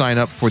when you sign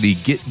up for the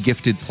Get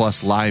Gifted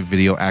Plus live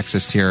video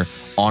access tier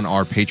on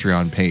our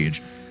Patreon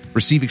page.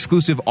 Receive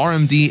exclusive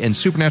RMD and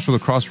Supernatural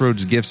The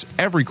Crossroads gifts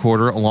every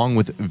quarter, along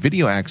with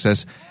video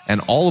access and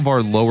all of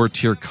our lower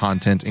tier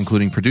content,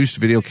 including produced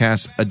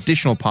videocasts,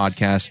 additional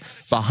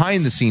podcasts,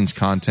 behind-the-scenes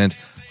content,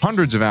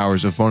 hundreds of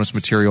hours of bonus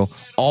material,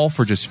 all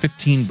for just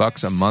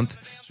 $15 a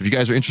month. So if you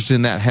guys are interested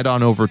in that, head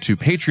on over to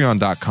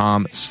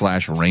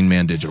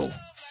patreon.com/RainmanDigital.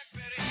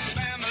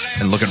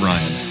 And look at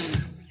Ryan.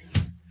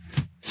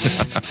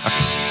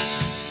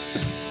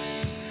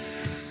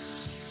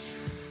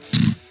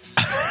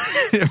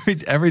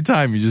 Every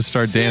time you just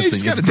start dancing, you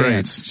just gotta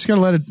dance. You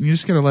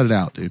just gotta let it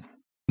out, dude.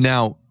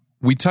 Now,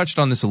 we touched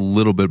on this a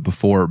little bit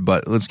before,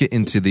 but let's get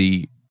into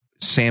the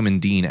Sam and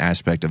Dean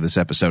aspect of this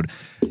episode.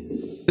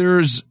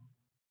 Dean's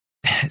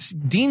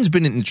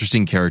been an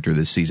interesting character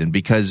this season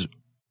because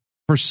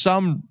for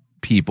some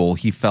people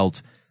he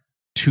felt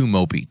too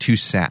mopey, too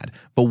sad.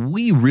 But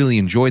we really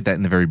enjoyed that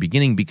in the very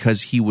beginning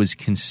because he was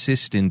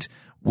consistent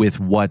with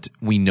what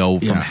we know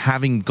from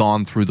having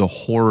gone through the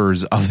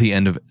horrors of the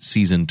end of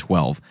season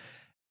 12.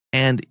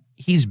 And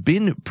he's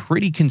been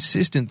pretty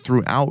consistent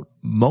throughout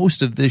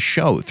most of this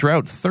show.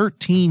 Throughout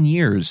 13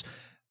 years,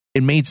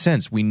 it made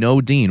sense. We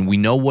know Dean. We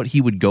know what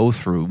he would go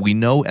through. We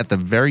know at the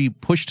very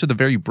push to the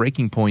very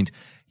breaking point,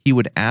 he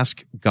would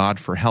ask God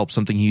for help,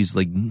 something he's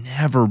like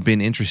never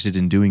been interested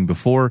in doing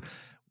before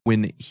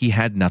when he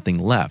had nothing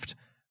left.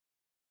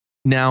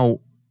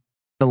 Now,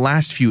 the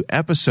last few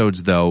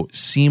episodes, though,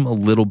 seem a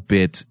little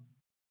bit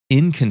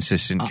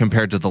inconsistent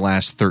compared to the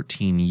last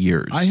 13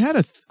 years. I have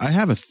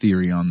a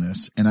theory on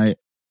this, and I'm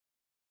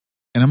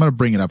going to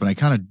bring it up, and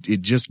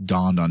it just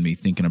dawned on me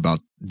thinking about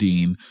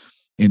Dean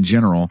in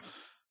general,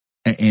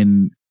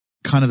 and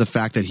kind of the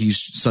fact that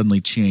he's suddenly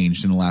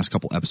changed in the last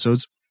couple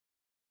episodes.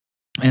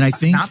 And I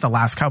think not the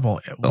last couple,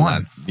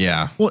 one.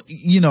 Yeah. Well,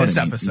 you know this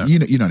what I mean. episode.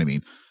 You know what I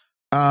mean.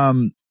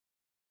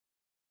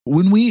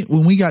 When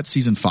we got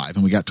season 5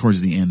 and we got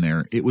towards the end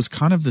there, it was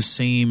kind of the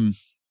same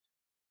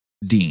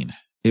Dean.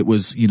 It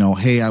was,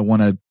 hey, I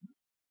want to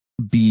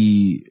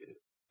be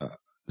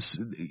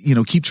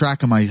keep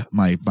track of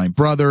my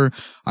brother.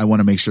 I want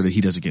to make sure that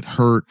he doesn't get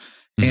hurt.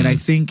 Mm-hmm. And I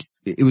think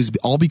it was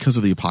all because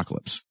of the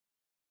apocalypse.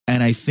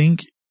 And I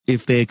think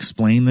if they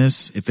explain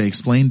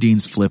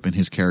Dean's flip in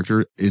his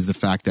character is the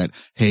fact that,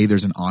 hey,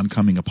 there's an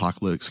oncoming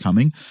apocalypse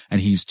coming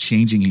and he's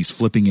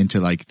flipping into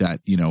like that,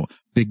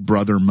 big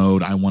brother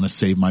mode. I want to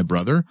save my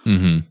brother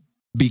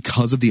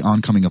because of the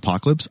oncoming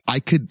apocalypse. I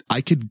could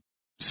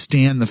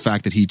stand the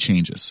fact that he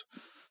changes.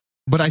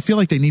 But I feel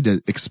like they need to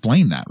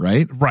explain that,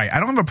 right? Right. I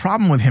don't have a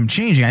problem with him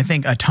changing. I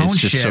think a tone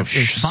shift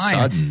is fine.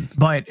 Sudden.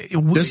 But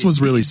this was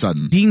really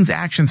sudden. Dean's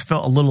actions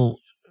felt a little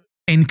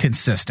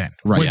inconsistent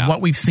with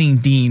what we've seen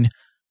Dean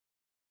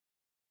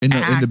in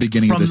the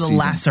beginning of the season. From the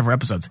last several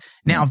episodes.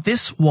 Now, if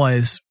this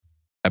was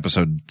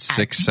episode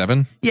 6,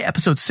 7? Yeah,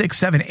 episode 6,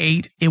 7,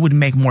 8, it would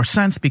make more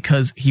sense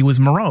because he was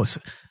morose.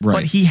 Right.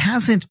 But he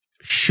hasn't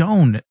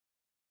shown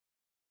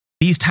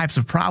these types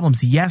of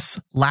problems. Yes,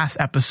 last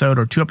episode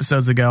or 2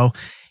 episodes ago,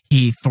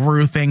 he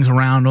threw things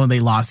around when they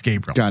lost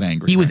Gabriel. Got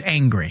angry. He was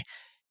angry.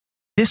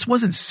 This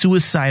wasn't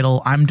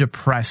suicidal, I'm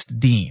depressed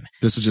Dean.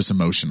 This was just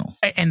emotional.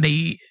 And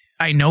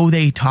I know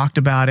they talked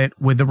about it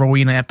with the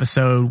Rowena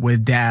episode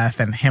with death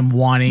and him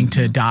wanting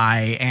to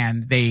die,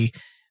 and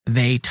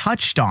they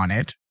touched on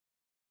it.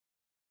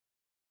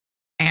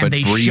 And but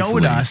they briefly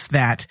showed us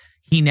that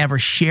he never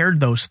shared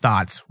those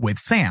thoughts with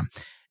Sam.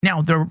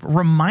 Now, they're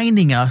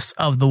reminding us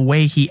of the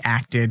way he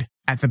acted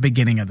at the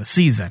beginning of the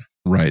season.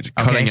 Right.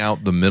 Cutting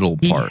out the middle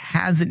part. He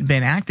hasn't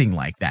been acting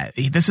like that.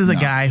 This is a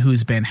guy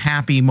who's been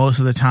happy most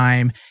of the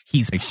time.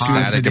 He's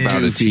ecstatic positive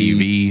about a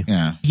TV.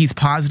 Yeah. He's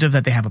positive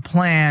that they have a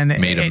plan.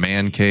 Made a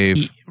man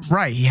cave.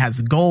 He has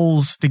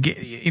goals to get,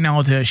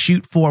 to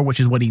shoot for, which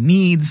is what he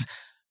needs.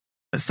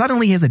 But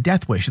suddenly he has a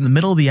death wish in the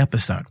middle of the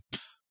episode.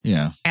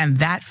 Yeah. And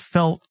that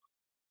felt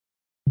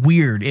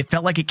weird. It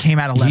felt like it came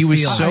out of left field.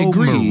 He was so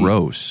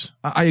morose.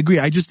 I agree.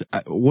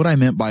 What I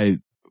meant by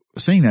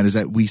saying that is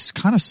that we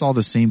kind of saw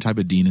the same type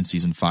of Dean in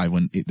season 5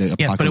 when the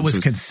apocalypse but it was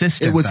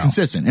consistent. It was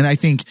consistent. And I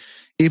think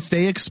if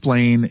they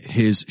explain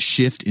his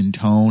shift in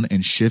tone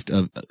and shift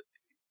of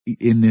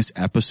in this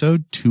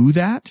episode to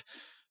that,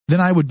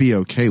 then I would be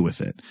okay with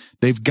it.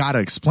 They've got to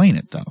explain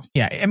it though.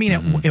 Yeah. I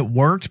mean, it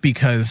worked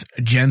because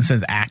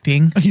Jensen's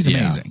acting. He's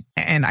amazing.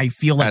 And I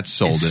feel like as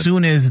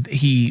soon as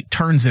he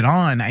turns it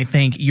on, I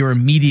think you're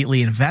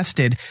immediately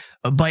invested,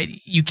 but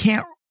you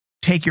can't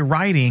take your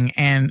writing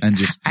and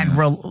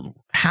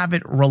have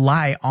it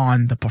rely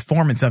on the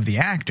performance of the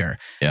actor.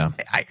 Yeah.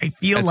 I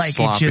feel it's like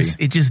sloppy.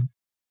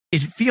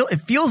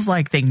 it feels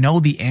like they know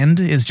the end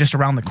is just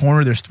around the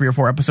corner. There's 3 or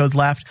 4 episodes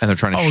left. And they're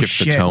trying to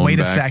shift the tone wait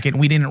back. a second.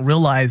 We didn't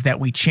realize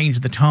that we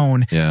changed the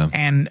tone. Yeah.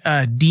 And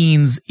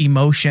Dean's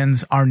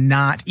emotions are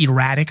not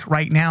erratic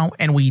right now,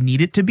 and we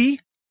need it to be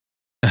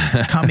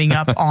coming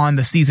up on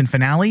the season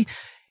finale.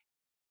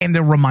 And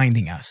they're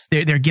reminding us.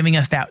 They're giving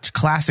us that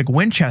classic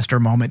Winchester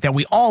moment that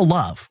we all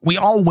love. We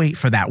all wait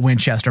for that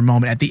Winchester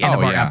moment at the end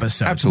of our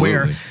episodes. Absolutely.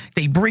 Where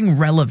they bring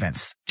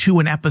relevance to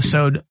an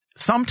episode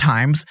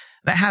sometimes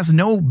that has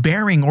no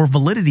bearing or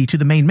validity to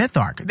the main myth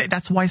arc.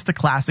 That's why it's the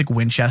classic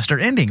Winchester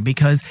ending,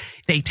 because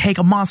they take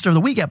a Monster of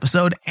the Week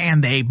episode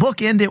and they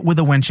bookend it with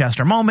a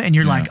Winchester moment, and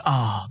you're like,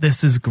 oh,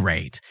 this is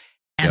great.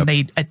 And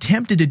they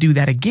attempted to do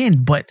that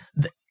again, but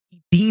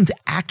Dean's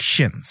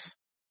actions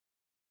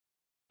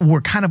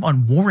were kind of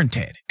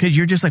unwarranted, because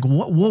you're just like,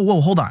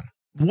 whoa, hold on.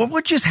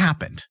 What just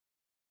happened?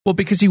 Well,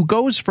 because he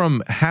goes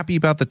from happy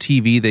about the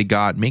TV they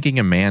got, making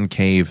a man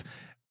cave,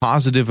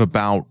 positive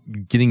about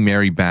getting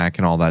Mary back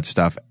and all that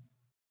stuff.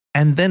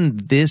 And then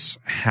this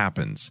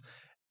happens.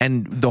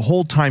 And the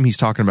whole time he's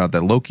talking about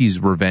that Loki's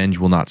revenge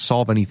will not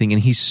solve anything.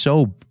 And he's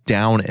so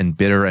down and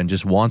bitter and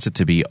just wants it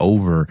to be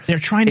over. They're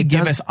trying to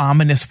give us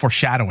ominous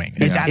foreshadowing.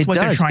 Yeah. That's what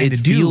they're trying to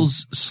do. It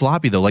feels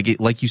sloppy though.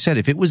 Like you said,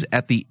 if it was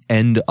at the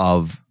end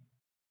of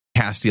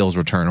Castiel's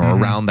return or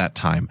around that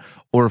time,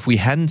 or if we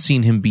hadn't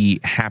seen him be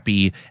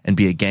happy and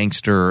be a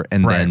gangster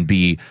and then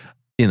be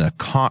in a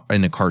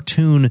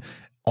cartoon,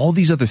 all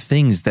these other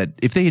things that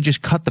if they had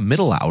just cut the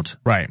middle out,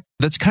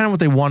 that's kind of what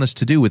they want us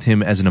to do with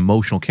him as an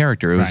emotional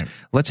character. It was,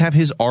 let's have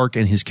his arc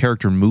and his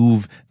character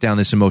move down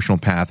this emotional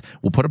path.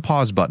 We'll put a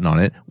pause button on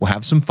it. We'll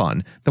have some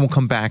fun. Then we'll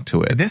come back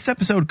to it. This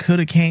episode could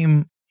have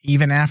came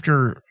even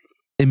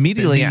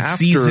immediately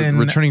after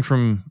returning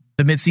from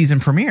the mid-season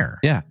premiere.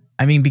 Yeah.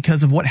 I mean,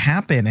 because of what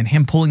happened and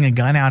him pulling a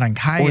gun out on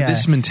Kaya. Or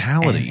this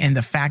mentality. And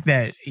the fact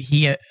that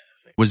he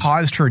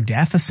caused her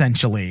death,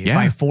 essentially,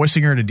 by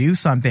forcing her to do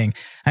something.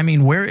 I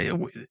mean,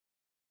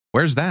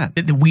 where's that?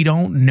 We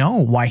don't know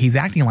why he's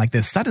acting like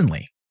this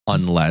suddenly.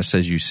 Unless,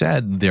 as you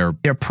said, they're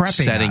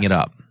prepping setting it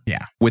up.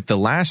 Yeah. With the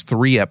last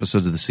 3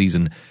 episodes of the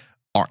season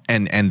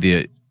and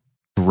the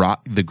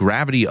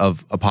gravity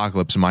of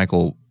Apocalypse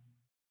Michael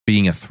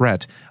being a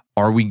threat,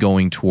 are we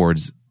going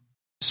towards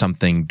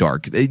something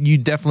dark? You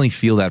definitely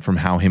feel that from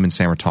how him and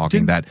Sam are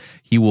talking, that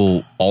he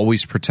will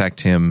always protect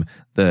him,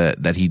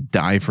 that he'd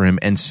die for him.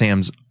 And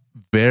Sam's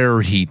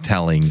very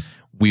telling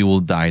we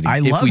will die.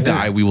 If we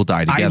die, we will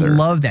die together. I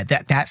love that.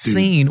 That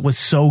scene was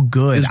so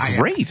good. It's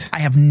great. I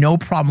have no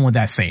problem with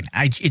that scene.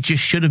 It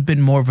just should have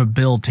been more of a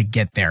build to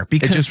get there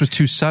because it just was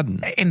too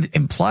sudden.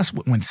 And plus,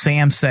 when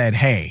Sam said,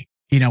 "Hey,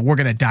 we're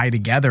going to die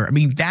together," I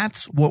mean,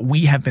 that's what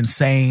we have been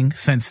saying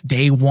since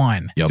day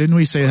one. Yep. Didn't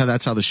we say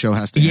that's how the show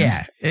has to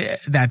end? Yeah,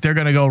 that they're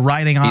going to go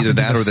riding off either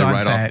that the or they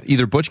sunset. ride off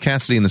either Butch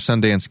Cassidy and the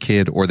Sundance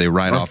Kid, or they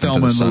ride off Thelma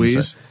into the and sunset.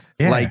 Louise.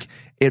 Yeah. Like,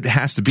 it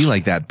has to be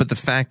like that. But the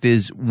fact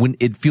is, when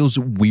it feels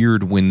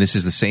weird when this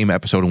is the same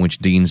episode in which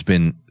Dean's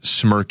been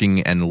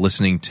smirking and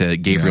listening to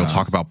Gabriel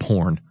talk about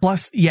porn.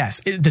 Plus,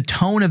 yes, the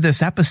tone of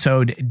this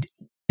episode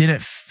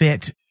didn't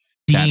fit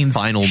Dean's that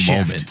final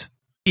shift. moment.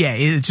 Yeah,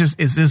 it's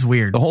just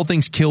weird. The whole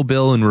thing's Kill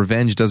Bill and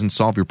revenge doesn't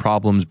solve your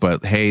problems,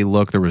 but hey,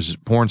 look, there was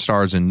porn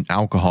stars and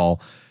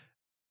alcohol.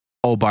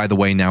 Oh, by the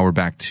way, now we're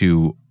back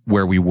to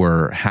where we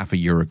were half a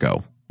year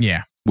ago.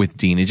 Yeah. With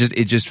Dean. It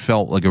just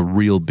felt like a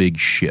real big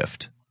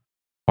shift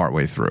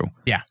partway through.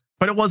 Yeah.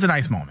 But it was a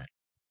nice moment.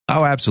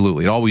 Oh,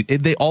 absolutely.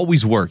 They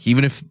always work,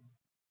 even if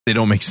they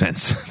don't make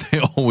sense.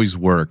 They always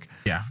work.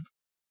 Yeah.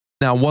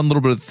 Now, one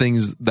little bit of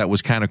things that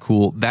was kind of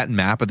cool, that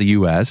map of the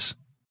US,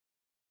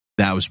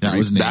 that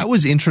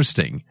was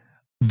interesting.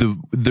 The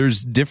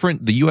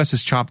US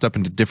is chopped up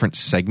into different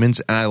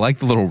segments, and I like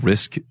the little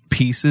risk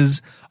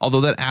pieces,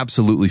 although that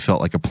absolutely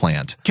felt like a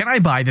plant. Can I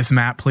buy this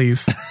map,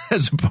 please?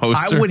 As a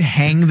poster? I would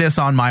hang this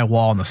on my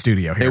wall in the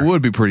studio here. It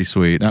would be pretty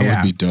sweet. That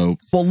would be dope.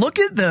 Well, look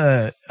at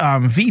the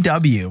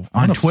VW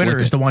on Twitter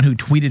is the one who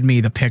tweeted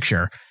me the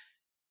picture.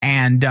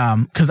 And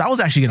because I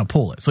was actually going to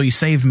pull it. So you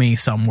saved me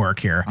some work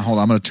here. Hold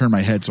on, I'm going to turn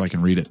my head so I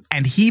can read it.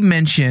 And he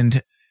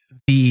mentioned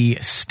the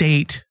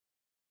state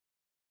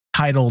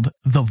titled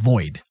The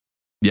Void.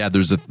 Yeah,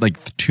 there's a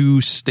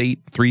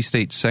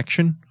 3-state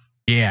section.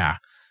 Yeah.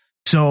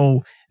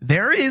 So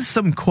there is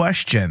some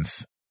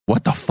questions.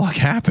 What the fuck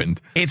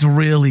happened? It's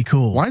really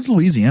cool. Why is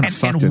Louisiana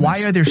fucked and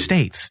why are there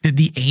states? Did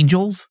the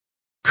Angels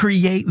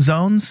create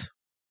zones?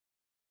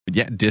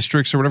 Yeah,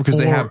 districts or whatever, because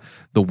they have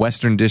the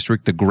Western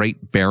District, the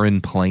Great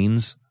Barren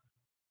Plains.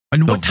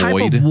 And what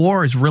type of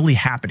war is really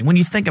happening? When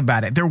you think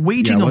about it, they're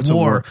waging a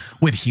war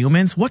with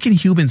humans. What can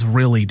humans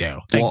really do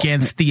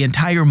against the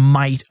entire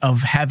might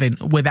of heaven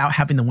without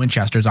having the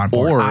Winchesters on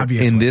board? Or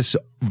obviously, in this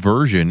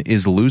version,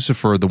 is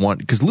Lucifer the one?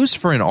 Because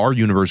Lucifer in our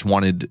universe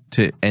wanted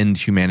to end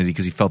humanity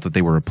because he felt that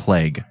they were a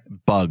plague,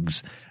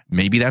 bugs.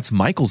 Maybe that's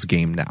Michael's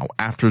game now.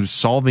 After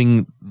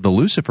solving the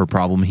Lucifer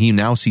problem, he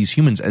now sees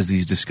humans as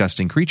these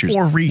disgusting creatures.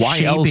 Or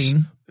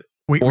reshaping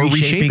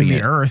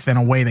the earth in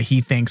a way that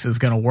he thinks is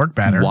going to work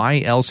better.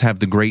 Why else have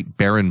the Great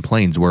Barren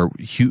Plains where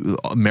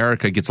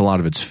America gets a lot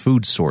of its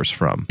food source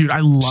from? Dude, I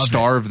love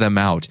Starve them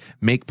out.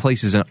 Make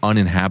places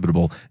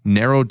uninhabitable.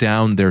 Narrow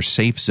down their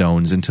safe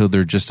zones until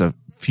they're just a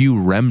few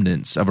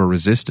remnants of a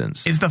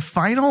resistance. Is the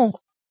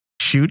final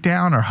shoot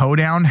down or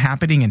hoedown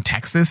happening in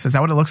Texas? Is that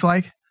what it looks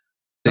like?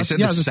 They said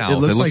the South. It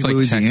looks like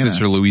Texas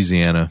or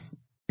Louisiana.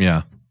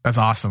 Yeah. That's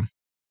awesome.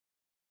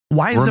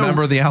 Why is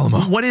Remember the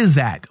Alamo. What is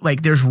that?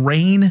 Like there's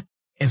rain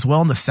as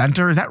well in the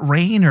center. Is that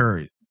rain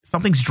or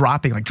something's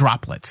dropping like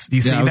droplets? Do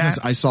you see that?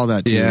 I saw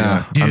that too.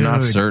 Yeah. Dude, I'm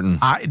not certain.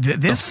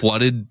 This the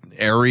flooded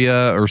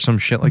area or some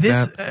shit like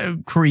that.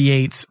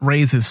 This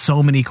raises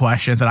so many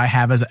questions that I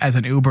have as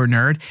an Uber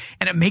nerd.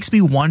 And it makes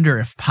me wonder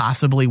if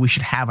possibly we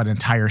should have an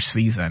entire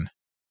season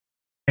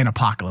in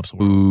Apocalypse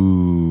World.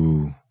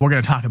 Ooh. We're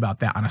going to talk about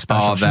that on a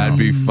special show. That'd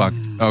be fucked.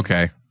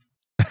 Okay.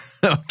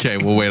 Okay,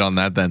 we'll wait on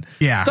that then.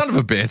 Yeah. Son of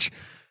a bitch.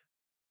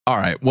 All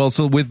right. Well,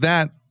 so with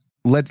that,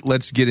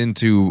 let's get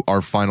into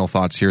our final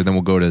thoughts here. Then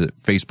we'll go to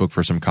Facebook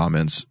for some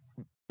comments.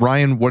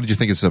 Ryan, what did you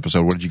think of this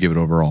episode? What did you give it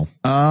overall?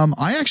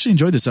 I actually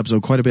enjoyed this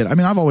episode quite a bit. I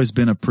mean, I've always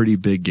been a pretty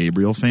big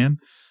Gabriel fan,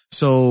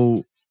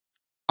 so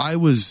I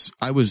was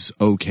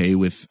okay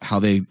with how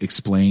they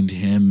explained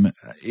him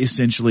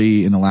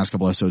essentially in the last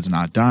couple episodes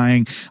not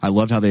dying. I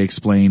loved how they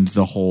explained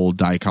the whole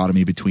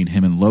dichotomy between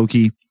him and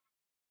Loki,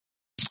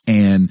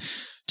 and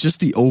just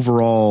the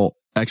overall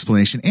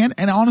explanation. And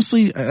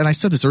honestly, and I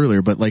said this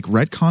earlier, but like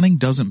retconning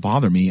doesn't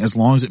bother me as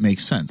long as it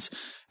makes sense.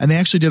 And they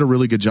actually did a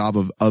really good job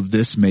of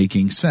this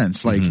making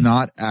sense, like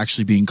not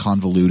actually being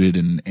convoluted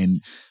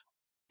and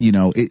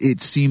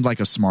it seemed like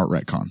a smart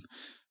retcon.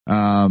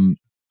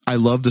 I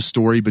love the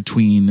story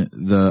between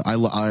I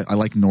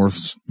like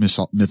Norse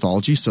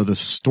mythology. So the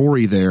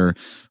story there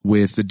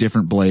with the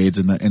different blades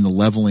and the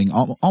leveling,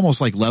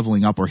 almost like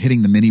leveling up or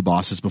hitting the mini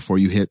bosses before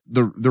you hit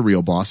the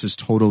real boss is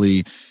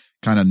totally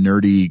kind of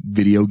nerdy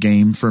video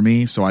game for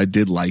me. So I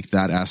did like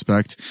that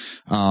aspect.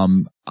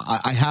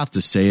 I have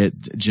to say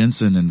it.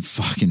 Jensen and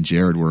fucking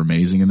Jared were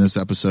amazing in this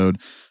episode.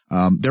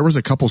 There was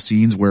a couple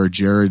scenes where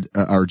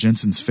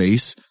Jensen's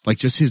face, like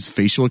just his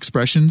facial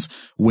expressions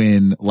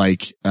when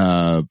like,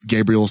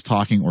 Gabriel's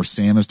talking or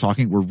Sam is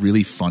talking were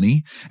really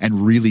funny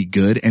and really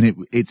good. And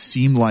it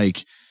seemed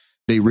like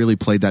they really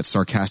played that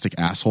sarcastic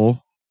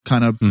asshole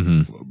kind of,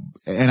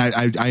 and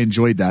I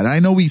enjoyed that. And I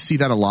know we see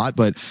that a lot,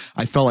 but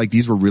I felt like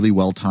these were really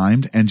well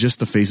timed and just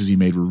the faces he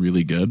made were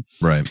really good.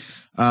 Right.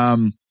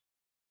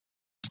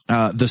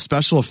 The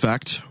special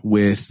effect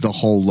with the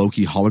whole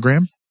Loki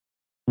hologram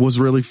was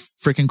really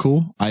freaking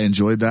cool. I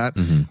enjoyed that.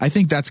 Mm-hmm. I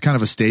think that's kind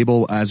of a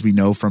staple, as we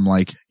know from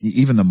like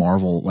even the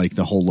Marvel, like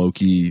the whole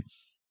Loki.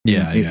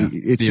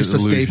 It's just a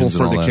staple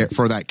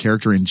for that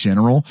character in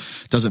general.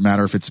 Doesn't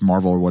matter if it's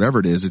Marvel or whatever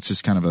it is. It's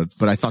just kind of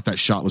but I thought that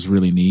shot was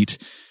really neat.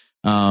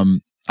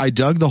 I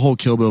dug the whole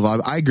Kill Bill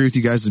vibe. I agree with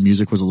you guys. The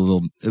music was a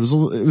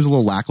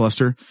little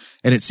lackluster,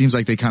 and it seems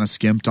like they kind of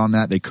skimped on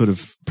that. They could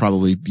have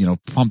probably,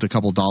 pumped a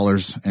couple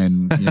dollars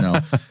and,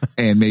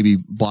 and maybe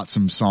bought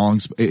some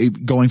songs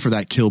going for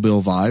that Kill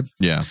Bill vibe.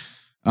 Yeah.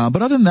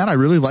 But other than that,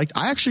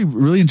 I actually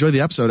really enjoyed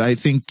the episode. I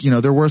think,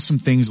 there were some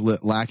things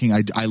lacking.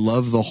 I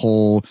love the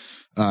whole,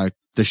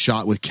 the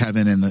shot with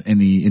Kevin and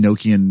the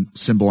Enochian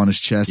symbol on his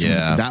chest.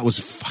 Yeah. That was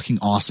a fucking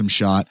awesome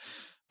shot.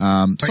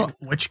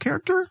 Which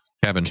character?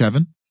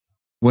 Kevin.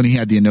 When he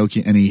had the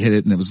Enochian and he hit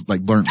it and it was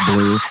like burnt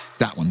blue.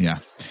 That one, yeah.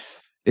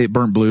 It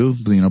burnt blue,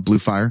 blue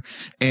fire.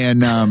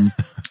 And,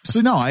 so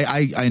no,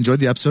 I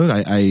enjoyed the episode.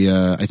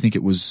 I think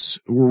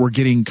we're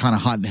getting kind of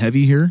hot and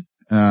heavy here.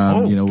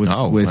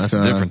 With that's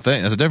a different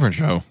thing. That's a different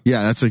show.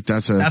 Yeah, that's a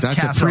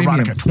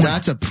premium.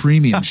 That's a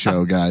premium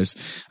show,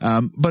 guys.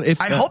 But if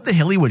I hope the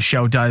Hollywood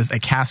show does a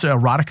Casa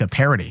Erotica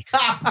parody.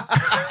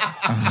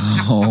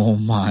 Oh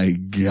my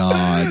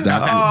God!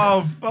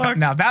 Fuck!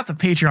 Now that's a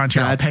Patreon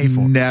channel. That's pay for.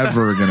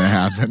 Never gonna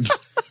happen.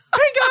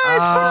 Hey guys,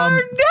 for our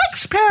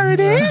next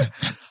parody,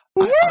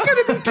 we're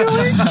gonna be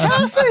doing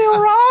Casa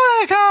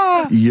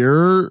Erotica.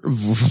 Your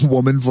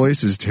woman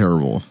voice is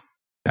terrible.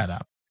 Shut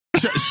up.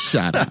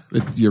 Shut up.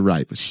 You're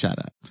right, but shut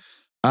up.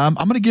 I'm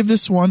going to give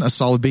this one a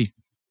solid B.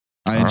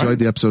 I enjoyed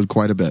the episode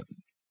quite a bit.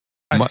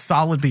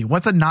 Solid B.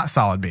 What's a not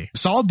solid B?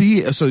 Solid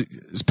B. So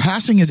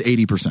passing is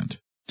 80%.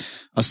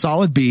 A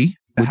solid B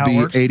would be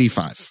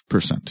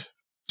 85%.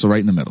 So right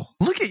in the middle.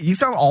 Look at you.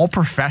 Sound all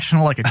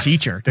professional like a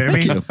teacher.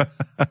 Thank you.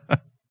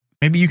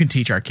 Maybe you can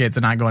teach our kids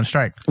and not go on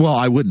strike. Well,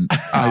 I wouldn't.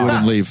 I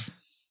wouldn't leave.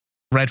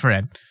 Red for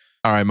Ed.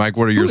 All right, Mike,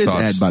 what are your thoughts? Who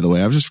is Ed, by the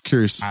way? I was just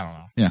curious. I don't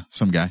know. Yeah,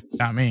 some guy.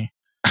 Not me.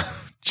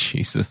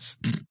 Jesus.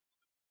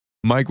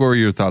 Mike, what were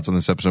your thoughts on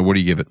this episode? What do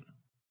you give it?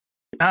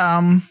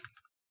 I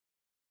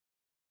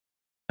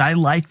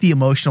like the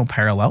emotional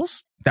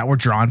parallels that were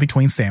drawn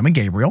between Sam and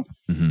Gabriel.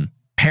 Mm-hmm.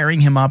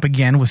 Pairing him up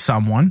again with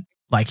someone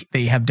like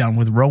they have done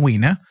with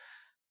Rowena.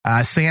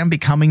 Sam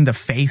becoming the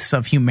face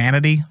of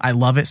humanity. I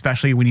love it,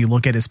 especially when you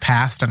look at his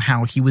past and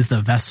how he was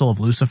the vessel of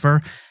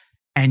Lucifer.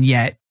 And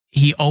yet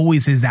he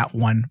always is that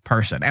one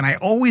person. And I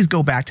always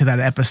go back to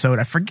that episode.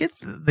 I forget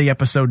the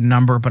episode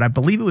number, but I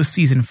believe it was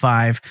season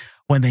 5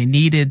 when they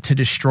needed to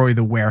destroy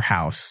the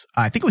warehouse.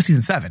 I think it was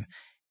season 7.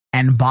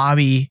 And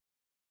Bobby,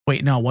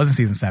 wait, no, it wasn't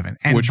season 7.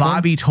 And which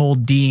Bobby one?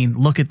 Told Dean,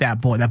 look at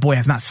that boy. That boy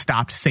has not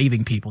stopped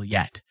saving people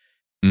yet.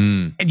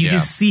 And you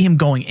just see him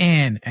going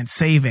in and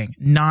saving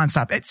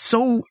nonstop. It's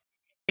so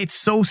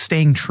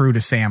staying true to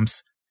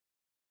Sam's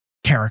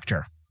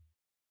character.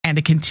 And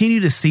to continue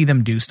to see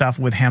them do stuff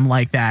with him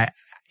like that,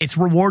 it's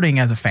rewarding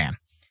as a fan.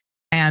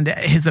 And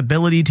his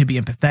ability to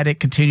be empathetic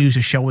continues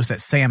to show us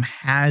that Sam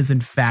has, in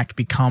fact,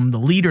 become the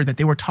leader that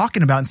they were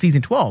talking about in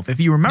season 12.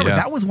 If you remember,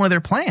 that was one of their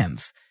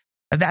plans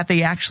that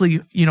they actually,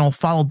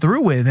 followed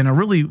through with in a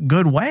really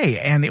good way.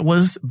 And it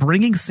was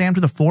bringing Sam to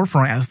the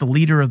forefront as the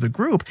leader of the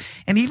group.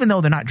 And even though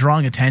they're not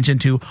drawing attention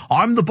to,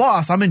 I'm the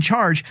boss, I'm in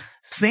charge,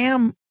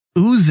 Sam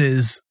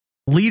oozes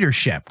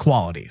leadership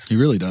qualities. He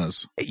really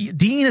does.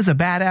 Dean is a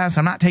badass.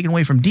 I'm not taking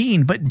away from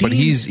Dean, but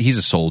he's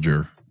a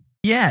soldier.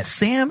 Yeah,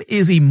 Sam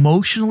is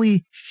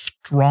emotionally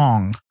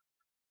strong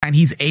and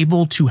he's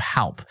able to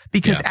help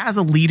because as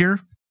a leader,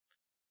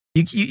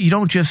 you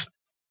don't just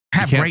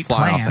have great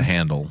plans off the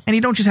handle, and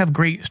you don't just have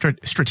great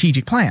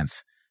strategic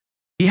plans.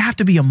 You have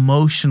to be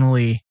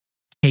emotionally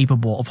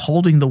capable of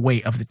holding the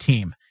weight of the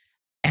team.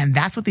 And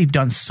that's what they've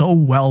done so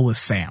well with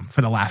Sam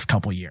for the last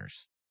couple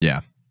years.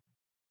 Yeah.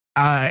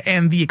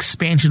 And the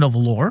expansion of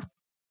lore.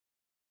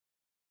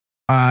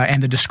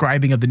 And the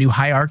describing of the new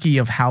hierarchy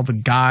of how the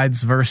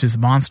gods versus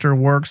monster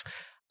works.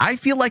 I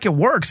feel like it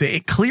works.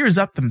 It clears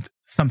up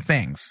some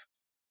things.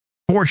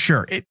 For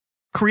sure. It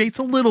creates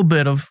a little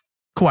bit of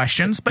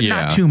questions, but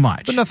not too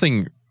much. But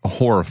nothing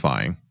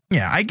horrifying.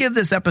 Yeah, I give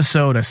this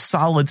episode a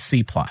solid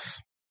C+.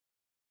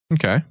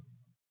 Okay.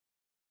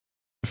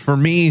 For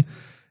me,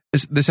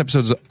 this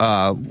episode's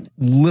a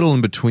little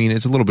in between.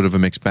 It's a little bit of a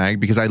mixed bag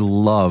because I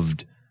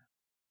loved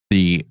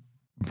the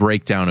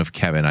breakdown of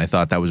Kevin. I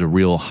thought that was a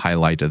real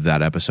highlight of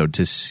that episode,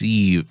 to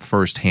see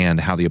firsthand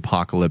how the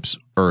apocalypse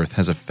Earth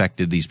has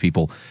affected these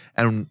people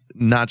and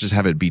not just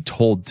have it be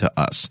told to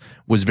us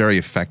was very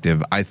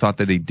effective. I thought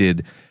that he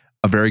did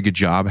a very good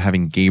job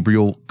having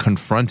Gabriel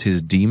confront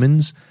his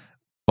demons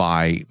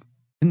by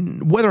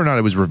whether or not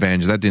it was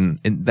revenge.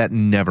 That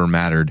never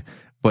mattered.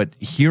 But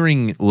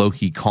hearing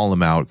Loki call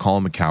him out, call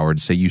him a coward,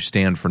 say you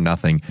stand for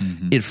nothing,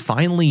 it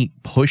finally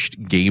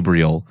pushed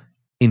Gabriel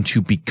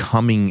into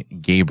becoming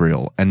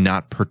Gabriel and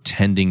not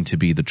pretending to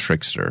be the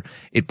trickster.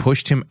 It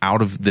pushed him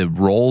out of the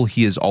role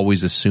he has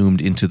always assumed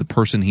into the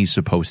person he's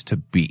supposed to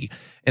be,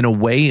 in a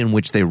way in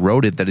which they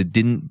wrote it that it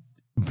didn't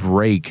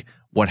break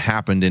what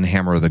happened in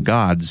Hammer of the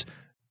Gods.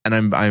 And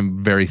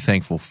I'm very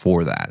thankful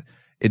for that.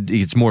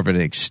 It's more of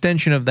an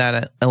extension of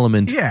that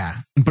element.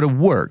 Yeah. But it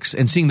works.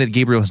 And seeing that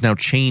Gabriel has now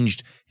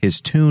changed his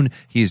tune,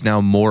 he is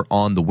now more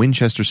on the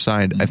Winchester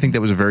side. I think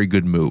that was a very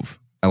good move.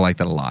 I like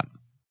that a lot.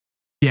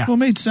 Yeah. Well,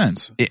 it made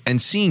sense.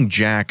 And seeing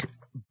Jack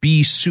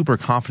be super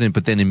confident,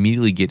 but then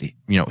immediately get,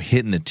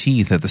 hit in the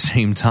teeth at the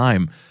same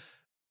time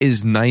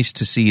is nice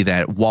to see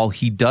that while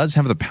he does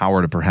have the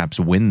power to perhaps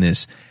win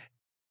this,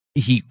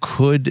 he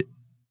could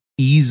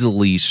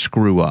easily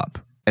screw up.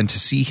 And to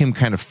see him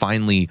kind of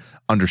finally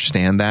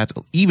understand that,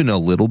 even a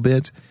little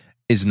bit,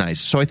 is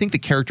nice. So I think the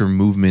character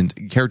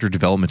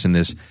development in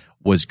this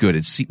was good.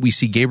 We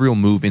see Gabriel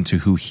move into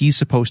who he's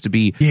supposed to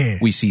be. Yeah.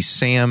 We see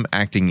Sam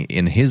acting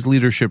in his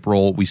leadership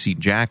role. We see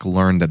Jack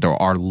learn that there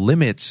are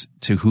limits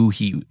to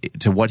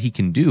what he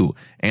can do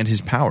and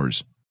his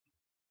powers.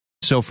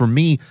 So for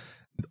me,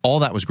 all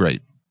that was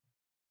great.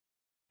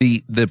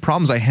 The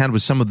problems I had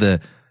was some of the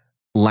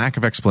lack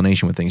of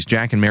explanation with things.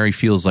 Jack and Mary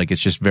feels like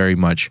it's just very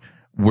much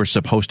we're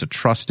supposed to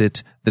trust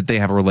it, that they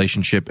have a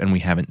relationship and we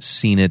haven't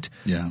seen it.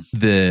 Yeah.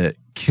 The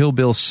Kill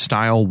Bill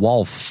style,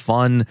 while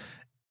fun,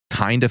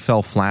 kind of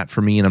fell flat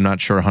for me, and I'm not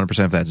sure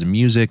 100% if that's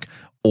music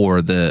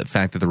or the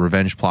fact that the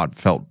revenge plot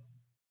felt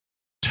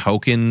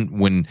token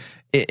when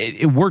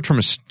it worked from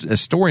a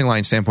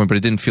storyline standpoint, but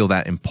it didn't feel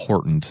that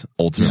important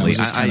ultimately. Yeah, it was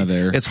just kind of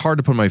there. It's hard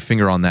to put my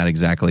finger on that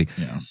exactly.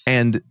 Yeah.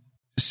 And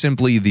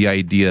simply the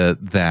idea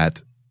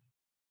that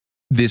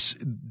this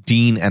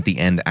Dean at the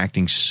end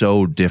acting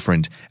so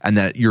different, and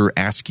that you're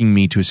asking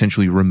me to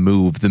essentially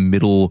remove the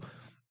middle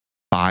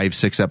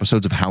 5-6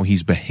 episodes of how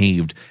he's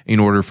behaved in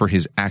order for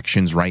his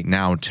actions right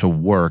now to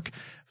work,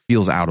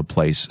 feels out of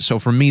place. So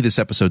for me, this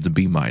episode's a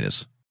B-. I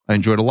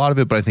enjoyed a lot of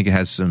it, but I think it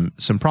has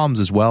some problems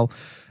as well.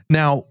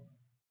 Now,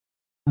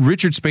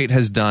 Richard Speight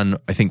has done,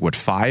 I think,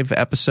 5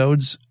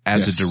 episodes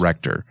as a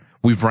director.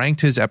 We've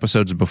ranked his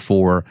episodes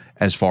before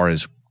as far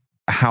as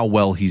how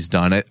well he's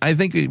done. I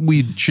think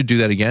we should do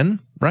that again,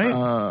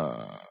 right?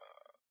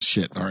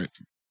 Shit. All right.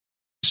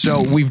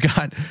 So we've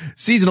got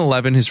season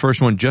 11, his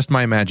first one, Just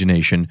My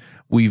Imagination.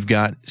 We've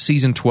got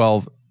season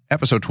 12,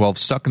 episode 12,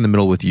 Stuck in the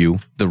Middle with You,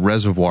 the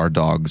Reservoir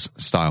Dogs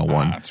style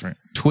one. That's right.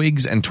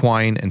 Twigs and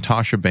Twine and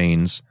Tasha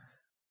Baines,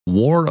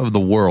 War of the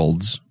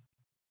Worlds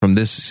from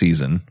this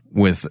season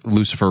with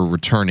Lucifer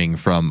returning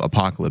from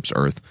Apocalypse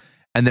Earth.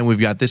 And then we've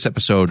got this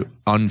episode,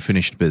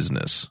 Unfinished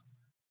Business.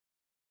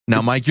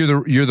 Now, Mike,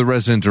 you're the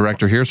resident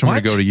director here, so I'm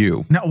going to go to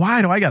you. Now,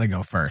 why do I got to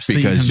go first?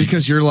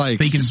 Because you're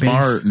like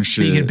smart and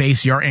shit. So you can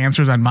base your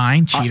answers on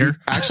mine, cheater.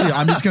 Actually,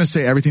 I'm just going to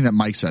say everything that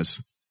Mike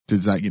says.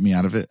 Does that get me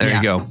out of it? There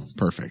you go.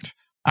 Perfect.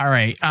 All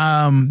right.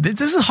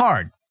 This is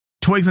hard.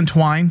 Twigs and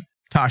Twine,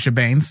 Tasha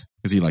Baines.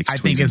 Because he likes I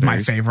think is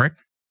my favorite.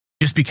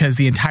 Just because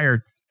the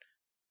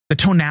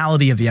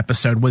tonality of the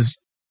episode was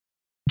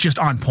just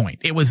on point.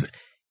 It was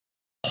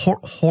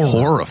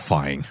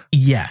horrifying.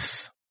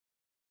 Yes.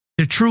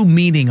 The true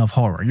meaning of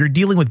horror. You're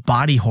dealing with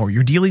body horror.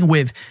 You're dealing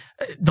with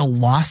the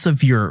loss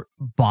of your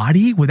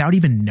body without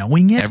even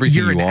knowing it. Everything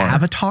You're you an are.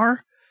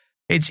 avatar.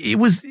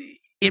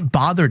 It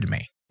bothered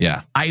me.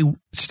 Yeah. It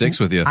sticks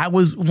with you. I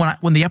was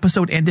when the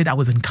episode ended, I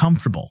was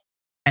uncomfortable.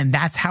 And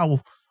that's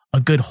how a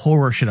good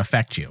horror should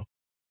affect you.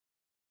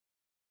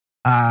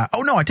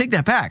 Oh no, I take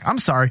that back. I'm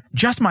sorry.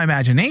 Just My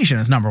Imagination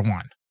is number 1.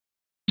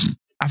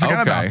 I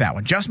forgot about that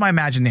one. Just My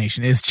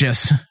Imagination is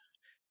just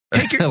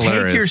take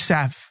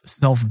yourself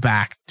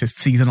back to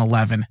season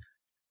 11.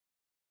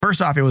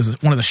 First off, it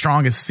was one of the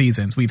strongest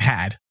seasons we've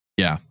had.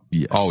 Yeah.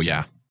 Yes. Oh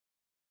yeah.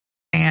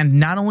 And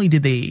not only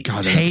did they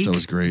God, take episode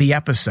was great. the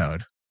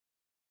episode,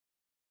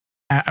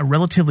 a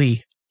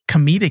relatively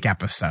comedic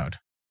episode,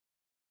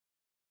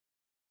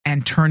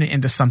 and turn it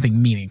into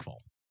something meaningful.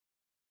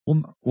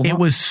 It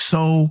was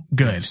so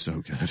good.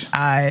 So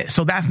good.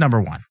 So that's number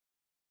 1.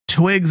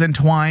 Twigs and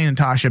Twine and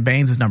Tasha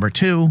Baines is number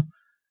 2.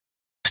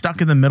 Stuck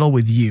in the Middle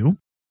with You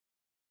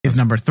is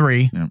number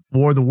 3. Yeah.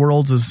 War of the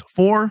Worlds is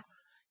 4.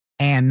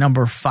 And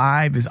number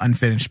 5 is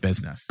Unfinished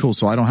Business. Cool.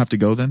 So I don't have to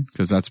go then?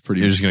 Because that's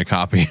pretty... You're just going to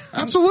copy.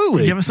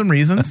 Absolutely. Give us some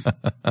reasons.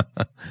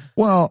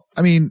 Well,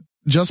 I mean,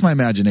 Just My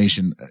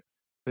Imagination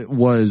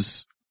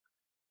was,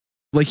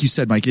 like you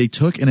said, Mike, they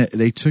took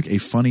a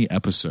funny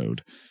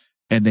episode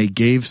and they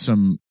gave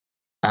some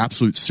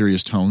absolute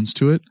serious tones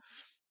to it.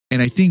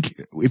 And I think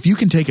if you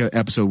can take an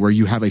episode where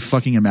you have a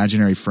fucking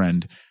imaginary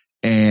friend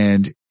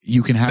and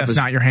you can have... That's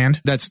not your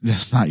hand?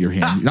 That's not your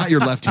hand. Not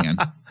your left hand.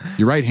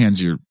 Your right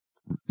hand's your...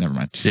 Never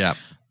mind. Yeah.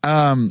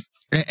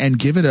 And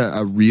give it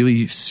a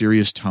really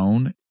serious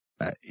tone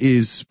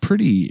is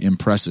pretty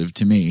impressive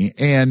to me.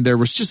 And there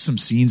was just some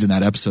scenes in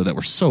that episode that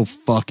were so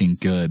fucking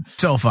good.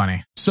 So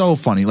funny. So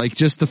funny. Like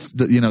just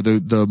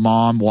the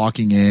mom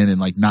walking in and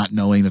like not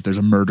knowing that there's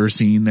a murder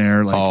scene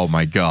there. Like, oh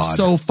my God.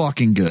 So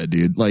fucking good,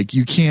 dude. Like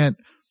you can't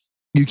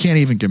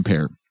even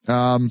compare.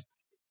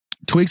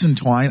 Twigs and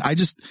Twine.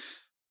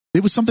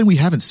 It was something we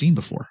haven't seen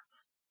before.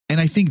 And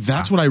I think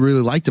that's what I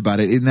really liked about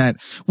it, in that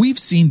we've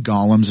seen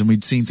golems and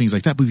we've seen things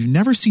like that, but we've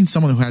never seen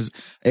someone who has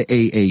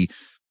a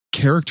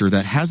character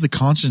that has the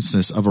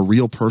consciousness of a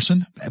real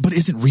person, but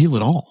isn't real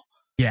at all.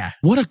 Yeah.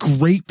 What a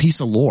great piece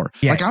of lore.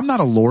 Yeah. Like, I'm not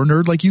a lore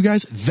nerd like you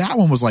guys. That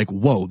one was like,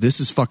 whoa, this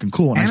is fucking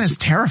cool. And it's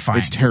terrifying.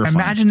 It's terrifying.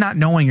 Imagine not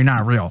knowing you're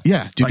not real.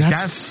 Yeah, dude, Like,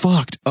 that's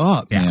fucked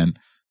up, man.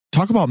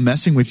 Talk about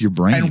messing with your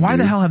brain. And why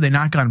the hell have they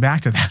not gone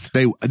back to that?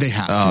 They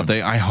have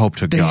to. I hope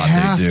to God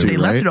have they do. to, They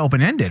left right? it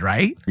open-ended,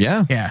 right?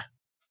 Yeah. Yeah.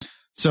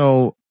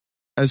 So,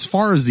 as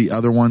far as the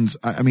other ones,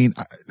 I mean,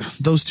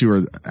 those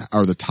two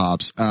are the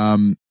tops.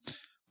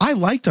 I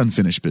liked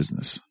Unfinished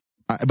Business,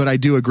 but I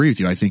do agree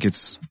with you. I think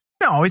it's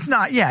No, it's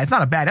not. Yeah, it's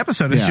not a bad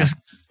episode. It's just,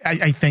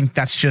 I think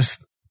that's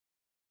just,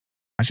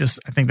 I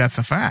think that's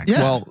the fact.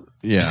 Yeah. Well,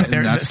 yeah.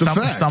 And that's the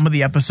fact. Some of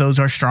the episodes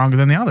are stronger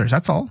than the others.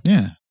 That's all.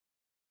 Yeah.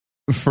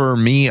 For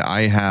me,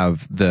 I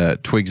have the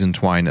Twigs and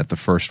Twine at the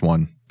first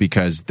one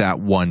because that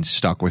one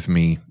stuck with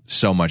me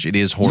so much. It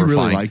is horrifying. You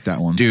really like that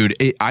one. Dude,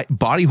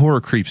 body horror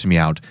creeps me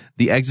out.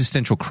 The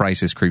existential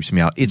crisis creeps me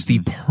out. It's the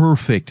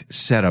perfect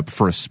setup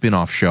for a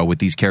spin-off show with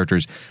these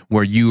characters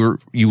where you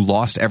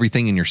lost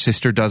everything and your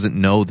sister doesn't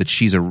know that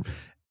she's a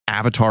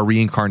Avatar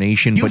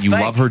reincarnation, but you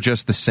love her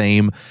just the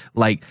same.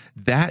 Like,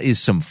 that is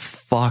some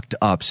fucked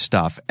up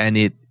stuff, and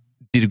it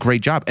did a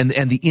great job. And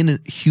the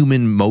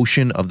inhuman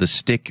motion of the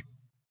stick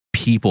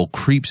people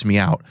creeps me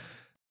out.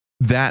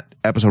 That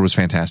episode was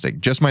fantastic.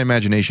 Just My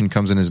Imagination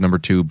comes in as number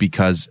 2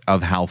 because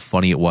of how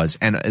funny it was.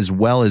 And as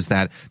well as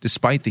that,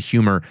 despite the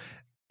humor,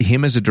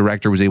 him as a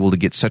director was able to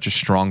get such a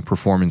strong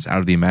performance out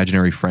of the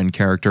imaginary friend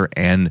character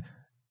and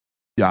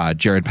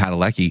Jared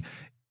Padalecki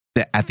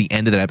that at the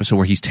end of that episode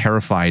where he's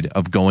terrified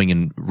of going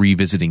and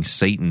revisiting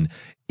Satan,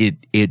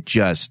 it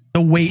just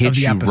the weight hits of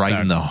the you episode.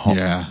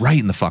 right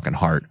in the fucking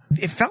heart.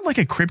 It felt like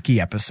a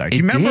Kripke episode. Do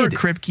you remember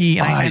Kripke?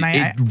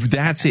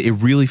 That's it. It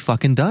really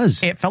fucking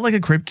does. It felt like a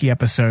Kripke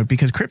episode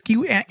because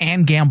Kripke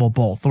and Gamble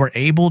both were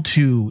able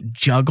to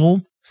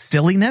juggle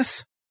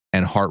silliness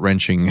and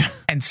heart-wrenching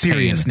and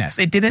seriousness.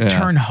 It didn't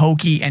turn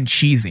hokey and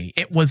cheesy.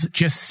 It was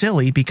just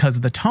silly because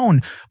of the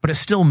tone, but it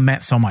still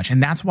meant so much.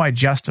 And that's why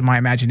Just My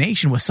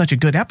Imagination was such a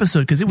good episode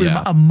because it was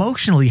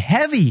emotionally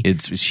heavy.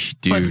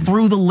 But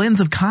through the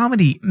lens of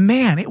comedy,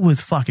 man, it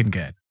was fucking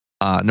good.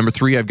 Number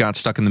 3, I've got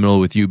Stuck in the Middle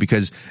with You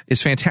because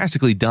it's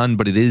fantastically done,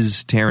 but it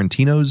is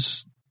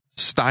Tarantino's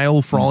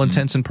style for all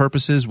intents and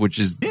purposes, which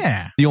is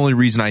the only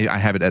reason I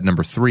have it at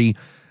number 3.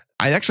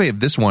 I actually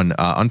have this one,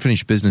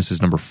 Unfinished Business,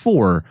 is number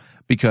 4,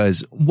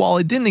 because while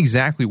it didn't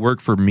exactly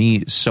work for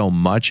me so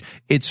much,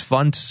 it's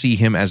fun to see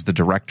him as the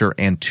director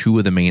and 2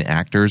 of the main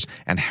actors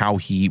and how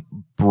he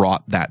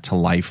brought that to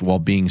life while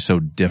being so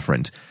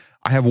different.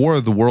 I have War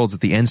of the Worlds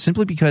at the end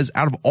simply because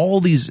out of all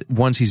these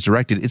ones he's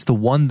directed, it's the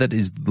one that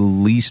is the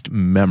least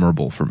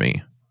memorable for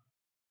me.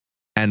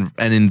 And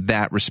in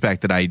that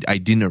respect that I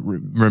didn't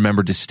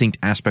remember distinct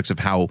aspects of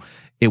how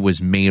it was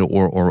made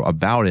or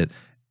about it,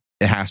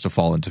 it has to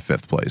fall into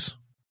 5th place.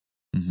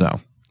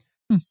 So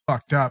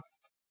fucked up.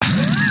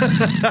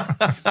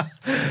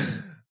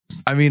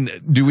 I mean,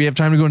 do we have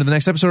time to go into the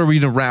next episode, or are we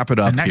going to wrap it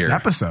up? The next here?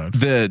 episode.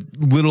 The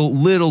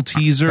little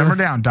teaser. Simmer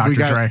down, Dr.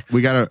 Dre.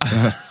 We got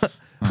to.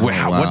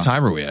 Wow. What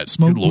time are we at?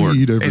 Smoke good Lord.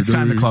 weed every It's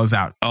time day. to close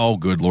out. Oh,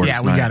 good Lord. Yeah,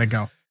 we got to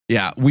go.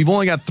 Yeah, we've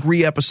only got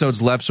 3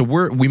 episodes left, so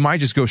we might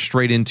just go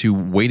straight into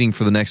waiting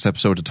for the next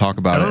episode to talk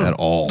about it at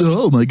all.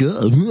 Oh my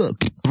God.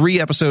 3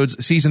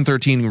 episodes, season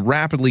 13,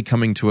 rapidly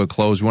coming to a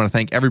close. We want to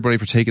thank everybody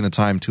for taking the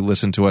time to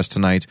listen to us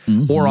tonight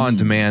or on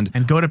demand.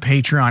 And go to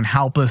Patreon,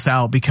 help us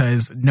out,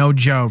 because no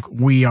joke,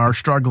 we are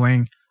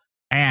struggling,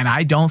 and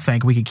I don't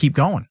think we can keep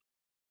going.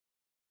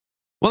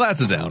 Well, that's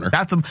a downer.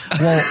 Listen,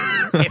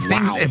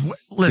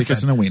 Kick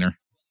us in the wiener.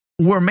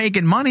 We're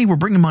making money, we're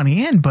bringing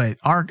money in, but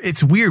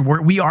it's weird.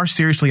 We are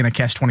seriously in a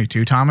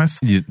catch-22, Thomas.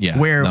 Yeah,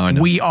 where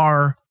we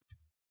are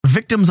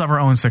victims of our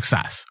own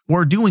success.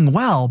 We're doing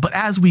well, but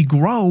as we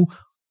grow,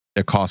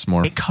 it costs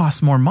more. It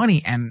costs more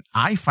money, and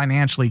I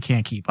financially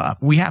can't keep up.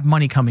 We have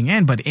money coming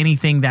in, but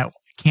anything that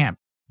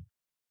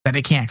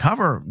it can't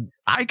cover,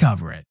 I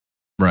cover it.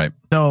 Right.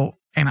 So,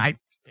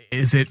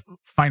 is it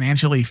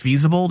financially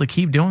feasible to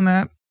keep doing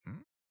that?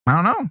 I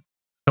don't know.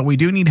 So we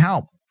do need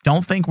help.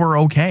 Don't think we're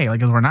okay, like,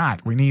 'cause we're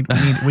not. We need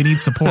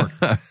support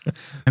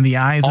in the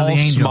eyes of the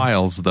angel.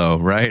 Smiles, though,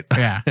 right?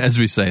 Yeah. As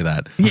we say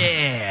that.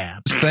 Yeah.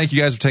 So thank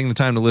you guys for taking the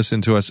time to listen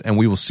to us, and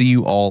we will see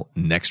you all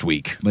next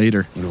week.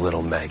 Later. You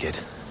little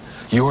maggot.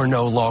 You are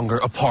no longer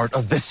a part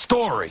of this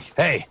story.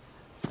 Hey,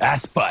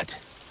 ass butt.